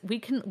do this,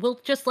 Ava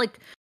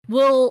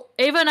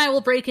and I will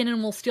break in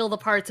and we'll steal the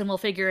parts and we'll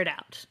figure it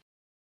out.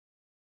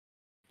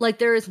 Like,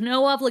 there is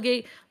no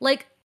obligation.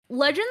 Like,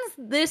 Legends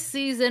this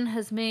season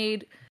has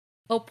made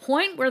a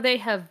point where they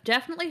have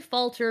definitely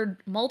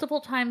faltered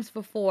multiple times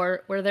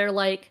before, where they're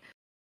like,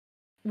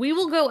 we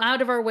will go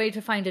out of our way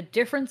to find a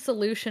different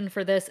solution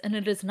for this, and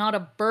it is not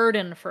a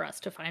burden for us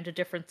to find a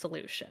different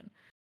solution.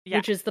 Yeah.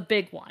 Which is the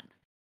big one.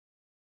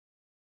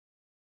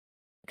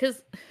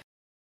 Because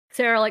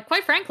Sarah, like,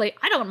 quite frankly,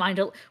 I don't mind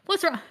it.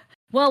 What's wrong?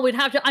 Well, we'd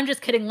have to... I'm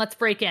just kidding, let's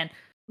break in.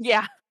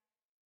 Yeah.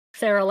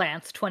 Sarah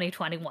Lance,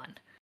 2021.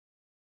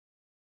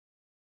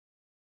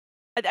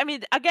 I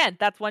mean, again,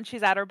 that's when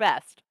she's at her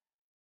best.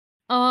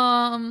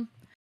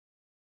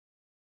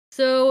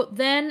 So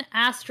then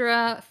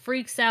Astra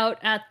freaks out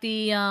at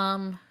the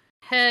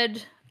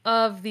head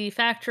of the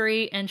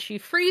factory and she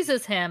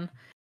freezes him.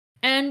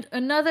 And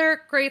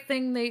another great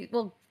thing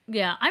I'll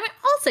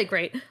say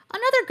great.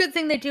 Another good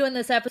thing they do in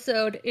this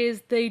episode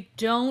is they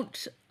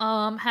don't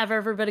have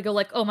everybody go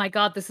like, oh my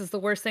god, this is the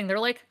worst thing. They're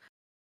like,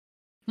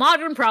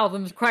 modern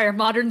problems require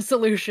modern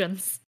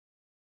solutions.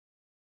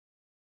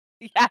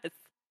 Yes.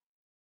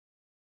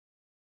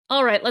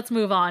 All right, let's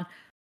move on.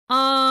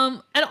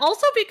 And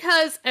also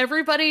because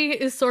everybody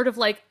is sort of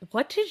like,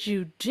 what did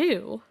you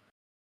do?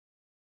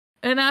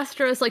 And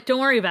Astra is like,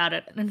 don't worry about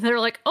it. And they're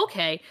like,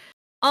 okay.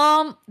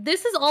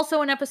 This is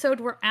also an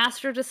episode where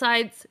Astra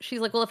decides, she's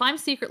like, well, if I'm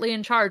secretly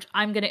in charge,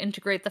 I'm going to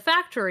integrate the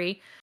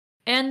factory.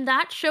 And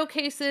that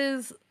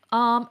showcases, it's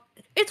one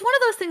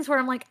of those things where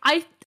I'm like,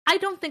 I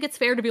don't think it's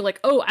fair to be like,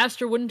 oh,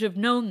 Astra wouldn't have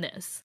known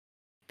this.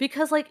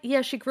 Because, like,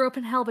 yeah, she grew up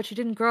in hell, but she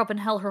didn't grow up in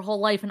hell her whole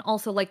life. And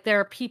also, like, there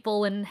are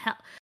people in hell.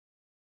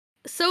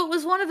 So it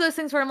was one of those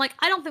things where I'm like,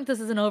 I don't think this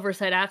is an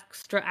oversight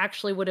Astra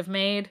actually would have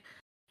made.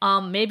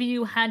 Maybe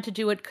you had to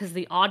do it because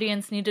the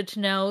audience needed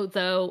to know,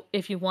 though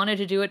if you wanted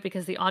to do it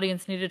because the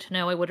audience needed to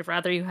know, I would have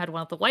rather you had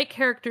one of the white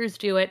characters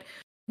do it,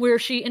 where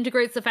she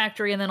integrates the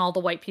factory and then all the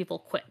white people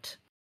quit.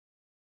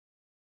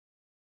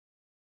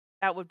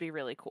 That would be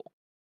really cool.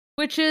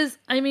 Which is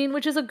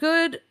a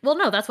good... Well,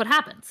 no, that's what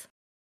happens.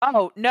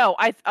 Oh, no,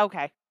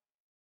 okay.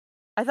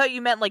 I thought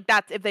you meant, like,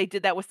 that's if they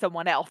did that with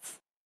someone else.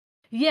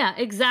 Yeah,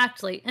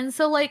 exactly. And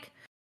so, like...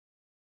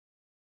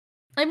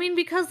 I mean,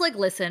 because, like,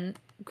 listen...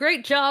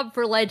 Great job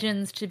for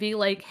Legends to be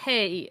like,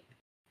 hey,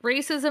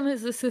 racism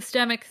is a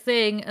systemic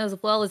thing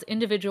as well as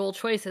individual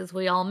choices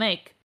we all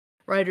make.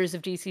 Writers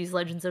of DC's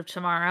Legends of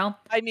Tomorrow.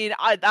 I mean,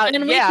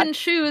 and we can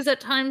choose at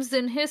times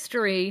in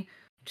history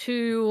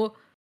to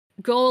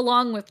go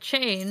along with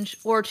change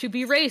or to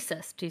be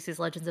racist. DC's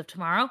Legends of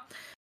Tomorrow.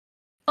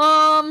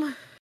 So,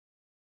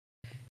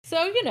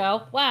 you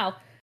know, wow.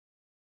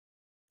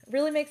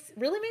 Really makes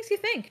you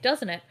think,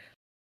 doesn't it?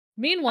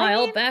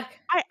 Meanwhile,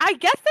 I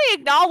guess they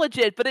acknowledge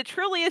it, but it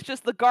truly is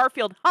just the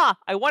Garfield,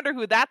 I wonder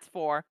who that's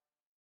for.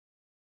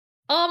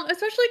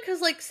 Especially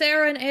because, like,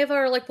 Sarah and Ava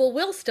are like, well,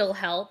 we'll still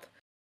help.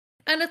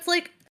 And it's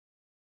like,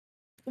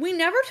 we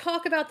never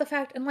talk about the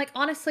fact, and, like,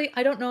 honestly,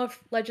 I don't know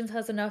if Legends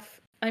has enough.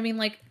 I mean,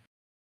 like,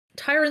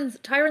 Tyron's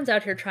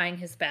out here trying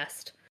his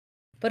best.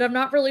 but I'm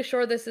not really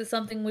sure this is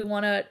something we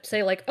want to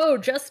say, like, oh,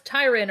 just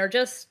Tyron or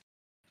just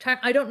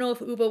I don't know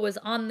if Uba was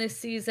on this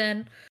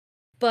season,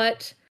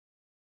 but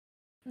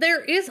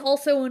there is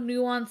also a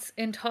nuance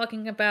in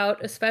talking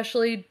about,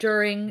 especially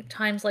during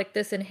times like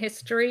this in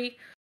history,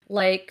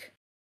 like,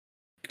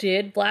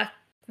 did black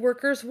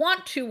workers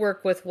want to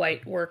work with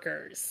white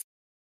workers?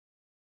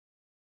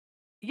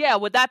 Yeah,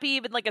 would that be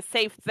even like a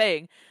safe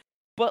thing?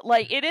 But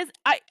like it is,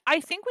 I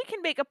think we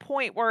can make a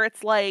point where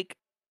it's like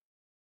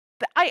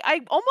I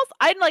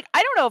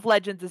don't know if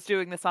Legends is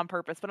doing this on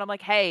purpose, but I'm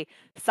like, hey,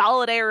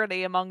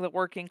 solidarity among the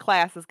working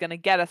class is gonna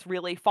get us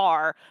really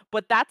far,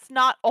 but that's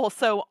not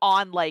also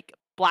on like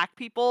black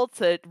people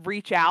to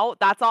reach out.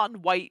 That's on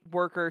white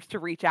workers to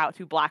reach out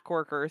to black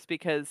workers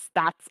because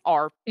that's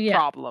our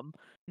problem,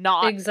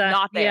 not theirs.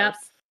 Yeah.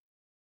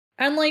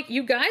 And like,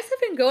 you guys have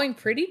been going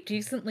pretty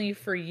decently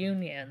for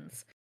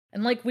unions.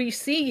 And like, we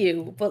see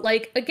you, but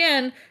like,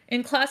 again,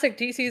 in classic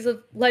DC's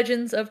of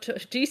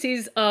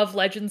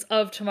Legends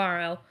of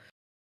Tomorrow,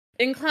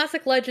 in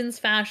classic Legends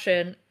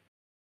fashion,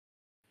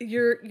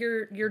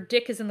 your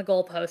dick is in the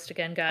goalpost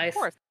again, guys. Of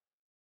course.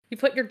 You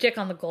put your dick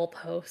on the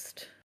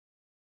goalpost.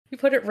 You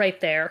put it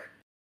right there.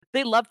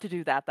 They love to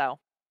do that, though.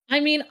 I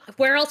mean,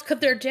 where else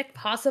could their dick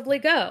possibly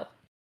go?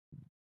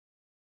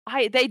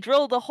 They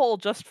drilled a hole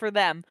just for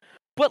them.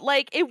 But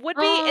like it would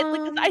be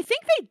I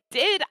think they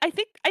did. I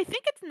think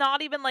it's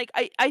not even like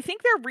I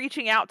think they're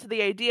reaching out to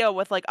the idea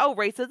with like, oh,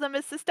 racism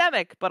is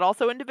systemic, but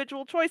also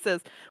individual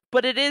choices.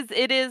 But it is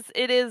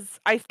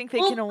I think they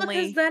can only,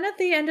 because then at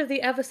the end of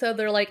the episode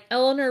they're like,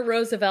 Eleanor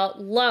Roosevelt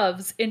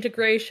loves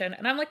integration,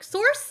 and I'm like,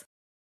 source?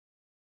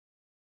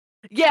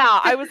 Yeah,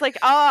 I was like,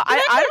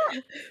 I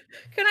don't.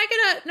 Can I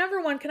get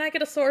number one? Can I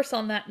get a source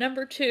on that?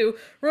 Number two,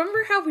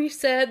 remember how we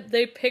said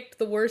they picked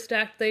the worst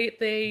act?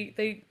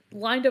 They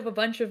lined up a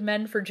bunch of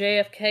men for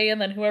JFK, and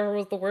then whoever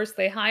was the worst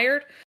they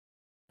hired.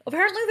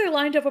 Apparently, they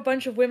lined up a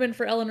bunch of women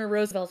for Eleanor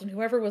Roosevelt, and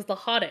whoever was the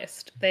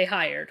hottest they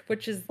hired,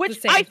 which the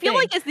same I feel thing.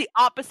 like is the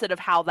opposite of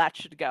how that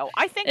should go.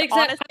 I think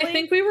honestly, I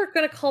think we were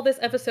going to call this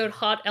episode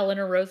 "Hot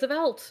Eleanor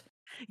Roosevelt."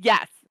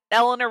 Yes.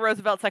 Eleanor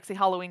Roosevelt sexy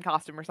Halloween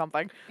costume or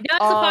something.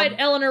 Yassified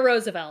Eleanor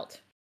Roosevelt.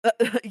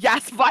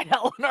 Yassified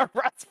Eleanor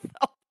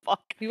Roosevelt.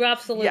 Fuck. You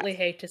absolutely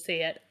hate to see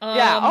it.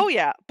 Yeah, oh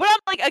yeah. But I'm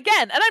like,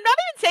 again, and I'm not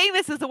even saying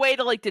this as a way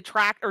to like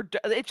detract or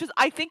it's just,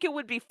 I think it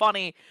would be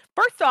funny.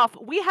 First off,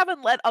 we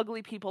haven't let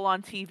ugly people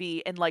on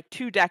TV in like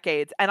 2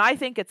 decades, and I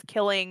think it's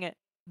killing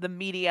the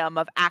medium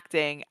of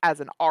acting as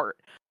an art.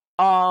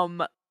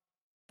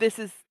 This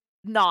is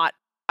not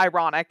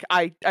ironic.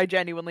 I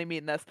genuinely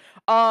mean this.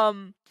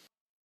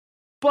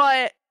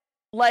 But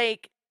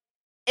like,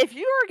 if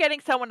you are getting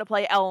someone to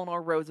play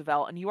Eleanor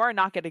Roosevelt and you are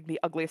not getting the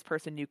ugliest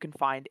person you can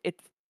find,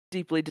 it's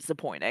deeply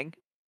disappointing.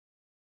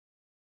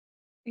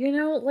 You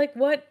know, like,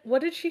 what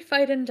did she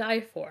fight and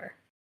die for?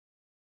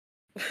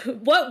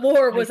 What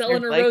war was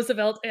Eleanor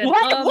Roosevelt in?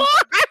 What war?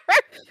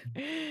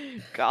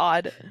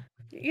 God.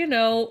 You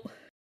know,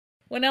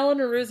 when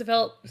Eleanor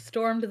Roosevelt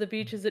stormed the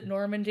beaches at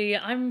Normandy,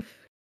 that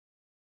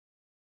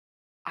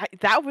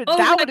would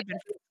have been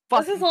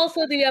fucking... This is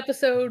also the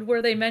episode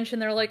where they mention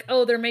they're like,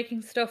 oh, they're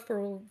making stuff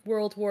for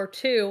World War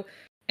II,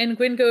 and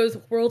Gwyn goes,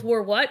 World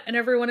War what? And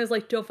everyone is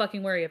like, don't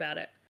fucking worry about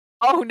it.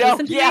 Oh no,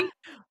 yeah.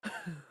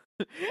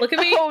 Look at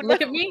me,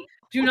 look at me.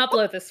 Do not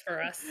blow this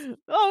for us.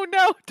 Oh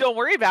no, don't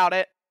worry about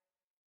it.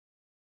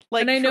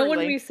 Like, and I know when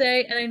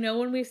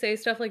we say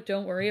stuff like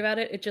don't worry about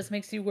it, it just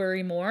makes you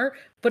worry more.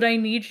 But I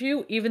need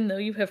you, even though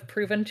you have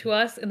proven to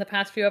us in the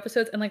past few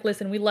episodes, and like,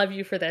 listen, we love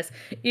you for this.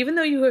 Even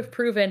though you have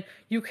proven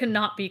you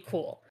cannot be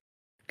cool.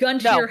 Gun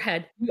to your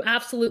head. You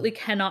absolutely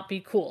cannot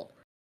be cool.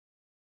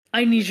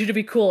 I need you to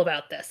be cool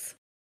about this.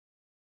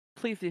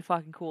 Please be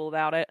fucking cool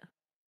about it.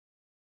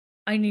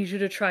 I need you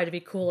to try to be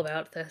cool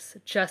about this.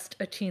 Just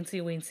a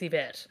teensy weensy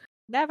bit.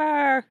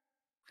 Never!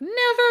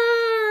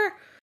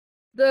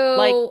 Though,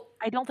 like,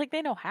 I don't think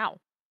they know how.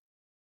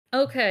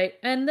 Okay,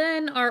 and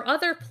then our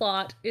other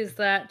plot is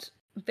that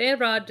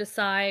Behrad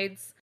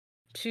decides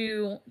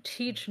to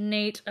teach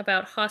Nate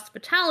about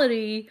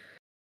hospitality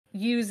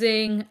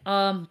using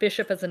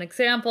Bishop as an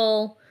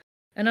example.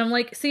 And I'm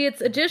like, see,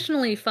 it's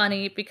additionally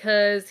funny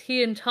because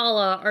he and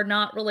Tala are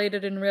not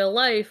related in real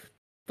life,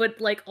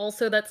 but like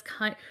also that's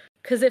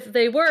because if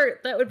they were,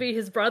 that would be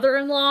his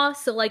brother-in-law,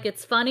 so like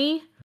it's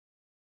funny.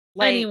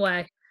 Like,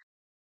 anyway.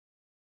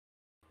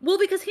 Well,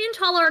 because he and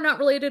Tala are not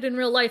related in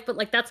real life, but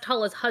like that's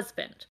Tala's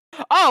husband.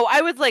 Oh,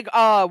 I was like,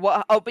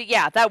 but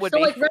yeah, that would be.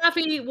 So like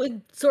Raffi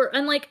would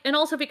and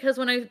also because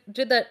when I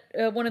did that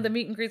one of the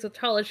meet and greets with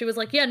Tala, she was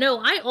like, yeah, no,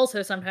 I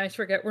also sometimes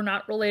forget we're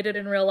not related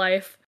in real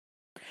life.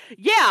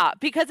 Yeah,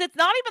 because it's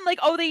not even like,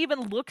 oh, they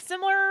even look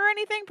similar or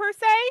anything per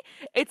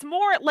se. It's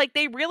more like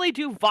they really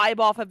do vibe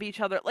off of each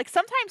other. Like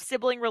sometimes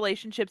sibling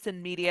relationships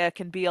in media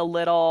can be a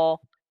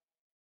little,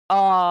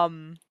 I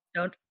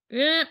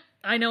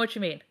know what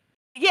you mean.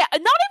 Yeah, not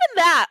even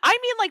that. I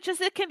mean, like,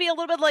 just it can be a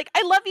little bit like,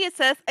 I love you,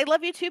 sis. I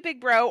love you too,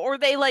 big bro. Or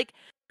they, like,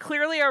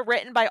 clearly are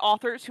written by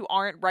authors who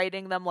aren't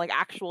writing them like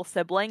actual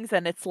siblings.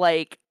 And it's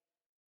like,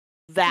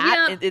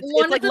 that. Yeah,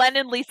 It's like Len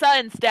and Lisa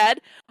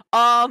instead.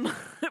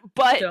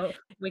 But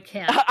we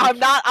can't. I'm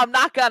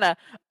not gonna.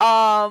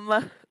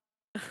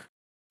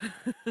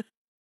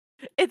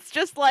 It's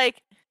just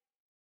like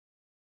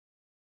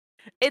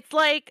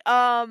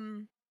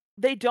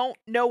they don't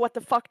know what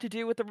the fuck to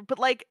do with but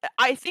like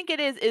I think it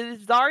is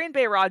Zari and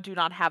Behrad do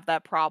not have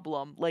that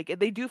problem. Like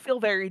they do feel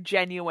very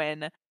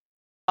genuine.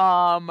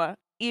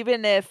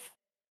 Even if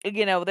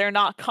they're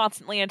not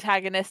constantly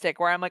antagonistic,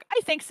 where I'm like,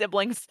 I think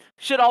siblings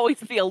should always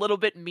be a little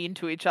bit mean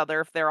to each other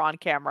if they're on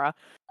camera.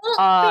 Well,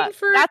 I mean,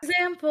 for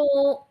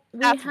example,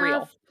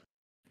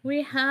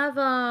 we have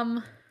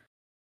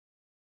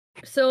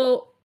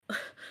so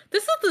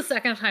this is the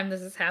second time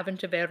this has happened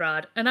to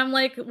Behrad, and I'm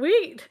like,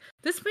 wait,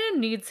 this man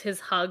needs his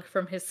hug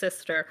from his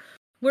sister.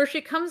 Where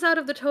she comes out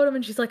of the totem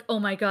and she's like, oh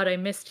my god, I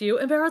missed you.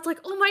 And Behrad's like,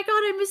 oh my god,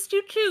 I missed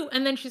you too.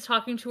 And then she's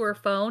talking to her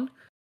phone.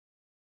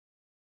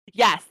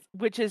 Yes,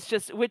 it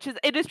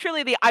is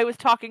truly the I was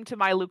talking to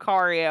my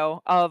Lucario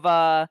of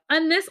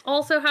And this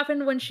also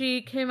happened when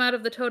she came out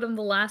of the totem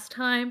the last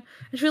time.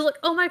 And she was like,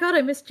 oh my god,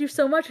 I missed you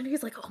so much. And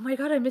he's like, oh my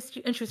god, I missed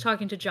you. And she was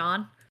talking to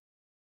John.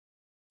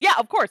 Yeah,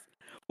 of course.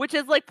 Which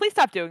is like, please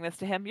stop doing this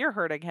to him. You're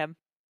hurting him.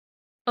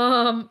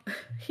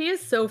 He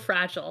is so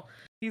fragile.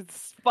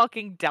 He's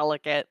fucking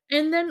delicate.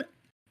 And then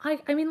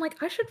I mean,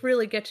 like, I should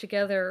really get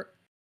together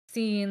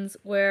scenes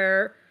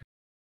where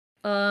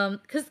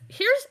because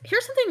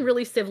here's something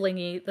really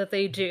sibling-y that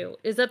they do,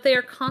 is that they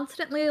are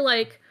constantly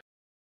like,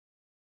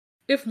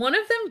 if one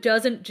of them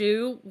doesn't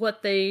do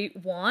what they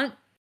want,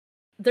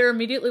 they're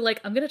immediately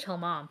like, I'm gonna tell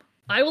mom.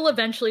 I will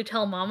eventually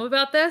tell mom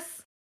about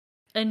this,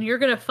 and you're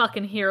gonna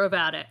fucking hear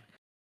about it.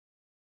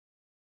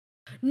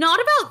 Not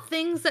about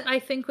things that I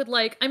think would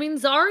like... I mean,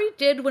 Zari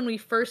did when we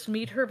first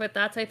meet her, but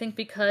that's, I think,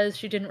 because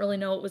she didn't really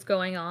know what was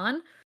going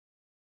on.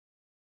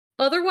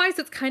 Otherwise,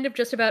 it's kind of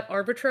just about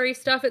arbitrary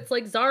stuff. It's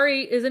like,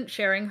 Zari isn't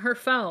sharing her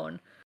phone.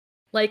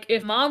 Like,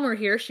 if mom were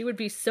here, she would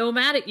be so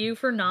mad at you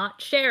for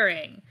not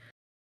sharing.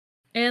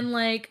 And,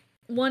 like,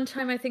 one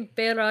time I think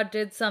Behrad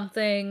did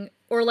something,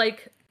 or,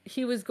 like,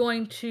 he was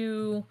going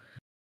to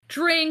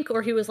drink,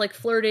 or he was, like,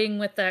 flirting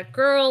with that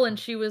girl, and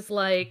she was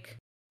like,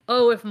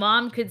 oh, if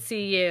mom could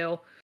see you.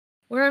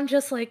 Where I'm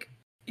just like,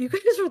 you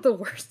guys are the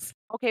worst.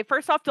 Okay,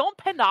 first off, don't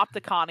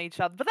panopticon each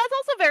other. But that's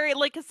also very,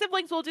 like, cause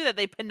siblings will do that.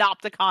 They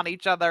panopticon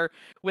each other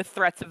with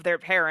threats of their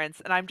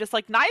parents. And I'm just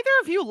like, neither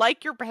of you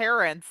like your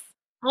parents.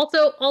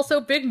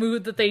 Also, big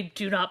mood that they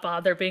do not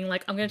bother being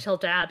like, I'm gonna tell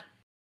dad.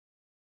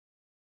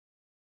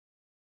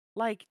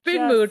 Like,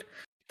 big mood.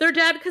 Their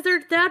dad, because their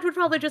dad would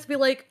probably just be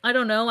like, I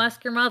don't know,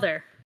 ask your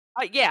mother.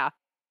 Yeah.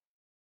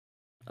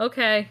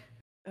 Okay.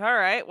 All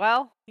right,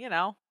 well,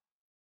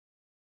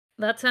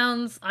 That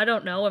sounds, I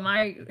don't know,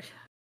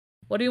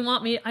 what do you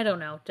want me? I don't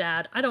know,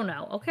 Dad. I don't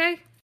know, okay?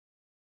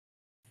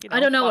 I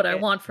don't know what I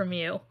want from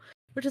you.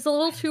 Which is a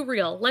little too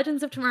real.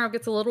 Legends of Tomorrow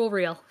gets a little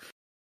real.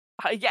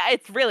 Yeah,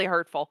 it's really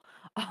hurtful.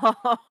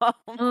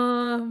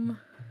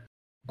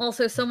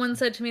 Also, someone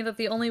said to me that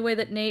the only way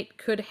that Nate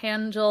could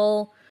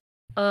handle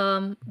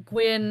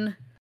Gwyn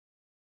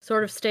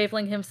sort of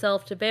stabling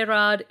himself to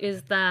Behrad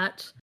is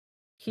that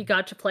he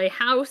got to play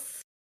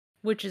house,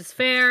 which is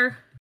fair.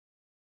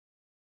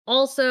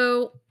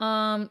 Also,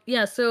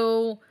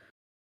 so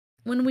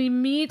when we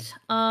meet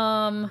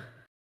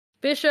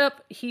Bishop,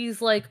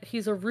 he's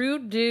a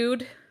rude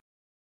dude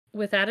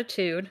with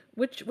attitude.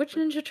 Which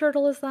Ninja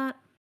Turtle is that?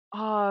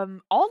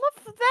 All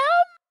of them?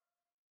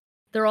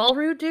 They're all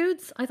rude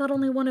dudes? I thought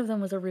only one of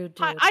them was a rude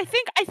dude. I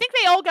think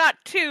they all got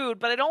two'd,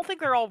 but I don't think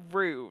they're all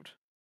rude.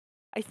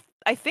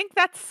 I think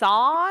that's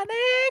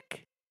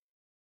Sonic?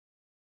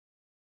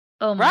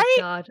 Oh my right?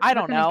 god. I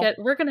don't know.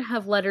 We're gonna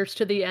have letters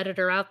to the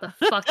editor out the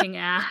fucking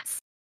ass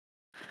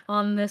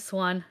on this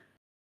one.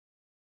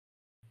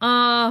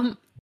 Hold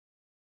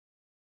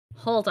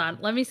on.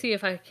 Let me see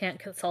if I can't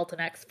consult an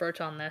expert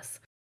on this.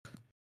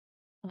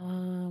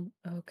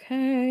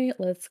 Okay,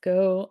 let's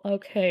go.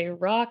 Okay,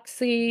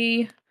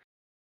 Roxy.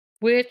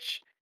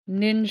 Which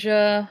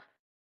Ninja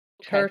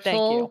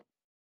Turtle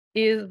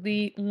is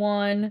the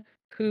one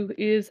who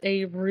is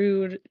a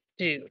rude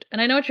dude?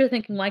 And I know what you're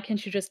thinking, why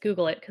can't you just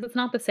Google it? Because it's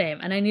not the same,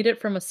 and I need it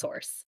from a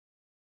source.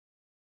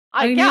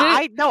 I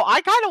kind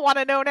of want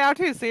to know now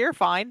too, so you're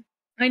fine.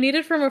 I need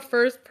it from a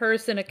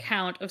first-person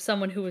account of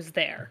someone who was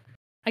there.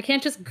 I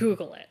can't just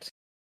Google it.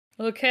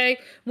 Okay?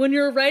 When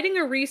you're writing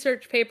a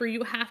research paper,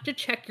 you have to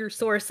check your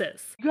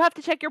sources. You have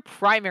to check your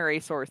primary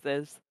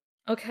sources.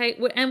 Okay,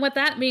 and what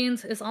that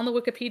means is on the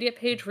Wikipedia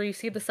page where you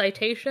see the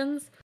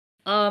citations,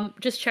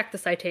 just check the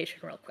citation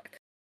real quick.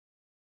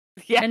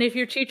 Yeah. And if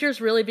your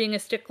teacher's really being a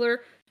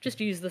stickler, just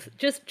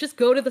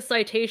go to the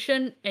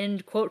citation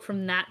and quote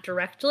from that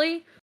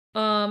directly,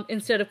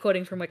 instead of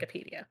quoting from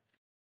Wikipedia.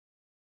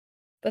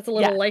 That's a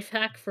little life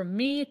hack from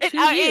me to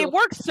you. It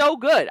works so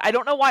good. I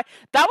don't know why.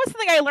 That was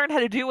something I learned how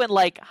to do in,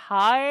 like,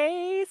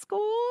 high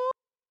school?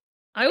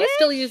 I was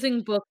still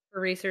using books for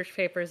research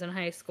papers in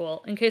high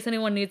school. In case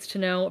anyone needs to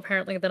know,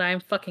 apparently, that I'm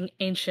fucking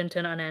ancient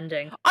and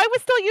unending. I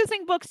was still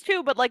using books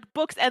too, but like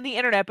books and the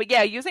internet. But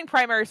yeah, using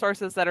primary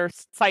sources that are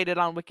cited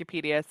on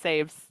Wikipedia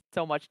saves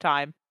so much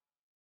time.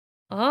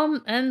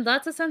 And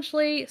that's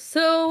essentially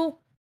so.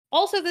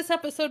 Also, this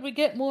episode we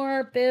get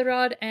more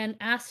Behrad and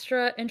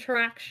Astra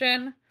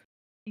interaction.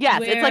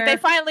 Yes, it's like they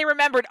finally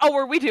remembered. Oh,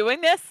 were we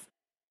doing this?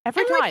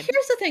 Every time. Like,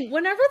 here's the thing: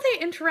 whenever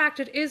they interact,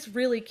 it is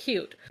really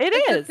cute. It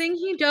like, is the thing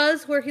he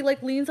does where he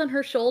like leans on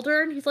her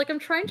shoulder and he's like, "I'm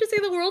trying to see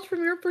the world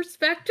from your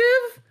perspective."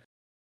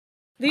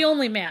 The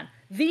only man.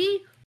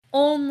 The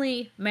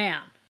only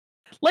man.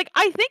 Like,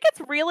 I think it's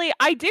really,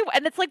 I do,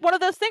 and it's like one of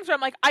those things where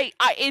I'm like,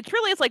 it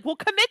truly is like, well,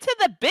 commit to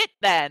the bit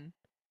then.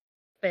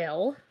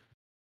 Phil.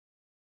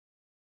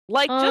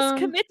 Like, just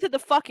commit to the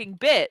fucking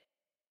bit.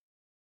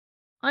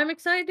 I'm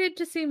excited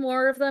to see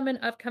more of them in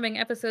upcoming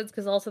episodes,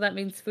 because also that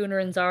means Spooner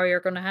and Zari are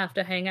going to have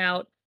to hang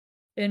out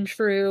in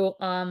true,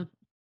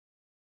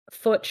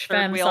 Futch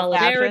Femme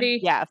solidarity.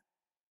 Fashion. Yes.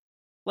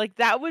 Like,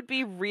 that would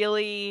be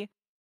really,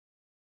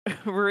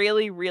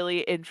 really, really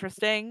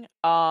interesting,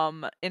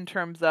 in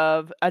terms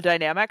of a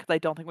dynamic, because I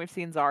don't think we've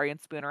seen Zari and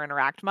Spooner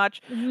interact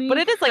much. But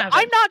it is like,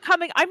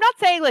 I'm not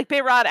saying like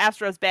Behrad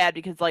Astra is bad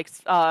because like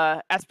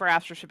Esper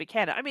Astra should be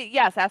canon. I mean,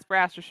 yes, Esper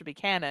Astra should be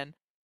canon.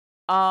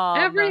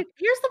 Here's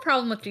the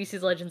problem with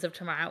DC's Legends of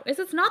Tomorrow, is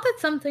it's not that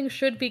something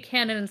should be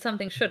canon and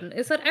something shouldn't,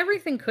 it's that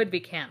everything could be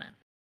canon.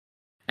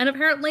 And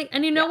apparently,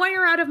 and you know why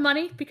you're out of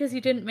money? Because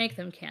you didn't make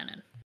them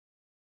canon.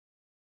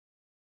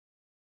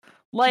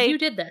 Like, you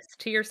did this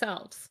to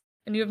yourselves,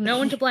 and you have no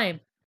one to blame.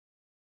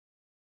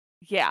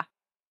 Yeah.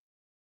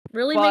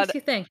 Really makes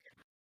you think.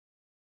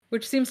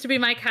 Which seems to be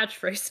my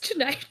catchphrase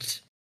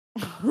tonight.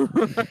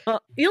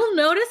 You'll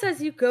notice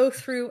as you go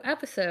through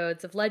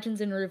episodes of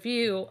Legends in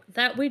Review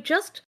that we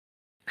just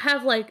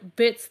have like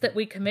bits that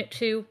we commit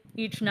to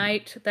each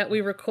night that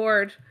we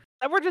record.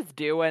 That we're just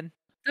doing.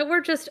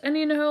 And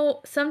you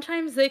know,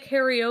 sometimes they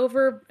carry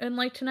over, and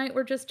like tonight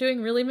we're just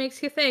doing really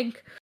makes you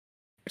think.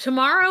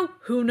 Tomorrow,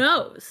 who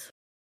knows?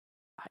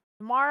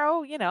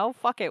 Tomorrow, you know,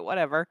 fuck it,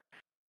 whatever.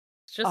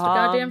 It's just a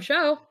goddamn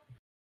show.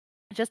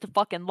 Just a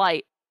fucking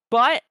light.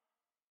 But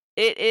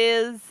it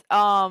is,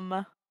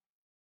 I'm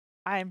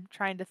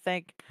trying to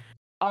think.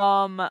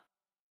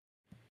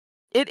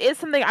 It is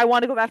something I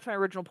want to go back to my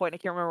original point. I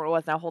can't remember what it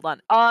was now. Hold on.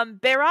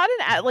 Behrad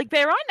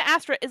and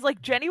Astra is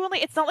like genuinely.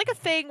 It's not like a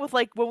thing with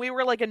like when we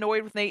were like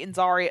annoyed with Nate and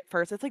Zari at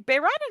first. It's like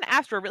Behrad and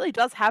Astra really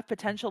does have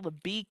potential to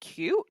be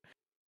cute.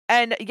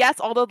 And yes,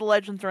 although the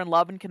Legends are in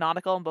love and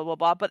canonical and blah blah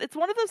blah, but it's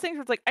one of those things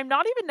where it's like I'm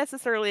not even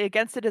necessarily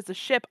against it as a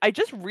ship. I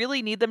just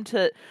really need them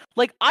to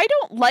like. I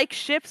don't like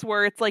ships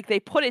where it's like they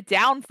put it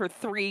down for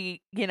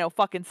 3,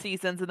 fucking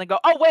seasons and then go,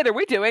 oh wait, are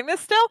we doing this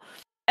still?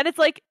 And it's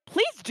like,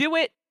 please do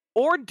it.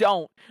 Or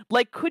don't.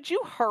 Like, could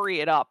you hurry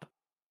it up?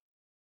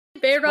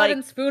 Behrad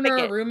and Spooner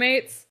are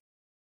roommates.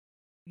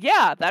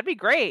 Yeah, that'd be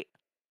great.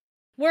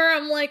 Where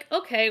I'm like,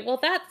 okay, well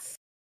that's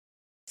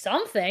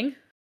something.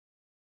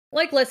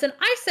 Like, listen,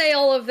 I say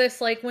all of this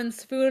like when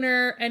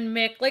Spooner and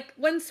Mick, like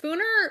when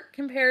Spooner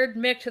compared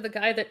Mick to the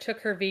guy that took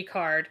her V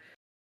card,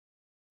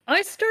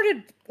 I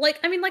started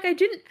I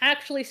didn't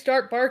actually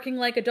start barking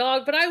like a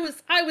dog, but I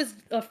was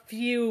a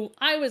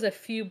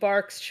few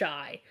barks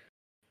shy.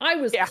 I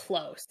was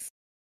close.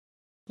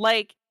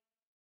 Like,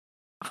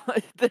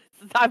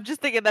 I'm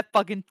just thinking that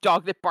fucking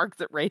dog that barks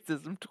at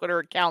racism Twitter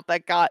account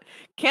that got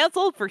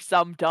canceled for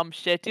some dumb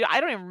shit, dude. I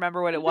don't even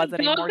remember what it was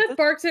anymore. Dog that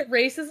barks at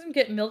racism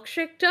get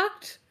milkshake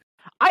ducked?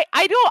 I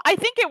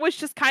think it was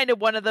just kind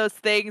of one of those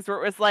things where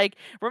it was like,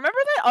 remember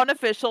that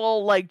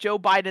unofficial, like, Joe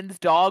Biden's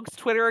dog's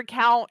Twitter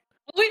account?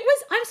 Oh,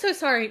 I'm so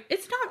sorry.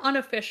 It's not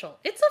unofficial.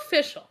 It's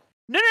official.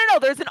 No.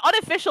 There's an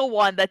unofficial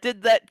one that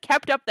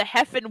kept up the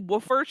Heffen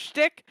Woofer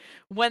shtick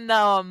when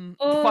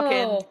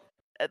fucking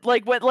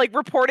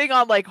reporting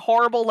on like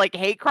horrible like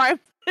hate crimes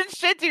and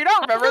shit. Do you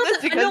not remember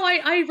this? No,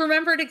 I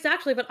remember it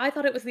exactly, but I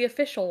thought it was the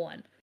official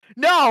one.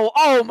 No,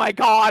 oh my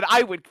god,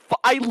 I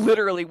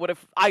literally would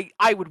have.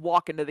 I would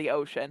walk into the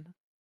ocean.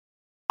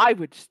 I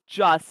would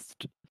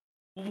just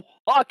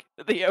walk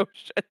into the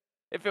ocean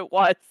if it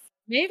was.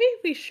 Maybe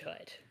we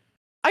should.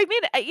 I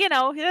mean,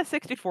 it's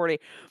 60-40,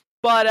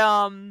 but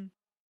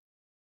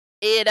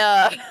it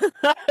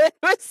it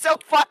was so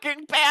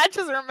fucking bad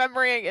just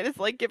remembering it. It's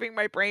like giving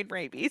my brain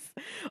rabies.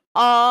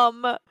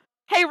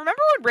 Hey, remember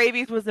when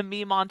rabies was a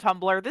meme on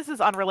Tumblr? This is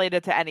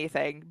unrelated to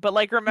anything, but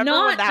like remember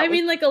when that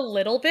mean like a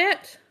little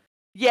bit?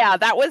 Yeah,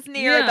 that was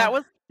near that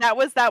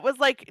was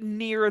like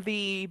near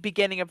the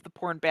beginning of the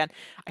porn ban,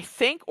 I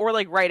think, or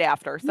like right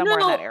after, somewhere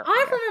in that area.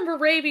 I remember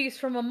rabies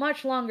from a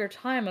much longer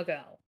time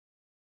ago.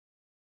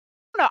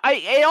 No,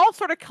 it all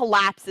sort of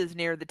collapses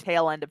near the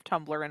tail end of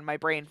Tumblr in my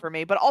brain for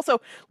me, but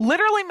also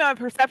literally my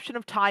perception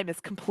of time is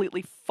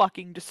completely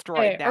fucking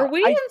destroyed now. Are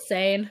we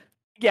insane?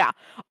 Yeah.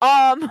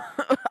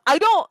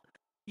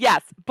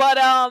 Yes, but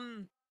I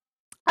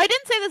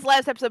didn't say this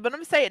last episode, but I'm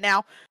gonna say it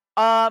now.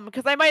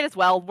 Because I might as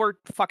well. We're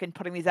fucking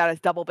putting these out as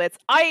double bits.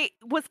 I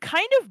was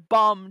kind of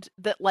bummed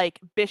that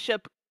like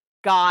Bishop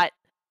got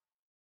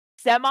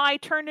semi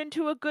turned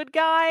into a good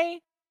guy.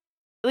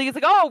 Like, it's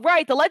like, oh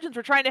right, the Legends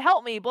were trying to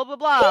help me, blah blah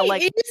blah.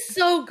 He is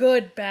so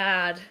good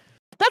bad.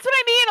 That's what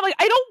I mean. I'm like,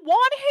 I don't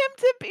want him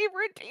to be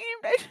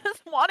redeemed. I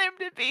just want him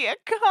to be a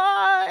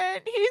cunt.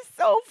 He's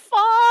so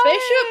fun.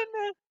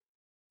 Bishop,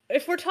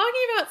 if we're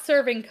talking about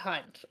serving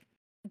cunt,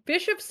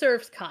 Bishop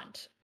serves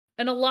cunt.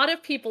 And a lot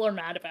of people are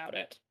mad about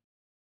it.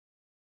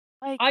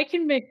 Like, I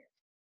can make...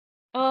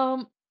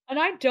 and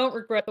I don't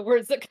regret the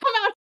words that come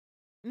out.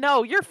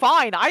 No, you're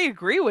fine. I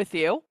agree with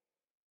you.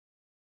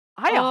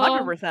 I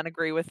 100%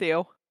 agree with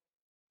you.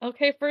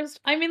 Okay,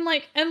 first, I mean,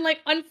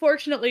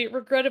 unfortunately,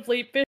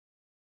 regrettably,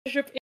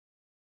 Bishop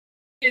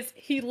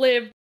he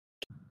lived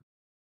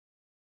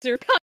through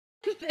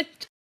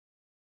cunt.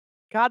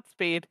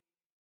 Godspeed.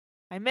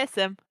 I miss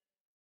him.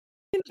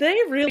 They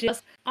really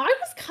just... I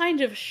was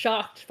kind of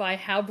shocked by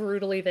how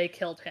brutally they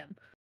killed him.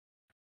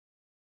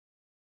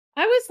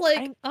 I was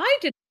like, I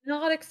did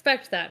not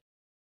expect that.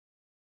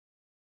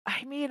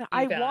 I mean,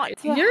 I want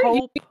to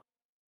hope...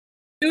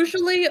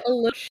 Usually a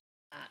little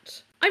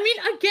shit. I mean,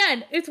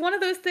 again, it's one of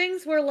those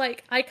things where,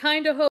 like, I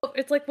kind of hope...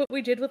 It's like what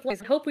we did with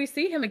Liz. I hope we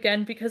see him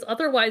again, because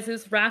otherwise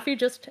is Raffi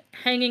just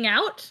hanging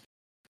out?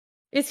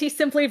 Is he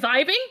simply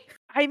vibing?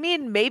 I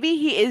mean, maybe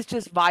he is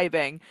just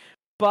vibing,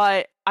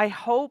 but I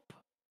hope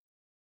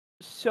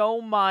so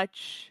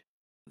much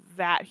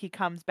that he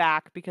comes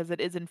back, because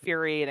it is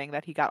infuriating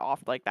that he got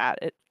off like that.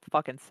 It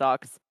fucking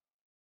sucks.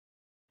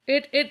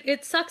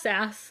 It sucks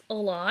ass a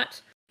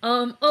lot.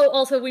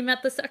 Also we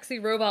met the sexy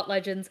robot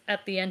legends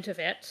at the end of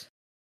it.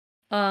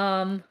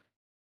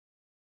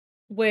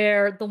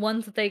 Where the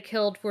ones that they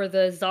killed were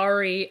the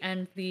Zari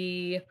and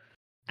the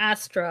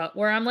Astra,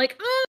 where I'm like,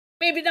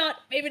 maybe not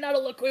a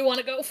look we want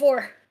to go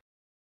for.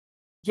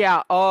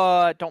 Yeah,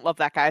 don't love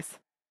that, guys.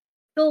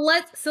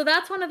 So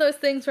that's one of those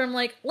things where I'm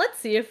like, let's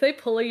see if they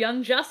pull a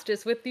Young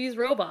Justice with these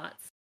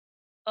robots.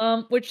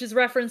 Which is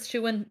reference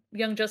to when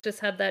Young Justice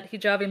had that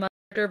hijabi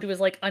mother who was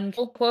like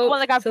unquote quote. Well,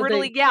 they got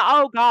brutally, yeah,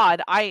 oh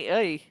god,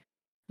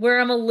 where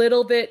I'm a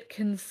little bit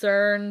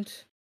concerned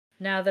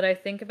now that I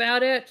think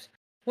about it.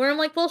 Where I'm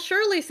like, well,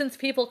 surely since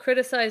people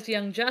criticized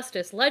Young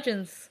Justice,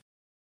 Legends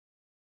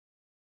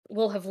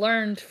will have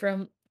learned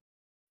from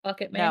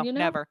fuck it, man, no, you know?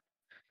 Never.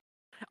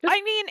 Just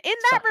I mean, in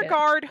that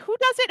regard, who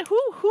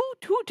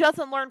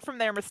doesn't learn from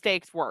their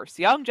mistakes worse?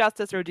 Young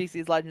Justice or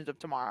DC's Legends of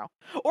Tomorrow?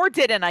 Or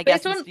didn't, I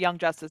guess, since Young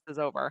Justice is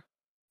over.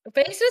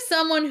 Based as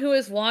someone who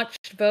has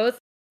watched both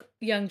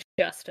Young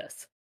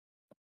Justice.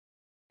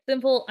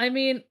 Simple, I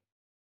mean,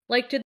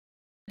 like, did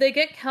they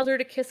get Kelder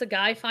to kiss a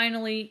guy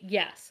finally?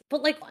 Yes.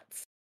 But, like,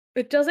 once.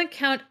 It doesn't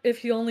count if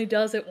he only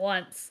does it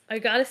once. I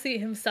gotta see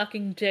him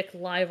sucking dick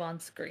live on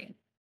screen.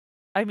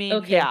 I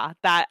mean, yeah,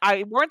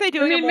 weren't they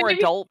doing a more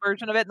adult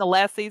version of it in the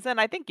last season?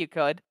 I think you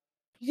could.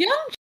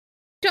 Young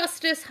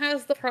Justice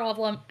has the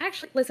problem.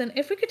 Actually, listen,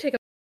 if we could take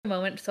a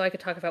moment so I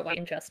could talk about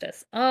Young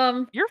Justice.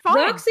 You're fine.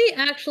 Roxy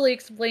actually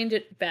explained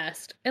it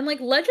best. And, like,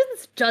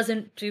 Legends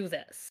doesn't do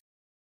this.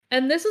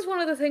 And this is one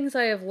of the things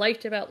I have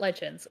liked about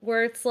Legends,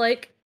 where it's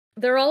like,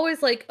 they're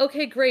always like,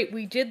 okay, great,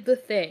 we did the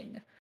thing.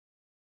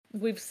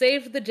 We've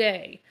saved the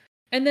day.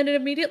 And then it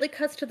immediately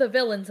cuts to the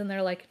villains, and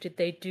they're like, did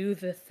they do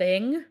the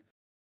thing?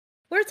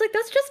 Where it's like,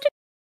 that's just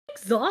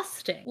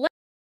exhausting.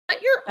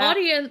 Let your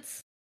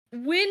audience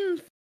win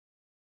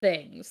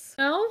things.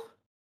 No?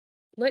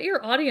 Let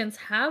your audience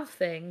have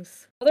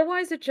things.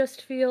 Otherwise, it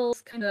just feels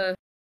kind of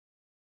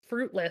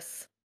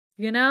fruitless.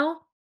 You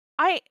know?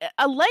 Let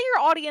your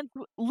audience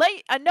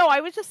no, I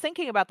was just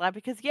thinking about that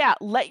because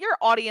let your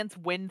audience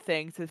win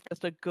things is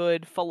just a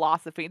good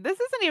philosophy. This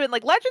isn't even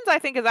like Legends, I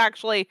think, is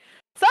actually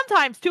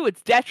sometimes to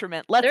its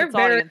detriment lets its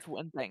audience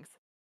win things.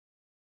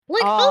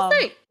 Like I'll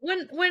say,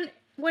 when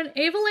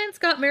Avalance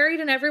got married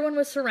and everyone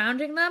was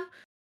surrounding them,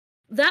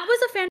 that was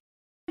a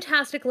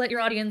fantastic let your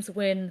audience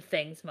win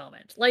things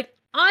moment. Like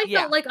I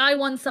felt like I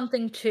won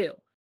something too.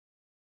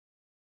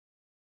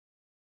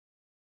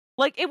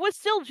 Like, it was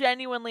still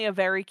genuinely a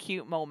very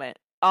cute moment.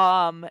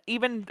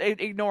 Even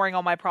ignoring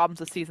all my problems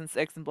with season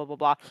 6 and blah, blah,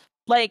 blah.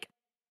 Like,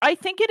 I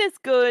think it is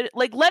good.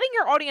 Like, letting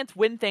your audience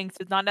win things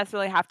does not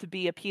necessarily have to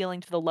be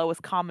appealing to the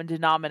lowest common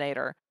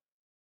denominator.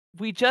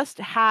 We just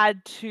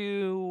had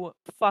to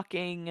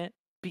fucking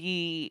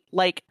be,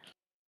 like...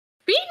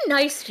 Be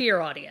nice to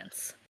your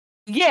audience.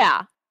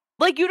 Yeah.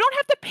 Like, you don't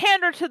have to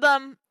pander to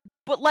them,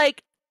 but,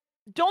 like,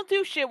 don't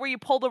do shit where you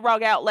pull the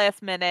rug out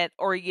last minute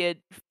or you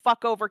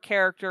fuck over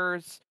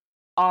characters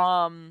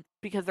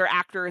because their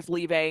actor is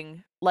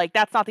leaving. Like,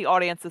 that's not the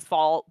audience's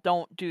fault.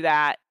 Don't do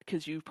that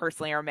because you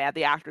personally are mad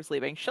the actor's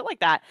leaving. Shit like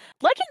that.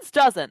 Legends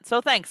doesn't.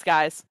 So thanks,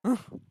 guys.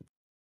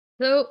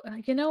 So,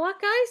 you know what,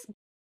 guys?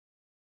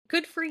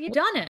 Good for you.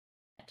 Done it.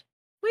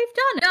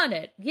 We've done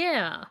it.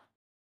 Yeah.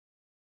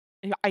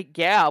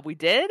 Yeah, we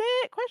did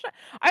it? Question.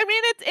 I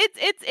mean,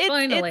 it's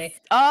finally.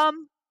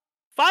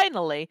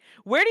 Finally.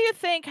 Where do you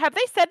think, have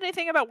they said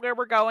anything about where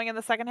we're going in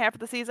the second half of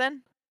the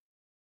season?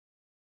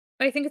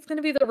 I think it's going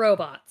to be the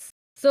robots.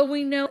 So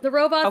we know the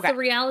robots, the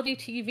reality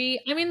TV.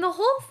 I mean, the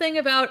whole thing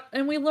about,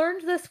 and we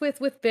learned this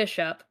with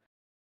Bishop,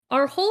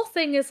 our whole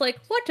thing is like,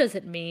 what does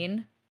it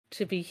mean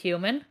to be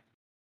human?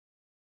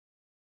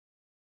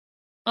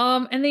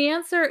 And the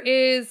answer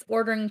is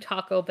ordering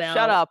Taco Bell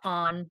Shut up.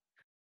 on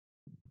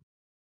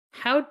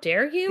How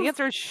dare you? The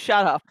answer is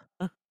shut up.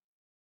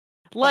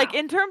 Like,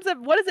 in terms of,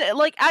 what is it?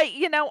 Like,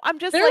 I'm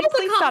just there like, was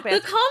please stop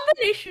it. The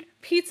combination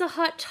Pizza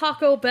Hut,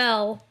 Taco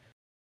Bell.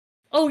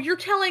 Oh, you're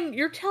telling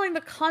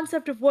the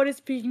concept of what is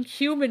being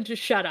human to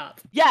shut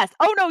up. Yes.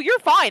 Oh, no, you're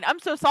fine. I'm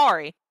so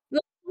sorry.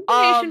 The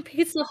combination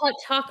Pizza Hut,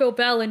 Taco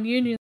Bell, and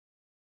Union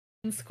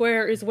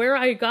Square is where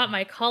I got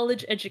my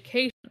college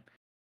education.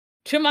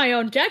 To my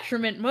own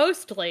detriment,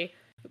 mostly.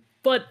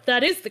 But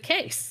that is the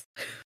case.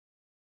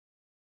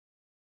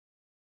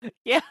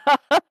 Yeah.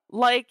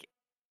 Like,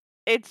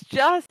 it's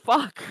just,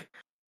 fuck.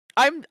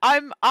 I'm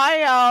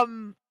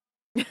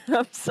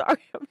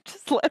sorry, I'm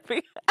just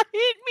laughing. I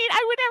didn't mean,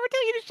 I would never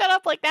tell you to shut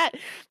up like that.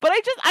 But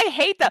I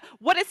hate that.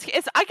 What is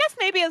I guess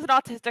maybe as an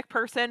autistic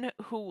person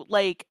who,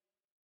 like,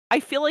 I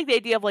feel like the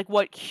idea of, like,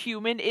 what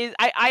human is,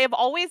 I have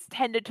always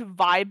tended to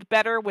vibe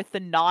better with the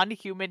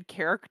non-human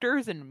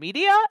characters in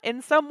media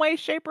in some way,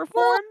 shape, or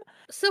form. Well,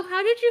 so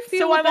how did you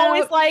feel So I'm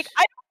always like,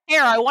 I don't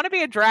care, I want to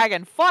be a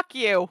dragon, fuck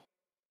you.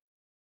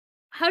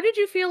 How did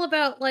you feel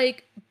about,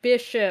 like,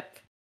 Bishop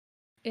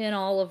in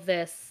all of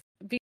this?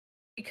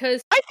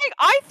 Because I think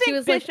he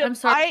was Bishop, like, I'm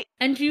sorry.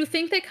 And do you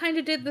think they kind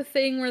of did the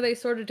thing where they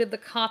sort of did the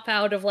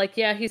cop-out of, like,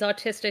 yeah, he's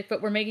autistic,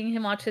 but we're making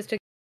him autistic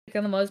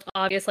in the most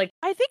obvious, like...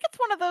 I think it's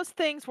one of those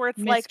things where it's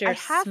Mr. like, I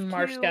have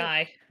Smart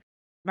Guy.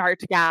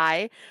 Smart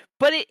guy.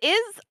 But it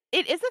is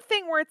a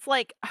thing where it's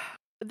like,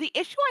 the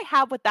issue I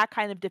have with that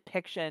kind of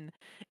depiction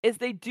is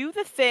they do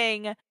the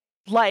thing,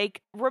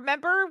 like,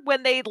 remember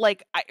when they,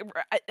 like, I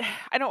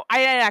didn't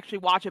actually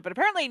watch it, but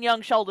apparently in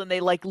Young Sheldon they,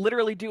 like,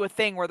 literally do a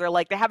thing where they're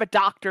like, they have a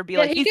doctor be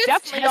like, he's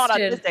definitely not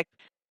autistic.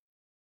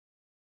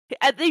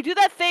 And they do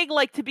that thing,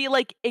 like, to be,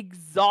 like,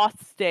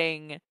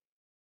 exhausting,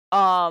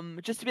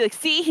 just to be like,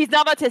 see, he's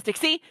not autistic,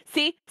 see,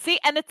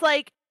 and it's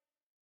like,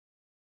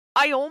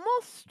 I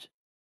almost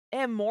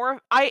am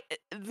more,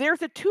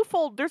 there's a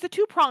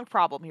two-pronged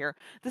problem here.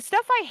 The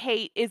stuff I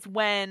hate is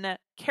when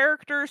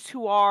characters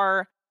who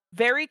are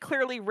very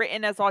clearly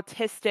written as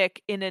autistic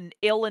in an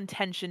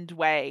ill-intentioned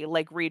way,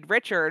 like Reed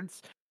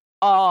Richards,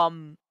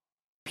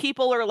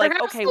 people are like,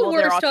 perhaps okay, well,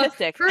 they're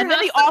autistic. And then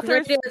the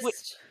authors...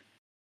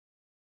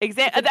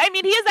 I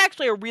mean, he is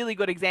actually a really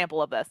good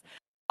example of this.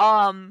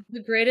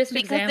 The greatest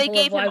example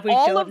of why we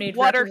don't need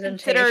what are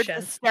representation. considered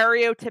the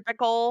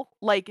stereotypical,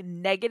 like,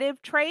 negative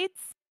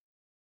traits.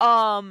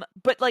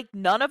 But, like,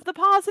 none of the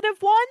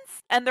positive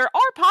ones, and there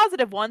are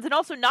positive ones, and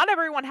also not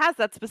everyone has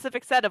that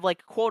specific set of,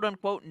 like,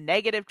 quote-unquote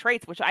negative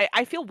traits, which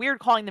I feel weird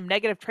calling them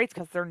negative traits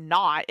because they're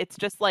not. It's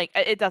just, like,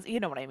 it does, you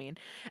know what I mean?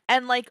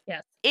 And, like,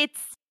 yes. It's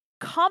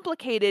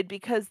complicated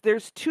because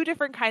there's two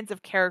different kinds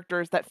of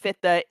characters that fit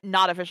the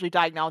not officially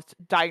diagnosed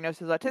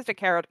as autistic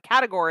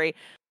category,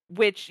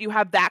 which you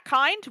have that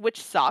kind,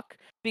 which suck,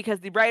 because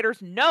the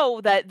writers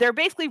know that they're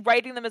basically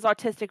writing them as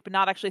autistic but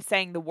not actually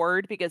saying the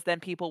word, because then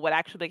people would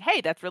actually be like,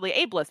 hey, that's really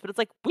ableist. But it's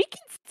like, we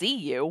can see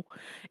you.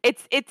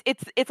 It's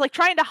like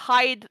trying to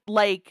hide,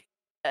 like,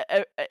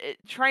 a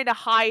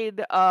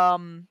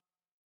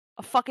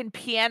fucking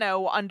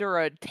piano under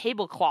a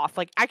tablecloth.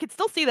 Like, I could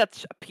still see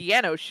that's a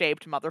piano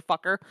shaped,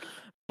 motherfucker.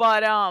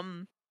 But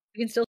you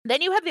can still...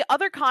 then you have the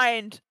other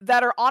kind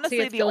that are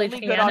honestly the only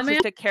good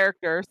autistic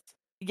characters.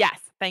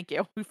 Yes, thank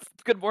you.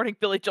 Good morning,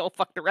 Billy Joel.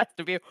 Fuck the rest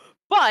of you.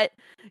 But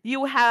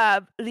you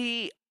have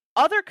the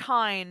other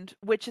kind,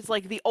 which is,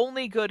 like, the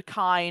only good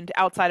kind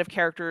outside of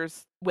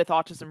characters with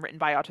autism written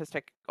by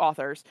autistic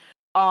authors,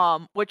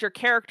 which are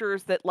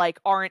characters that, like,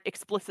 aren't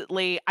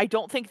explicitly... I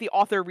don't think the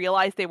author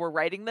realized they were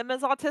writing them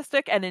as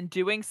autistic, and in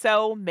doing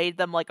so, made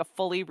them, like, a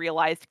fully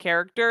realized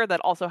character that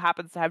also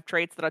happens to have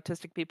traits that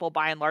autistic people,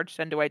 by and large,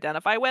 tend to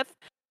identify with.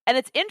 And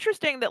it's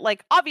interesting that,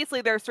 like,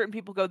 obviously there are certain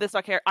people who go,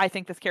 I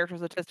think this character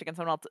is autistic, and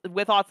someone else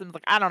with autism is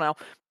like, I don't know.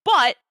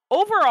 But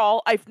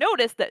overall, I've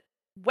noticed that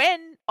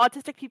when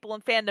autistic people in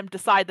fandom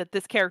decide that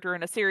this character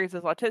in a series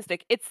is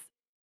autistic, it's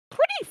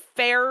pretty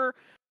fair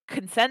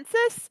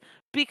consensus,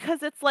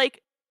 because it's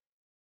like,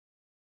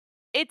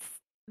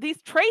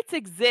 these traits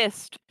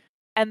exist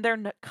and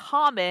they're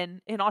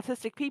common in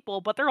autistic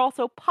people, but they're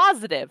also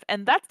positive.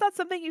 And that's not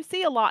something you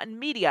see a lot in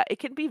media. It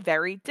can be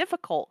very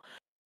difficult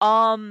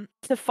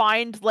to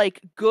find, like,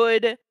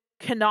 good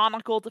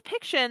canonical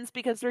depictions,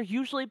 because they're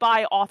usually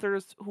by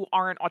authors who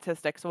aren't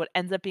autistic, so it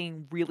ends up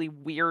being really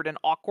weird and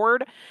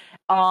awkward,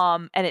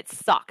 and it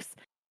sucks.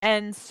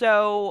 And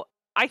so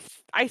I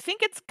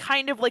think it's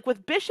kind of like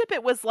with Bishop,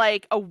 it was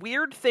like a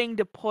weird thing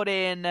to put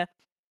in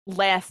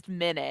last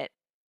minute,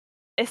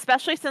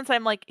 especially since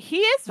I'm like, he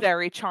is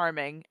very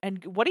charming,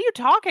 and what are you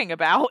talking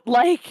about?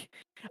 Like,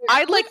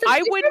 I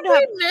wouldn't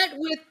have met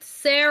with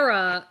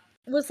Sarah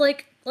was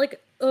like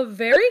a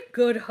very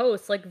good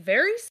host, like,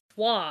 very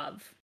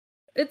suave.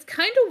 It's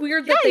kind of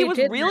weird that they was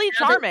did really that,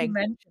 charming. That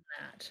mentioned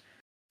that,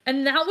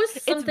 and that was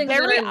something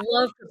that I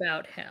loved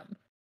about him.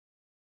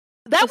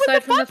 That was the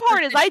fun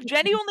part. Is I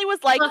genuinely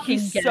was like,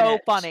 he's so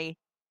funny.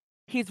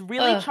 He's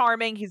really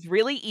charming, he's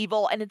really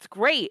evil, and it's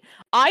great.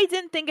 I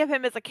didn't think of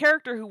him as a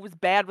character who was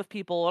bad with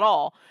people at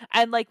all.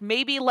 And, like,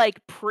 maybe,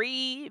 like,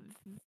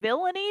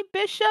 pre-villainy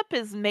Bishop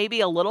is maybe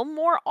a little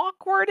more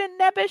awkward and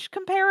nebbish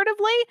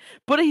comparatively,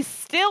 but he's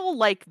still,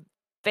 like,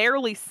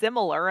 fairly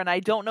similar, and I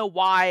don't know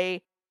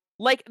why.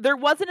 Like, there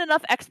wasn't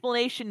enough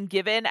explanation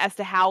given as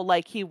to how,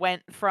 like, he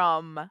went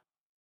from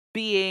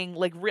being,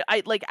 like,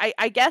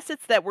 I guess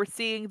it's that we're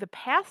seeing the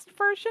past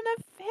version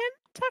of him,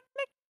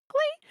 technically?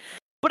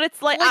 But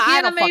it's like,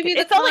 I don't maybe fucking...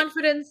 the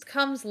confidence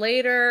comes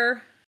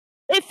later.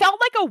 It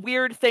felt like a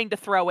weird thing to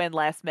throw in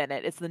last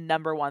minute. It's the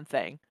number one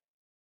thing.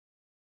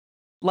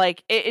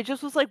 Like, it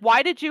just was like,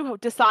 why did you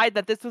decide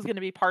that this was going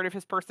to be part of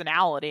his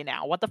personality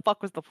now? What the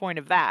fuck was the point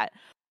of that?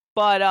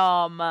 But,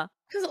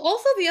 because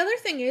also the other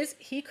thing is,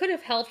 he could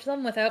have helped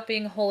them without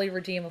being wholly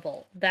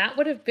redeemable. That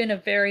would have been a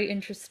very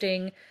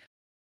interesting...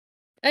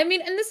 I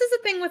mean, and this is the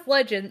thing with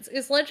Legends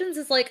is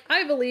like,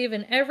 I believe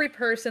in every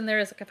person there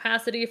is a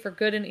capacity for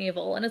good and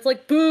evil. And it's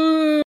like,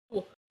 boo!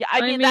 Yeah,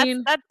 I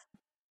mean that's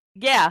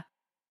yeah.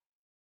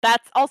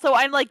 That's also,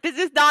 I'm like, this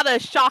is not a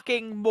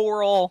shocking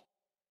moral...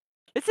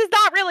 This is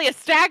not really a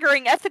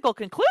staggering ethical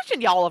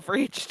conclusion y'all have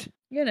reached.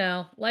 You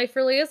know, life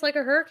really is like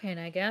a hurricane,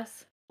 I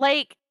guess.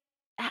 Like,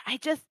 I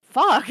just...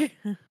 Fuck.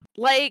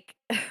 Like...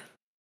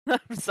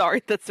 I'm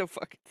sorry, that's so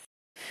fucking...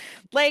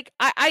 Like,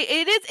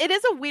 it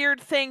is a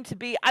weird thing to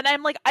be, and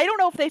I'm like, I don't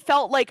know if they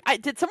felt like,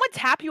 did someone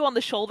tap you on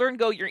the shoulder and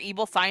go, your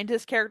evil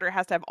scientist character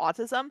has to have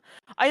autism?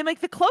 I'm like,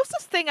 the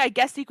closest thing I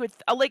guess you could,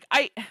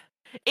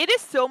 it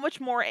is so much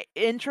more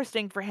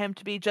interesting for him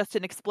to be just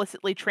an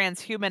explicitly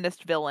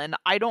transhumanist villain.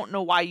 I don't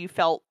know why you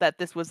felt that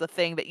this was a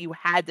thing that you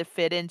had to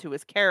fit into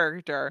his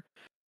character,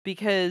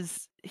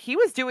 because he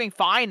was doing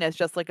fine as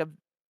just like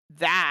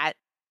that.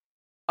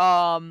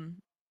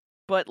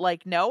 But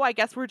like, no, I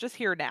guess we're just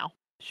here now.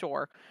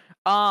 Sure.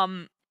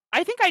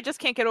 I think I just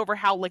can't get over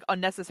how, like,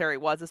 unnecessary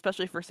it was,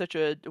 especially for such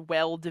a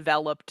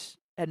well-developed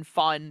and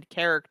fun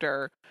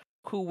character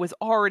who was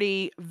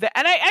already... And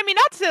I mean,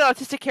 not to say that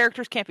autistic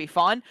characters can't be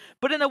fun,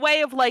 but in a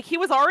way of, like, he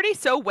was already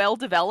so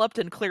well-developed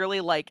and clearly,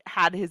 like,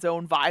 had his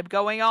own vibe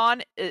going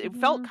on. It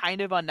felt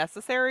kind of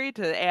unnecessary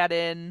to add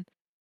in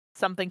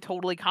something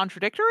totally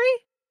contradictory.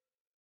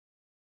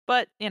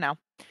 But, you know.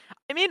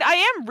 I mean, I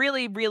am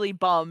really, really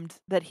bummed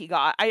that he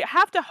got... I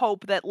have to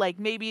hope that, like,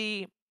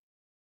 maybe...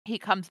 he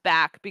comes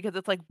back, because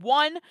it's like,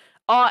 one,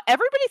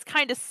 everybody's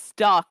kind of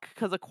stuck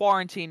because of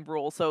quarantine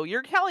rules, so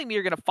you're telling me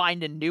you're gonna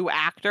find a new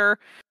actor,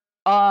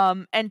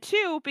 and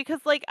two, because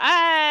like,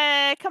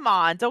 come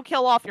on, don't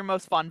kill off your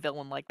most fun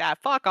villain like that.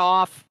 Fuck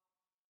off.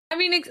 I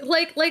mean,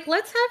 like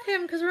let's have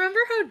him, because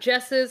remember how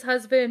Jess's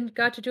husband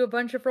got to do a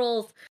bunch of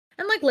roles,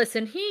 and like,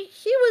 listen, he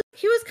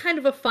was kind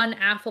of a fun,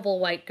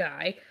 affable white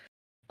guy.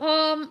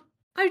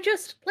 I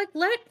just, like,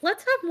 let's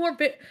have more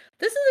this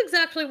is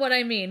exactly what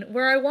I mean,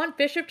 where I want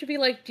Bishop to be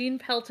like Dean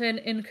Pelton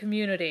in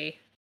Community.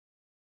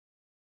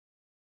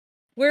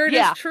 Where it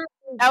is true.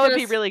 That would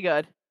be really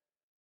good.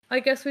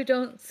 I guess we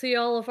don't see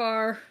all of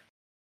our...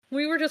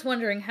 We were just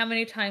wondering how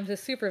many times a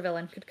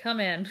supervillain could come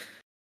in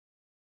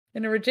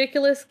a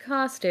ridiculous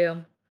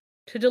costume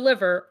to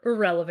deliver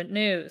irrelevant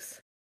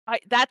news.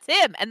 That's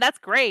him, and that's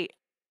great.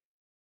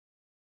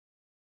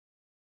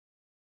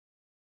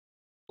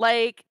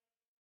 Like,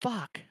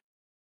 fuck.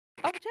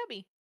 Oh,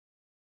 Chubby.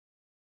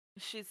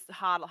 She's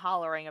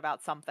hollering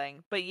about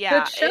something. But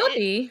yeah. The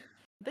Chubby.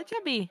 The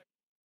Chubby.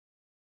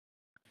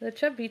 The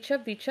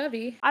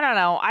Chubby. I don't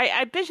know.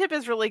 I Bishop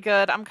is really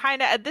good. I'm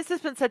kind of... This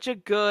has been such a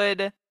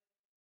good...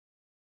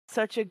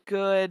 first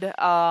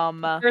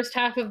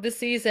half of the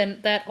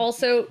season that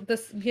also,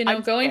 this, you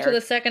know, going to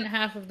the second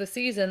half of the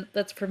season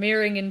that's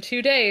premiering in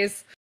 2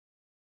 days.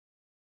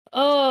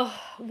 Oh,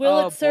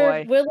 will it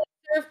serve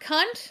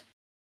cunt?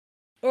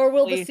 Or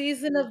will the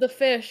season of the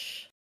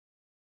fish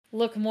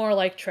look more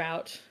like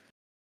trout?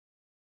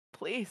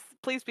 Please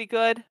be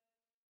good.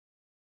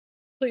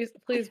 Please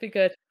be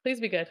good. Please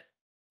be good.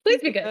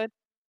 Please be good.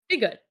 Be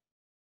good.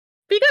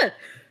 Be good.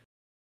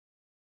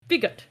 Be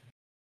good.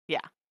 Yeah.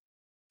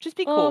 Just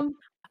be cool.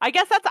 I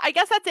guess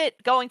that's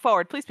it going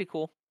forward. Please be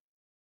cool.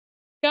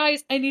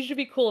 Guys, I need you to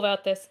be cool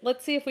about this.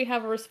 Let's see if we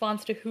have a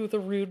response to who the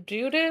rude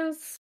dude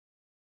is.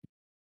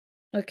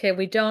 Okay,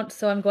 we don't,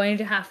 so I'm going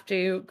to have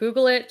to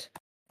Google it.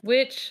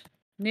 Which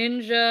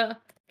ninja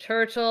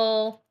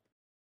turtle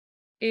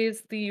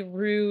is the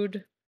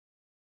rude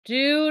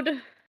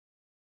dude?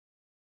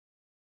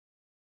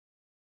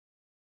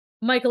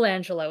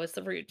 Michelangelo is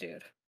the rude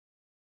dude.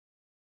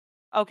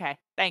 Okay,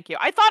 thank you.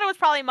 I thought it was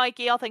probably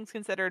Mikey, all things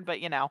considered, but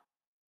you know.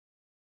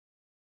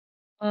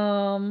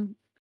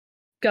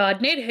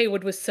 God, Nate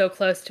Haywood was so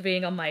close to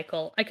being a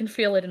Michael. I can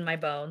feel it in my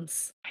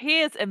bones.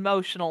 He is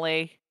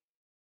emotionally...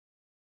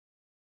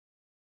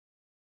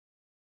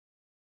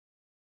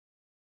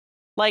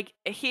 Like,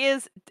 he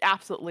is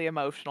absolutely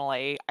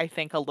emotionally, I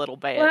think, a little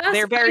bit.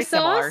 They're very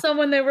similar. I saw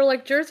someone, they were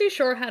like, Jersey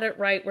Shore had it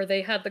right, where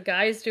they had the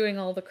guys doing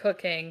all the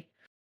cooking,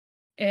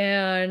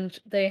 and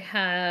they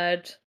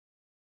had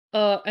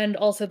and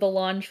also the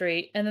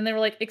laundry. And then they were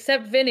like,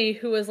 except Vinny,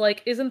 who was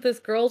like, isn't this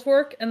girl's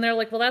work? And they're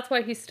like, well, that's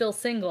why he's still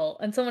single.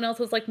 And someone else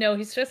was like, no,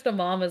 he's just a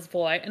mama's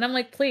boy. And I'm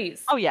like,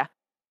 please. Oh, yeah.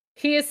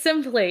 He is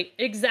simply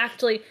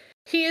exactly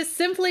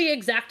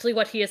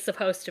what he is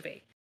supposed to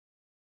be.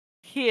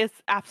 He is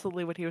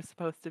absolutely what he was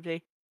supposed to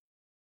be.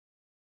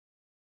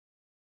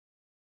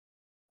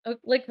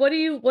 Like, what do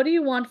you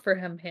want for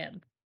him?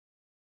 Hey.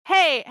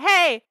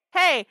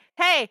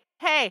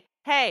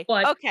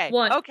 What? Okay.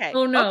 What? Okay.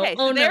 Oh no. Okay.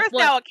 Oh so no. there is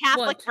What? now a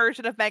Catholic What?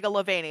 version of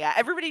Megalovania.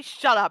 Everybody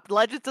shut up.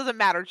 Legends doesn't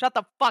matter. Shut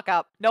the fuck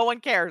up. No one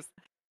cares.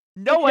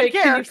 No one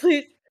cares.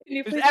 Can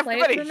you please play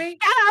it for me?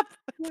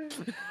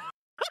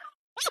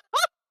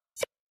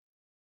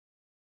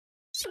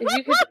 Shut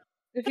up.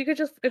 If you could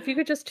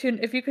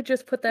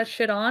just put that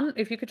shit on,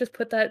 if you could just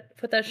put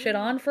that shit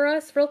on for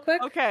us real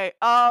quick. Okay.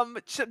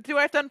 Do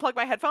I have to unplug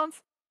my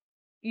headphones?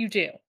 You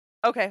do.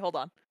 Okay, hold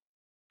on.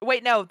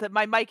 Wait, no,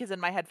 my mic is in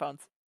my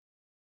headphones.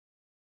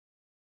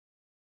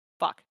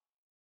 Fuck.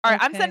 All right,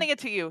 I'm sending it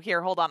to you.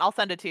 Here, hold on. I'll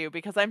send it to you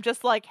because I'm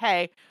just like,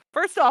 hey,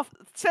 first off,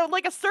 so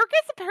like a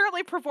circus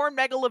apparently performed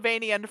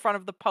Megalovania in front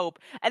of the Pope,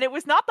 and it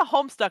was not the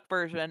Homestuck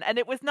version, and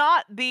it was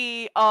not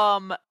the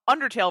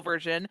Undertale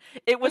version.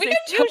 It was a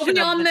fusion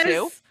of the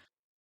two.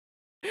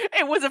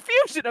 It was a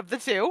fusion of the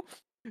two.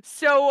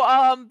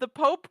 So the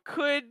Pope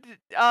could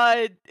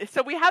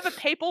so we have a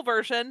papal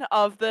version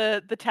of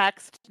the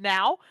text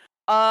now.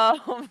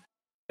 I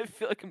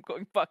feel like I'm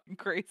going fucking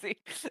crazy.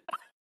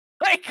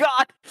 My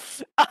God.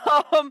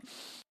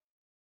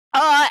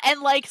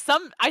 And like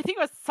I think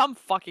it was some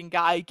fucking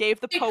guy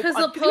gave the Pope because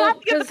the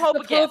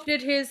Pope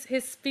did his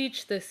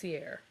speech this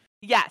year.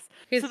 Yes,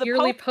 his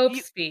yearly Pope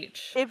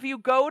speech. If you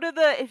go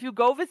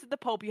visit the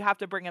Pope, you have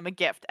to bring him a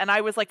gift. And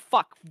I was like,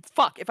 fuck.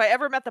 If I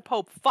ever met the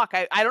Pope,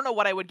 I don't know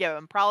what I would give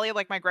him. Probably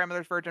like my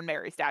grandmother's Virgin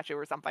Mary statue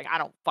or something. I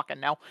don't fucking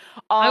know.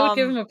 I would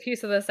give him a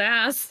piece of this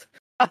ass.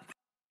 Okay,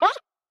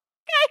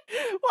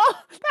 well,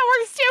 that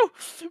works too.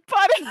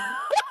 But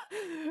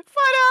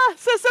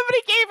so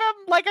somebody gave him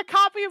like a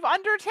copy of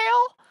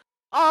Undertale.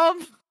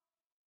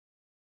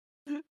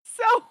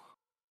 So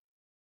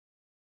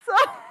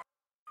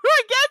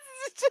I guess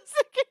it's just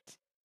like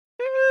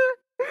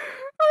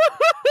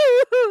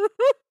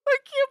I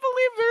can't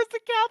believe there's a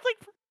Catholic.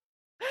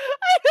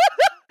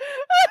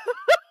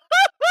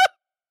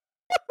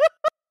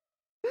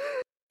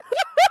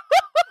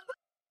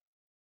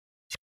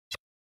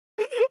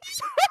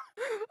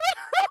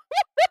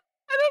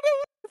 I don't know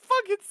what to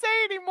fucking say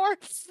anymore.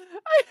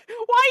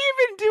 Why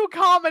even do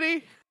comedy?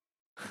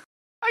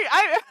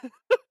 I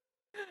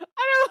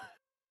don't.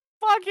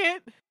 Fuck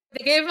it.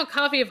 They gave him a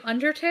copy of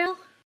Undertale?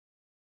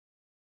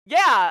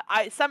 Yeah,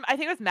 I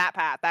think it was Matt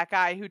Pat, that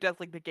guy who does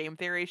like the game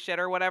theory shit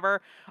or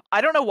whatever.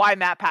 I don't know why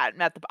Matt Pat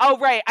met the. Oh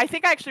right, I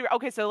think actually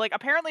okay. So like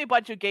apparently a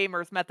bunch of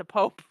gamers met the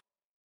Pope.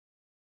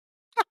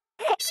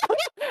 I'm sorry,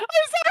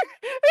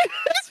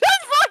 it's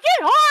just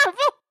fucking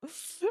horrible.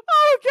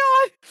 Oh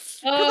God,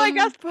 because I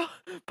guess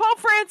Pope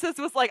Francis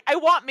was like, I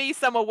want me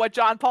some of what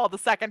John Paul II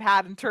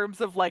had in terms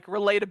of like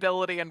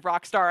relatability and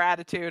rock star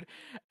attitude,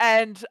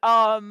 and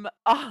so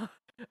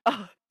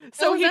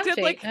he did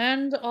like,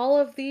 and all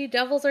of the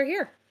devils are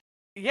here.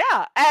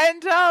 Yeah,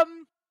 and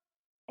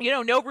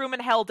no room in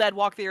hell, dead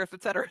walk the earth,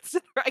 etc.,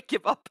 etc. I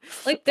give up.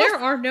 Like there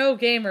are no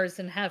gamers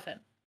in heaven.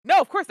 No,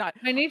 of course not.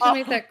 I need to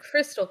make that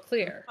crystal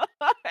clear.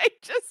 I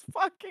just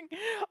fucking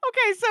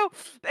okay. So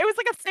it was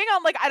like a thing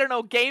on like I don't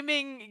know,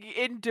 gaming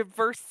in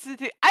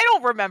diversity. I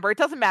don't remember. It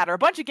doesn't matter. A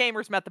bunch of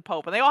gamers met the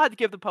Pope, and they all had to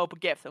give the Pope a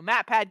gift. So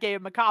Matt Pat gave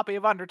him a copy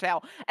of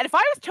Undertale. And if I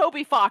was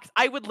Toby Fox,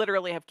 I would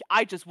literally have.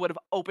 I just would have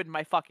opened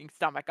my fucking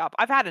stomach up.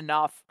 I've had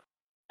enough.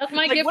 That's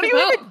my like, gift. What do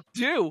you even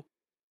do?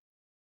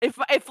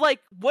 If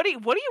like what do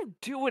you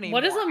do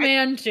anymore? What does a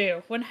man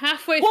do when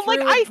halfway through? Well, like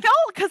I felt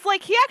because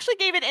like he actually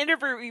gave an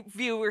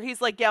interview where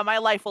he's like, yeah, my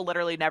life will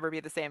literally never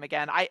be the same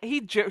again.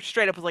 He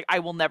straight up was like, I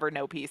will never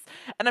know peace,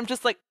 and I'm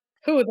just like,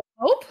 who, the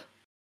Pope?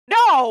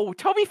 No,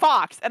 Toby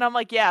Fox, and I'm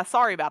like, yeah,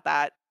 sorry about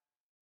that.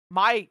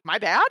 My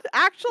bad,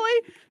 actually,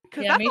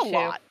 because that's a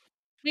lot.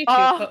 Me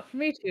too.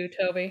 Me too,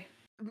 Toby.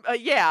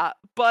 Yeah,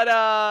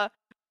 but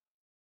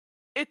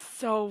it's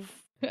so.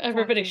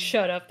 Everybody,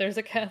 shut up! There's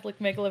a Catholic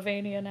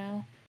Megalovania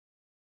now.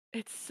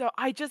 It's so.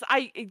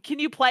 Can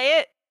you play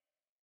it?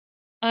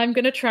 I'm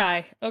gonna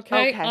try.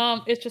 Okay.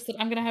 It's just that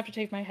I'm gonna have to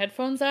take my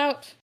headphones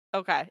out.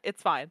 Okay,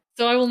 it's fine.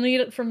 So I will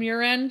need it from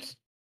your end.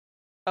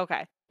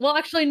 Okay. Well,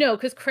 actually, no,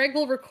 because Craig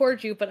will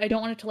record you, but I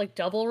don't want it to like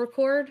double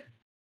record.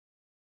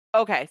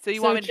 Okay, so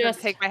you want me to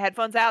just take my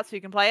headphones out so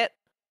you can play it?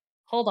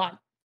 Hold on.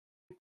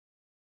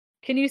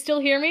 Can you still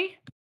hear me?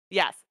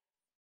 Yes.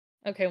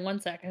 Okay, 1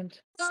 second.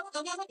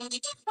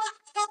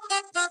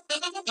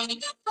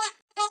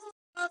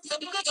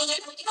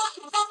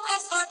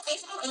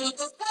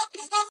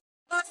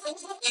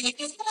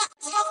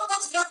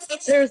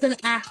 There's an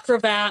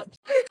acrobat.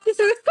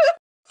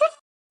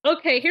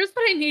 Okay, here's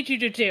what I need you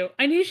to do.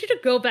 I need you to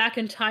go back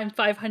in time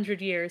 500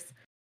 years.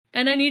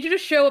 And I need you to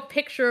show a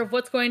picture of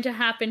what's going to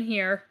happen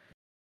here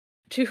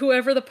to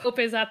whoever the Pope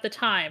is at the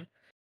time.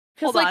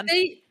 Hold on.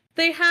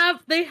 They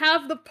have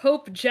the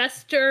Pope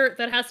jester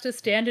that has to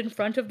stand in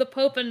front of the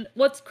Pope, and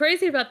what's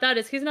crazy about that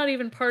is he's not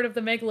even part of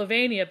the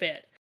Megalovania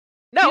bit.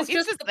 No, he's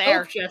just the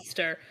there. Pope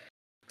jester.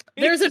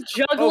 There's a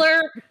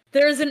juggler,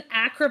 there's an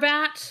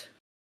acrobat.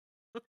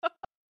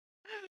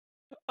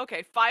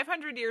 Okay,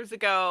 500 years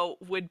ago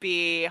would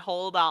be,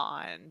 hold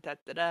on.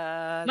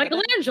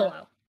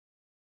 Michelangelo.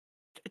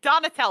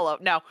 Donatello.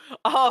 No.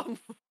 Hold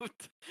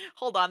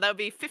on. That would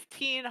be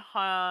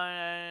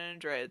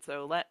 1500.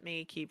 So let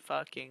me keep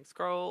fucking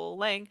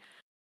scrolling.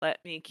 All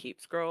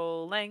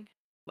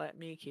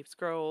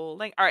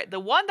right, the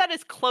one that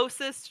is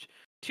closest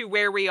to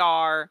where we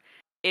are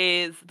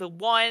is the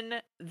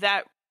one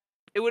that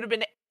it would have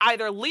been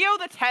either Leo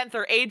the 10th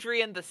or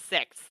Adrian the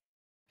 6th.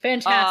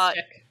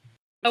 Fantastic.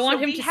 I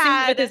want him to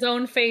sing with his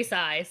own face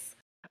eyes.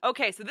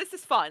 Okay, so this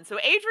is fun. So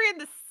Adrian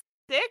the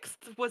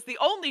 6th was the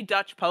only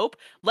Dutch pope,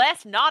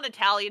 last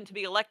non-Italian to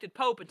be elected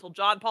pope until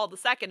John Paul II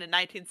in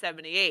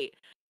 1978.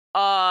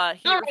 All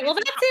right, well,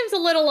 that seems a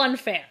little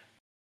unfair.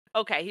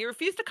 Okay, he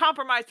refused to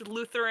compromise with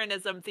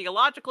Lutheranism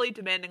theologically,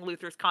 demanding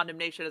Luther's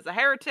condemnation as a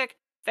heretic.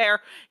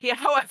 Fair.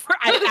 However,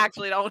 I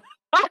actually don't.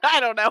 I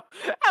don't know.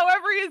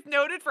 However, he is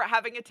noted for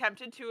having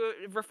attempted to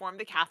reform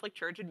the Catholic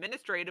Church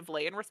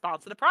administratively in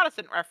response to the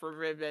Protestant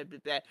Reformation.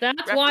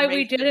 That's why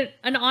we didn't.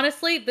 And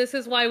honestly, this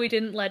is why we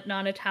didn't let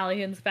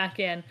non-Italians back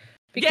in,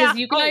 because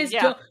you guys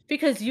don't.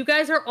 Because you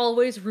guys are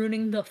always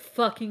ruining the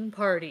fucking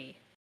party.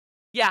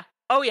 Yeah.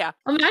 Oh yeah.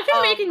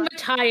 Imagine making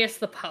Matthias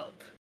the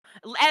Pope.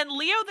 And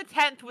Leo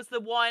X was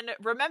the one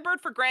remembered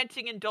for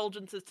granting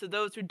indulgences to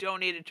those who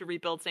donated to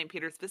rebuild St.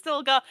 Peter's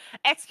Basilica,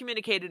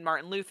 excommunicated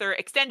Martin Luther,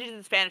 extended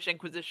the Spanish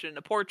Inquisition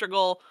to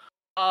Portugal.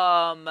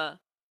 I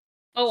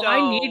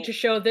need to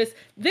show this.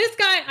 This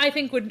guy, I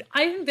think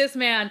this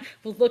man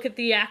will look at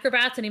the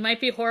acrobats and he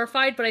might be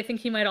horrified, but I think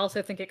he might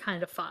also think it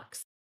kind of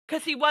fucks.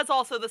 Because he was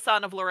also the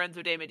son of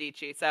Lorenzo de'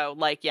 Medici, so,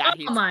 yeah.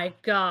 Oh my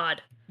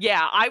god.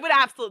 Yeah, I would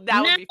absolutely,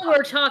 that would be fun. Now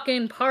we're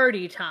talking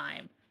party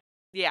time.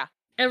 Yeah.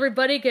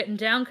 Everybody getting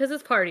down because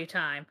it's party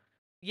time.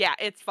 Yeah,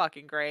 it's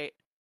fucking great.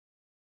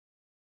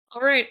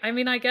 Alright,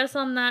 I guess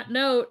on that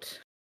note,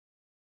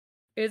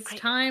 it's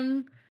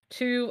time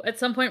to, at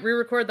some point,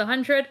 re-record the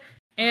 100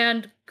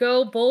 and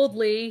go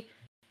boldly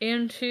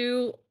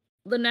into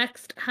the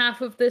next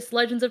half of this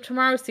Legends of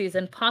Tomorrow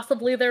season.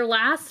 Possibly their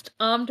last,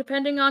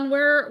 depending on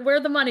where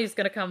the money's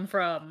gonna come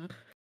from.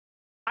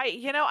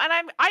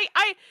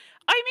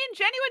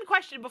 Genuine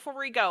question before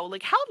we go.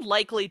 How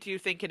likely do you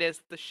think it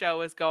is the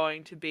show is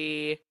going to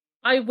be?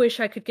 I wish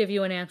I could give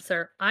you an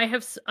answer.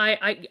 I've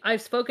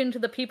spoken to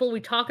the people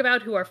we talk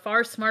about who are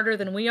far smarter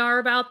than we are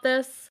about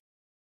this.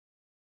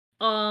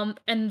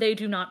 And they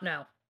do not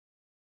know.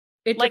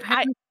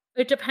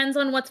 It depends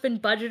on what's been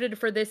budgeted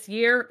for this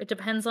year. It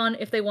depends on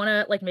if they want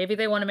to, maybe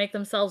they want to make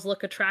themselves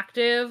look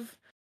attractive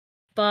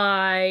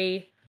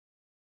by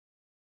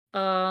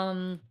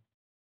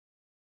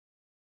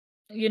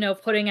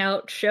putting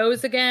out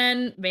shows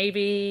again.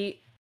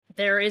 Maybe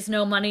there is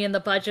no money in the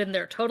budget and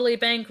they're totally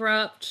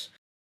bankrupt.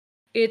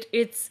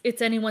 It's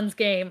anyone's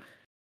game.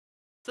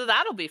 So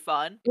that'll be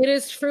fun. It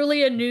is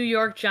truly a New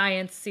York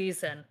Giants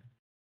season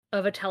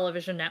of a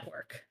television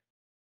network.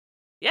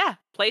 Yeah,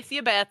 place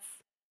your bets.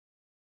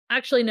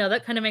 Actually, no,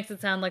 that kind of makes it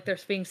sound like they're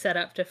being set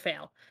up to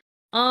fail.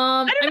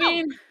 I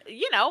don't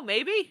know.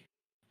 Maybe.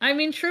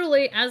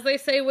 Truly, as they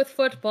say with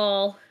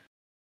football,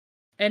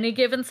 any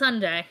given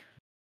Sunday.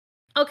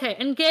 Okay,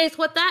 and guys,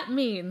 what that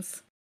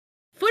means,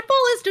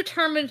 football is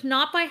determined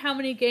not by how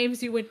many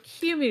games you win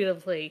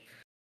cumulatively,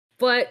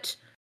 but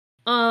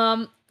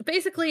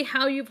basically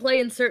how you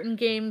play in certain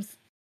games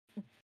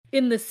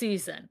in the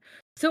season.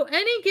 So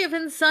any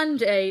given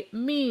Sunday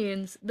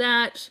means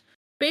that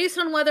based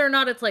on whether or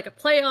not it's a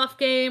playoff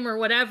game or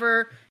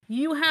whatever,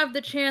 you have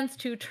the chance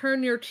to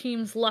turn your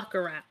team's luck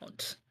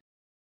around.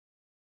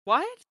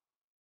 What?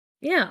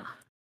 Yeah.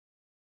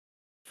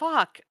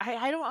 Fuck,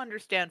 I don't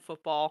understand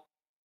football.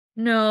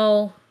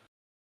 No,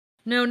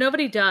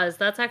 nobody does.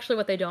 That's actually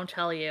what they don't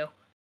tell you.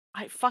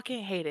 I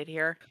fucking hate it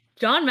here.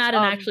 John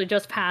Madden actually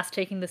just passed,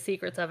 taking the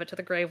secrets of it to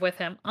the grave with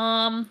him.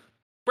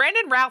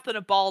 Brandon Routh in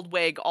a bald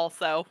wig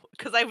also,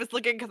 because I was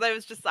looking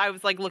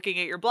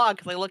at your blog,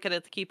 because I look at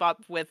it to keep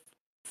up with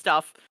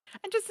stuff,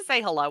 and just to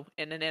say hello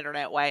in an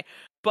internet way.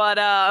 But,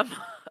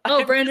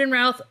 Brandon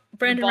Routh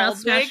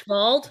smashed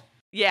bald?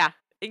 Yeah,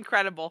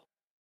 incredible.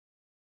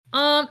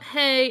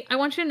 Hey, I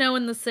want you to know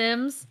in The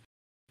Sims,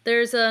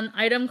 there's an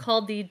item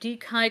called the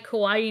Dikai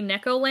Kawaii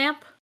Neko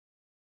lamp.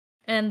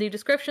 And the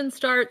description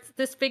starts,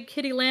 "This big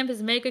kitty lamp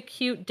is mega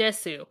cute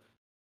desu."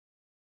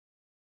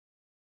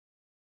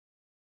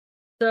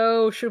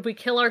 So, should we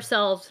kill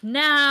ourselves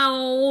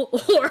now?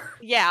 Or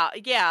Yeah.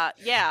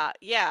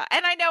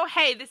 And I know,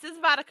 hey, this is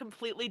about a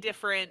completely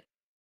different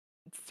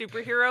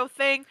superhero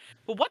thing,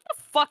 but what the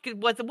fuck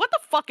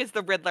is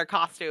the Riddler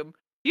costume?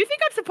 You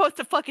think I'm supposed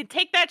to fucking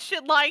take that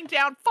shit lying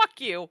down? Fuck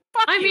you.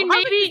 How maybe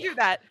would you do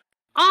that?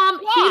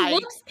 Why?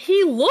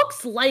 He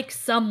looks like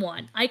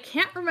someone. I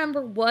can't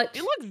remember what.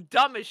 He looks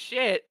dumb as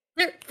shit.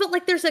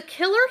 But there's a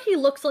killer he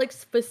looks like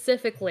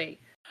specifically.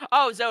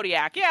 Oh,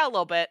 Zodiac. Yeah, a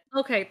little bit.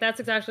 Okay, that's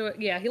exactly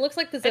what. Yeah, he looks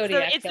like the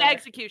Zodiac. It's the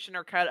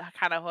executioner kind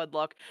of hood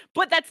look,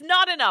 but that's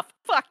not enough.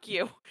 Fuck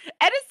you.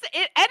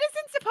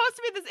 Edison's supposed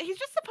to be this. He's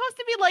just supposed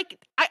to be like.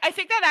 I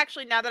think that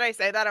actually, now that I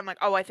say that, I'm like,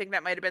 oh, I think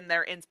that might have been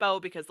their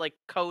inspo because like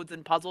codes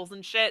and puzzles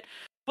and shit.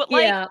 But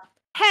like,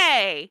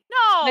 hey,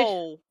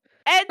 no.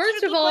 Ed First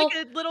should of all, look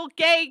like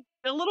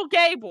a little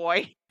gay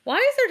boy. Why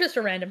is there just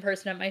a random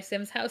person at my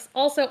Sims house?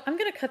 Also, I'm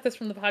gonna cut this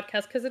from the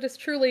podcast because it is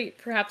truly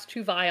perhaps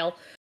too vile.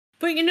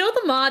 But you know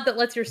the mod that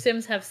lets your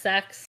Sims have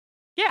sex?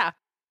 Yeah.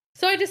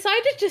 So I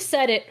decided to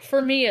set it,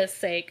 for Mia's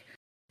sake,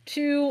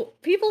 to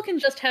people can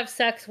just have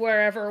sex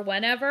wherever,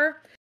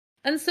 whenever.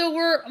 And so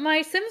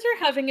my Sims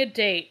are having a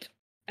date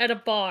at a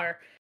bar.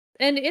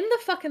 And in the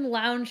fucking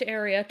lounge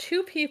area,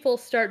 2 people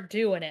start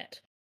doing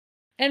it.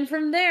 And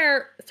from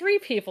there, 3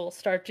 people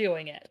start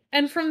doing it.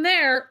 And from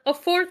there, a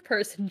 4th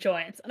person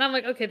joins. And I'm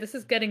like, okay, this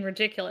is getting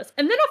ridiculous.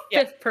 And then a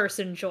 5th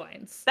person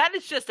joins. That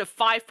is just a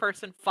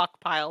 5-person fuck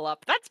pile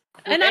up. That's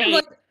great. And I'm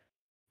like,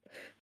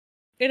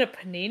 in a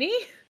panini?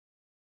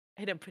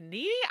 In a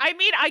panini? I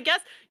mean, I guess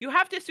you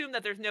have to assume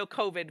that there's no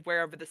COVID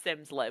wherever the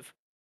Sims live.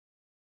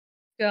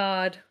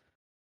 God.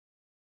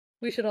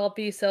 We should all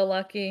be so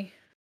lucky.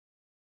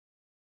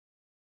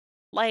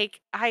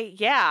 Like,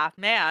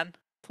 man,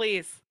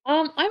 please.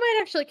 I might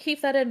actually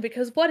keep that in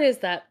because what is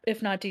that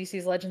if not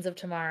DC's Legends of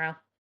Tomorrow?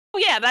 Oh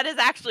yeah, that is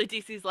actually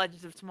DC's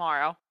Legends of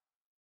Tomorrow.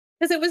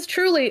 Because it was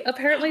truly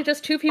apparently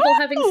just 2 people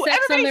having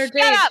sex on their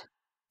date. Up!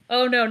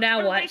 Oh no, now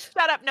everybody what?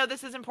 Shut up. No,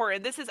 this is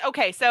important. This is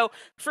okay. So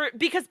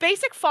because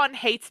Basic Fun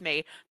hates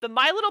me, the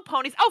My Little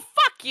Ponies. Oh,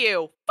 fuck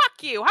you.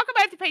 Fuck you. How come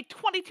I have to pay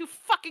 $22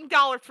 fucking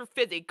for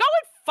Fizzy? Go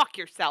and fuck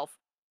yourself.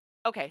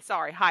 Okay,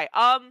 sorry. Hi.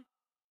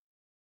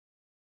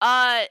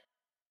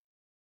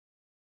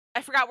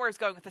 I forgot where I was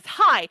going with this.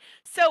 Hi.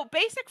 So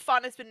Basic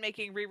Fun has been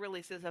making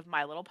re-releases of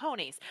My Little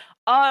Ponies.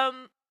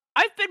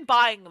 I've been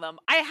buying them.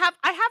 I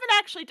haven't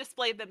actually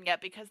displayed them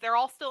yet because they're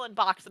all still in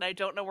box and I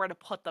don't know where to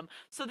put them.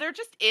 So they're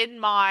just in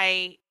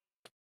my,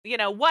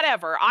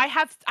 whatever. I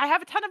have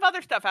a ton of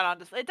other stuff out on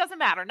display. It doesn't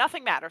matter.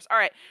 Nothing matters. All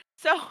right.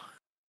 So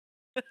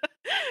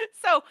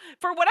so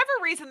for whatever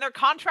reason, their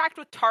contract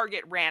with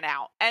Target ran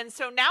out. And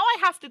so now I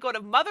have to go to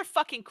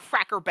motherfucking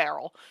Cracker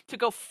Barrel to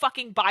go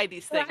fucking buy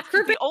these things.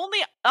 The only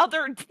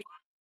other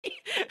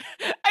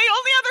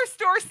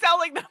store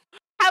selling them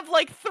have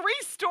like 3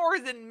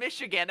 stores in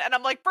Michigan. And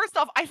I'm like, first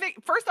off,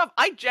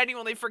 I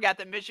genuinely forget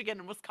that Michigan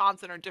and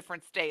Wisconsin are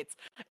different states.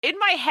 In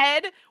my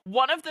head,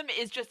 one of them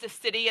is just a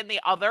city and the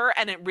other,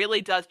 and it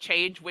really does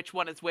change which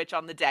one is which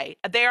on the day.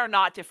 They are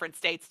not different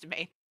states to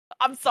me.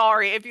 I'm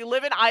sorry. If you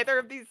live in either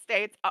of these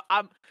states,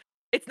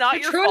 it's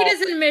not your fault. Detroit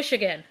is in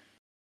Michigan.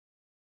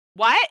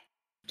 What?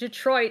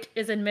 Detroit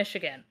is in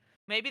Michigan.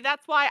 Maybe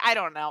that's why. I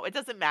don't know. It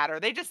doesn't matter.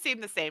 They just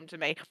seem the same to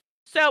me.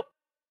 So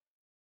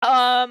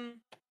Twinkle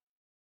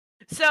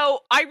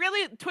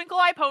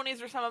Eye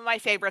Ponies are some of my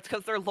favorites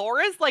because their lore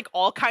is like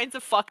all kinds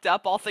of fucked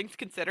up, all things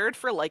considered,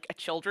 for like a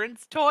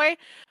children's toy.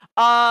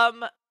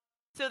 So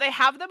they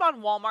have them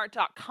on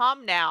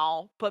Walmart.com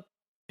now, but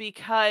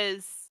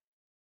because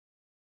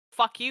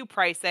fuck you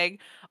pricing,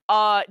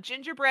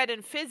 Gingerbread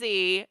and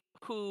Fizzy,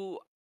 who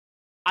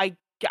I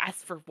guess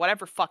for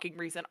whatever fucking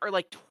reason are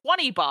like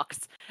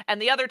 $20, and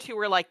the other 2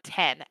 are like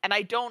 10, and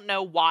I don't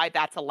know why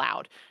that's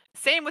allowed.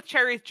 Same with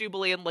Cherry's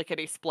Jubilee and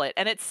Lickety Split,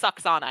 and it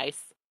sucks on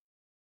ice.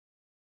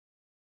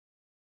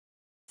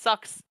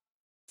 Sucks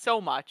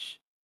so much.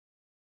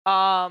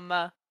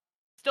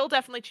 Still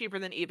definitely cheaper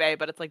than eBay,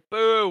 but it's like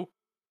boo.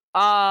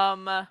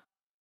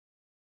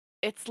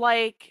 It's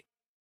like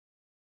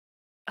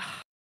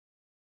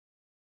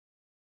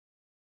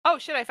oh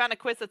shit, I found a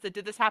quiz that said,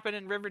 did this happen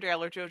in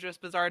Riverdale or JoJo's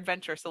Bizarre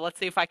Adventure? So let's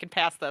see if I can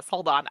pass this.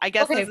 Hold on. I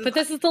guess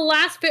this is the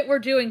last bit we're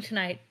doing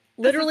tonight.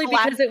 Literally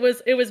because it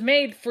was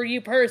made for you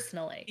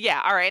personally.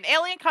 Yeah, alright. An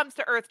alien comes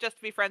to Earth just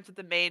to be friends with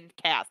the main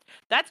cast.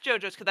 That's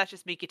JoJo's because that's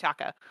just Miki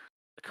Taka.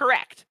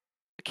 Correct.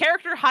 The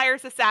character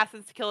hires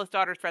assassins to kill his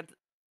daughter's friends.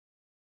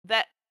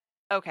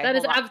 Okay.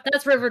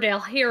 That's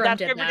Riverdale.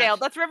 That's Riverdale.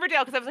 That's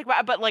Riverdale because I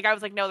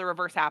was like, no, the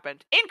reverse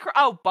happened.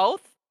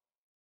 Both?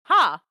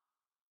 Huh.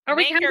 Are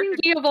we counting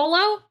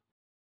Diavolo?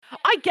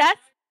 I guess.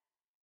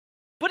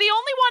 But he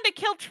only wanted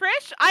to kill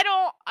Trish?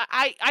 Yeah,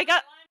 alright,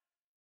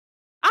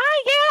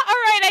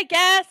 I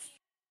guess.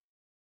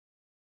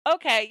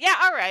 Okay, yeah,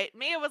 alright.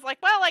 Mia was like,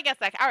 well, I guess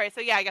that... Alright,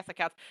 so yeah, I guess that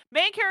counts.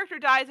 Main character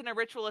dies in a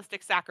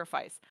ritualistic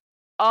sacrifice.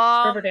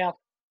 Riverdale.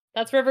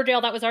 That's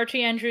Riverdale. That was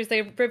Archie Andrews.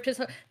 They ripped his...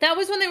 That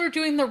was when they were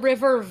doing the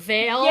River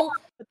Vale. Yeah,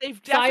 but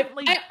they've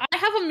definitely... I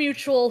have a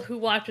mutual who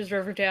watches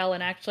Riverdale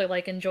and actually,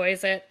 like,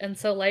 enjoys it. And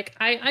so, like,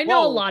 I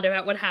know a lot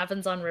about what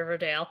happens on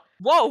Riverdale.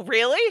 Whoa,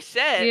 really?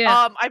 Shit.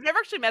 Yeah. I've never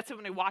actually met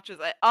someone who watches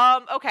it.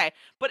 Okay.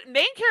 But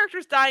main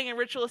characters dying in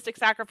ritualistic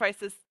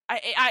sacrifices...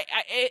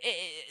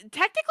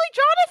 technically,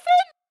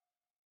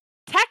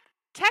 Jonathan?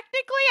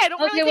 Technically, I don't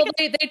really think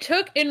well, they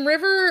took in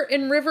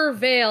River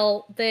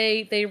Vale,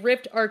 they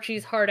ripped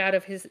Archie's heart out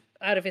of his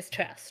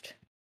chest.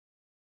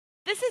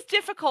 This is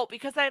difficult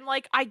because I'm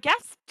like, I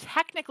guess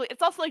technically,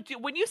 it's also like,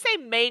 when you say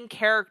main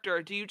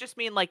character, do you just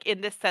mean like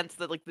in this sense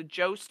that like the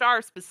Joe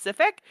Star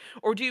specific,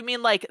 or do you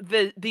mean like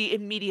the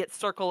immediate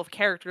circle of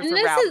characters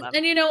around them?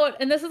 And you know what?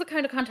 And this is the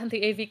kind of content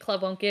the AV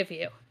Club won't give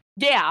you.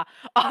 Yeah.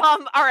 All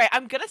right.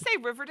 I'm gonna say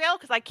Riverdale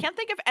because I can't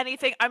think of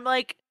anything. I'm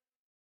like,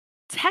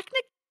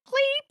 technically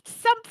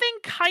something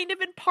kind of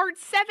in part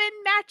 7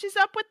 matches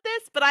up with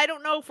this, but I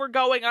don't know if we're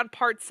going on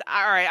parts.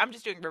 All right. I'm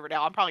just doing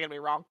Riverdale. I'm probably gonna be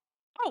wrong.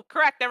 Oh,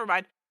 correct. Never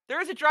mind. There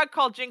is a drug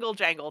called Jingle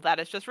Jangle. That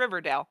is just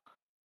Riverdale.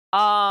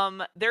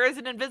 There is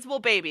an invisible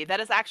baby.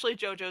 That is actually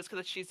JoJo's because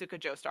it's Shizuka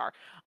Joestar.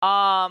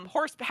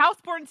 House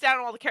burns down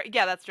all the characters.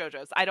 Yeah, that's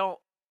JoJo's. A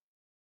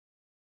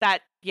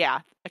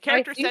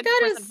character sent to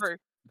prison for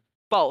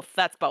both.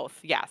 That's both.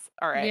 Yes.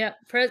 All right. Yeah.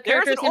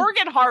 There's an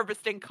organ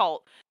harvesting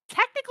cult.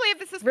 Technically, if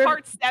this is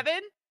part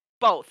 7,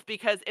 both.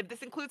 Because if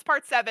this includes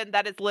part 7,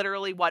 that is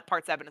literally what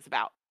part 7 is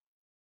about.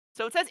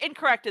 So it says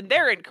incorrect, and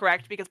they're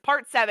incorrect because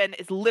part 7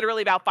 is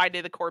literally about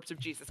finding the corpse of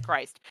Jesus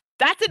Christ.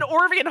 That's an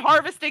organ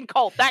harvesting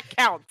cult. That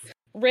counts.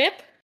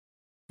 Rip.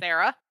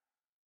 Sarah.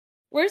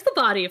 Where's the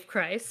body of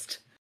Christ?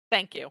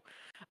 Thank you.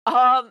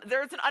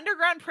 There's an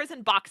underground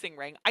prison boxing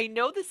ring. I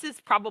know this is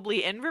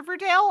probably in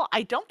Riverdale.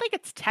 I don't think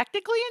it's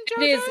technically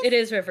in JoJo's. It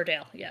is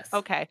Riverdale, yes.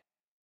 Okay.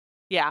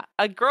 Yeah.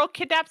 A girl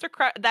kidnaps her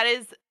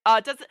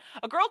a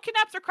girl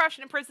kidnaps her crush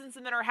and imprisons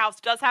him in her house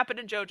does happen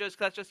in JoJo's because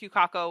that's just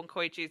Yukako and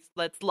Koichi's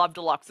Let's Love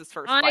Deluxe's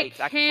first fight.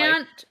 Does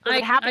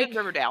it happen in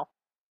Riverdale?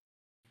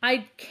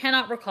 I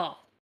cannot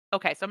recall.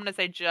 Okay, so I'm gonna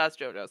say just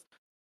JoJo's.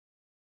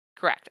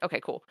 Correct. Okay,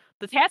 cool.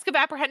 The task of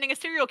apprehending a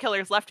serial killer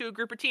is left to a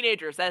group of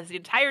teenagers. That is the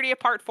entirety of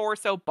part 4,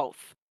 so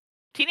both.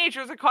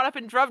 Teenagers are caught up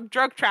in drug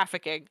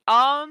trafficking.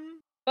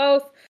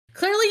 Both.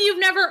 Clearly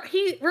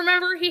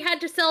he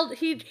had to sell,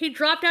 he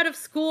dropped out of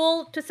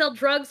school to sell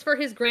drugs for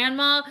his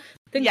grandma.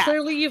 Then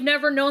clearly you've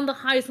never known the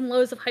highs and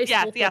lows of high school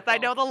football. Yes, I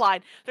know the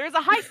line. There's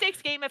a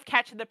high-stakes game of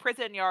catch in the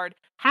prison yard.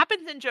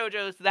 Happens in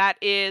JoJo's. That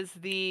is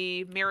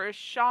the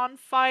Mirashon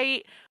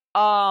fight.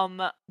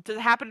 Does it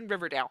happen in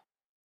Riverdale?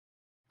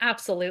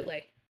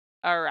 Absolutely.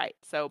 All right,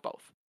 so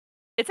both.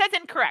 It says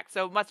incorrect,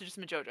 so it must have just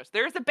been JoJo's.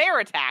 There's a bear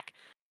attack.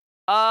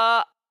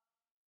 That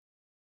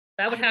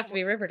would have to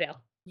be Riverdale.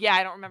 Yeah,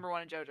 I don't remember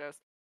one in JoJo's.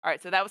 All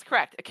right, so that was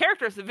correct. A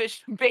character is a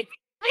vision being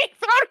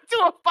thrown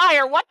into a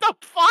fire. What the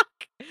fuck?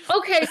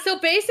 Okay, so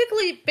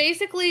basically,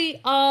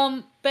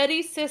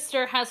 Betty's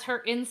sister has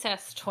her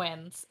incest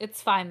twins.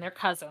 It's fine, they're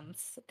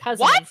cousins.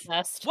 Cousin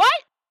incest.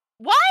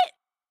 What?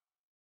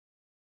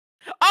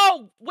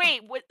 Oh,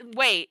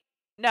 wait.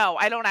 No,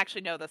 I don't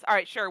actually know this. All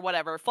right, sure,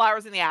 whatever.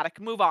 Flowers in the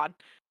attic. Move on.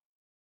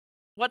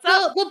 What's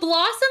up? The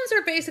Blossoms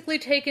are basically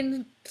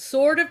taken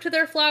sort of to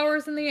their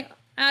flowers in the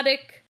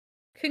attic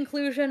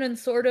conclusion and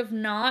sort of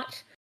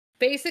not.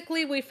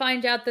 Basically, we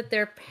find out that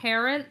their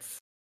parents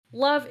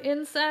love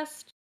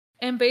incest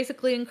and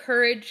basically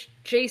encourage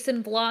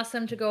Jason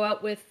Blossom to go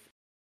out with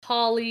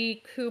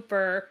Polly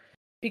Cooper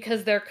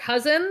because they're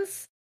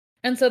cousins.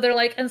 And so they're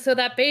like, and so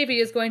that baby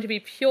is going to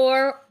be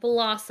pure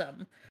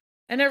Blossom.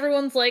 And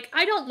everyone's like,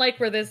 I don't like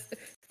where this...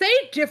 Say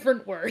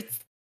different words.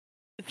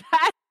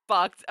 That's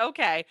fucked.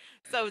 Okay.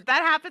 So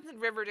that happens in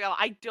Riverdale.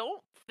 I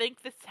don't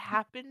think this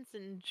happens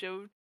in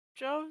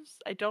JoJo's.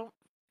 I don't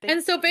think...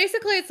 And so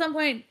basically at some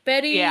point,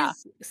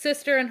 Betty's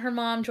sister and her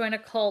mom join a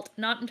cult.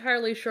 Not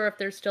entirely sure if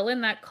they're still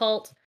in that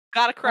cult.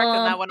 Gotta correct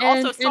on that one.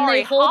 Also, sorry, and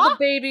they hold the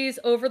babies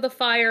over the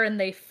fire and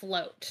they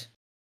float.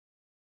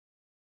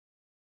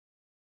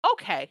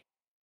 Okay.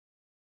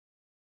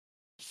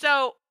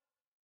 So...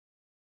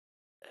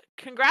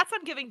 Congrats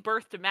on giving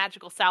birth to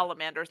magical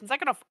salamanders. And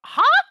second off,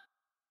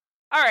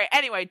 Alright,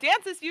 anyway,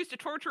 dance is used to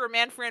torture a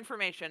man for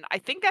information. I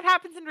think that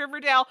happens in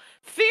Riverdale.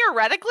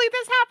 Theoretically,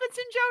 this happens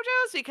in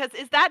JoJo's, because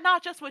is that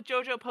not just what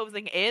JoJo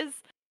posing is?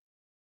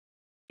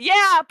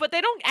 Yeah, but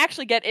they don't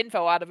actually get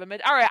info out of him.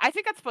 Alright, I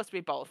think that's supposed to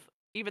be both,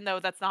 even though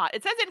that's not.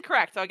 It says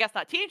incorrect, so I guess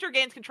not. Teenager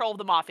gains control of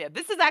the mafia.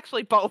 This is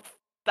actually both.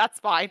 That's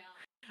fine.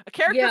 A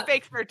character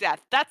fakes their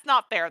death. That's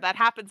not fair. That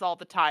happens all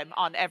the time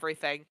on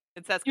everything.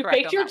 It says correct.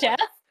 You fake your death?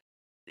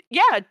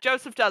 Yeah,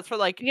 Joseph does for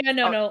like... Yeah,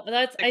 no.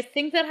 That's. I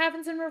think that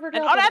happens in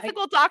Riverdale. An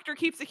unethical doctor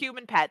keeps a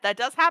human pet. That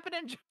does happen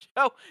in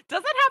JoJo.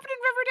 Does that happen in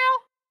Riverdale?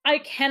 I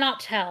cannot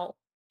tell.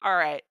 All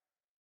right.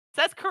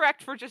 Says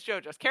correct for just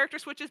JoJo's. Character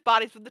switches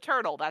bodies with the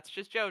turtle. That's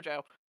just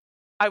JoJo.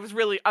 I was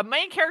really... A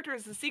main character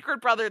is a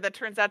secret brother that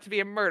turns out to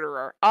be a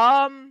murderer.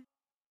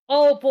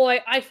 Oh boy,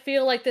 I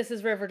feel like this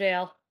is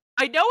Riverdale.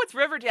 I know it's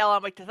Riverdale.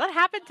 I'm like, does that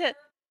happen to...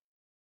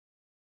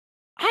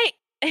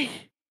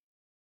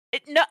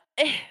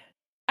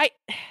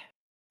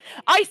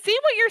 I see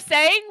what you're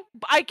saying.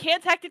 I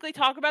can't technically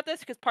talk about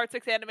this because Part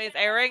 6 anime is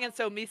airing, and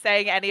so me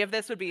saying any of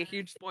this would be a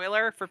huge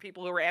spoiler for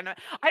people who are anime.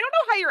 I don't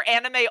know how you're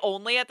anime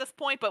only at this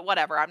point, but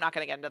whatever. I'm not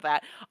going to get into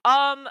that.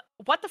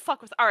 What the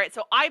fuck was... Alright,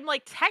 so I'm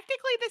like,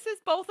 technically this is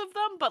both of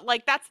them, but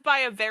like, that's by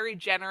a very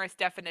generous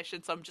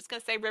definition, so I'm just going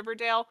to say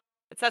Riverdale.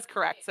 It says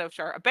correct, so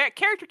sure. A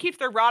character keeps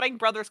their rotting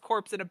brother's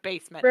corpse in a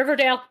basement.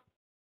 Riverdale.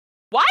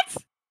 What?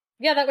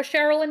 Yeah, that was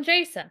Cheryl and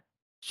Jason.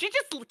 She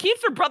just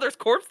keeps her brother's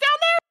corpse down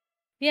there?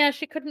 Yeah,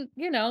 she couldn't,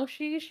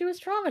 she was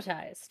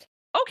traumatized.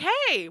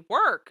 Okay,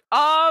 work.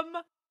 I'm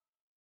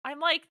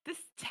like, this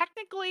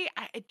technically,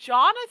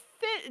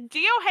 Jonathan,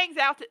 Dio hangs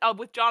out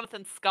with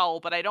Jonathan's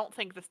skull, but I don't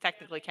think this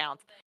technically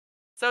counts.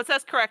 So it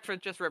says correct for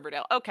just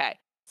Riverdale. Okay.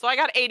 So I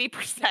got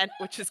 80%,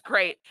 which is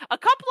great. A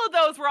couple of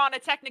those were on a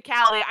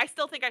technicality. I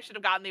still think I should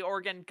have gotten the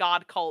Oregon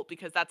God cult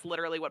because that's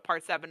literally what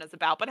part 7 is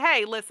about. But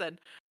hey, listen.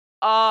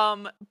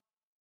 So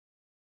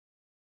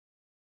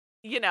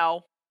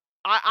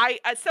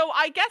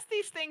I guess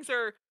these things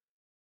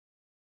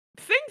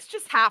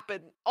just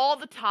happen all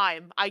the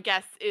time, I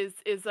guess, is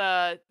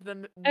the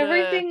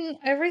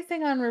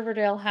Everything on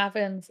Riverdale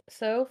happens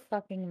so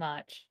fucking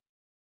much.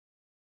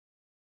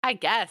 I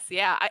guess,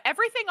 yeah.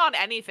 Everything on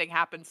anything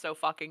happens so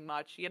fucking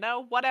much,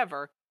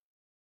 whatever.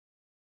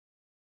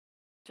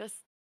 Just,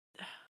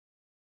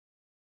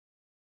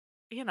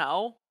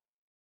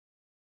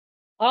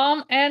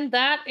 And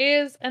that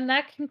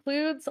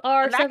concludes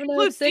our and that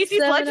concludes 706 DC's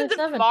Legends of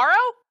 707. Tomorrow?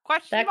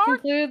 Question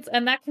mark?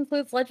 That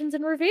concludes Legends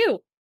in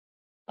Review.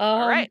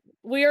 All right.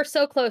 We are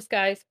so close,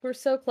 guys. We're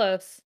so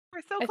close.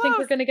 We're so close. I think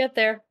we're gonna get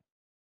there.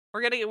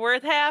 We're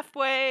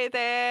halfway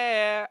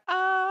there.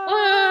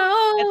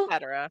 Oh,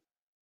 etc.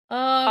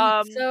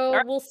 So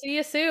right. We'll see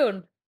you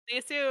soon. See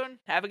you soon.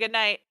 Have a good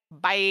night.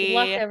 Bye. Good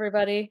luck,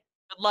 everybody.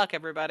 Good luck,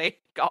 everybody.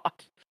 God.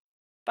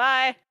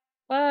 Bye.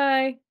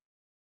 Bye.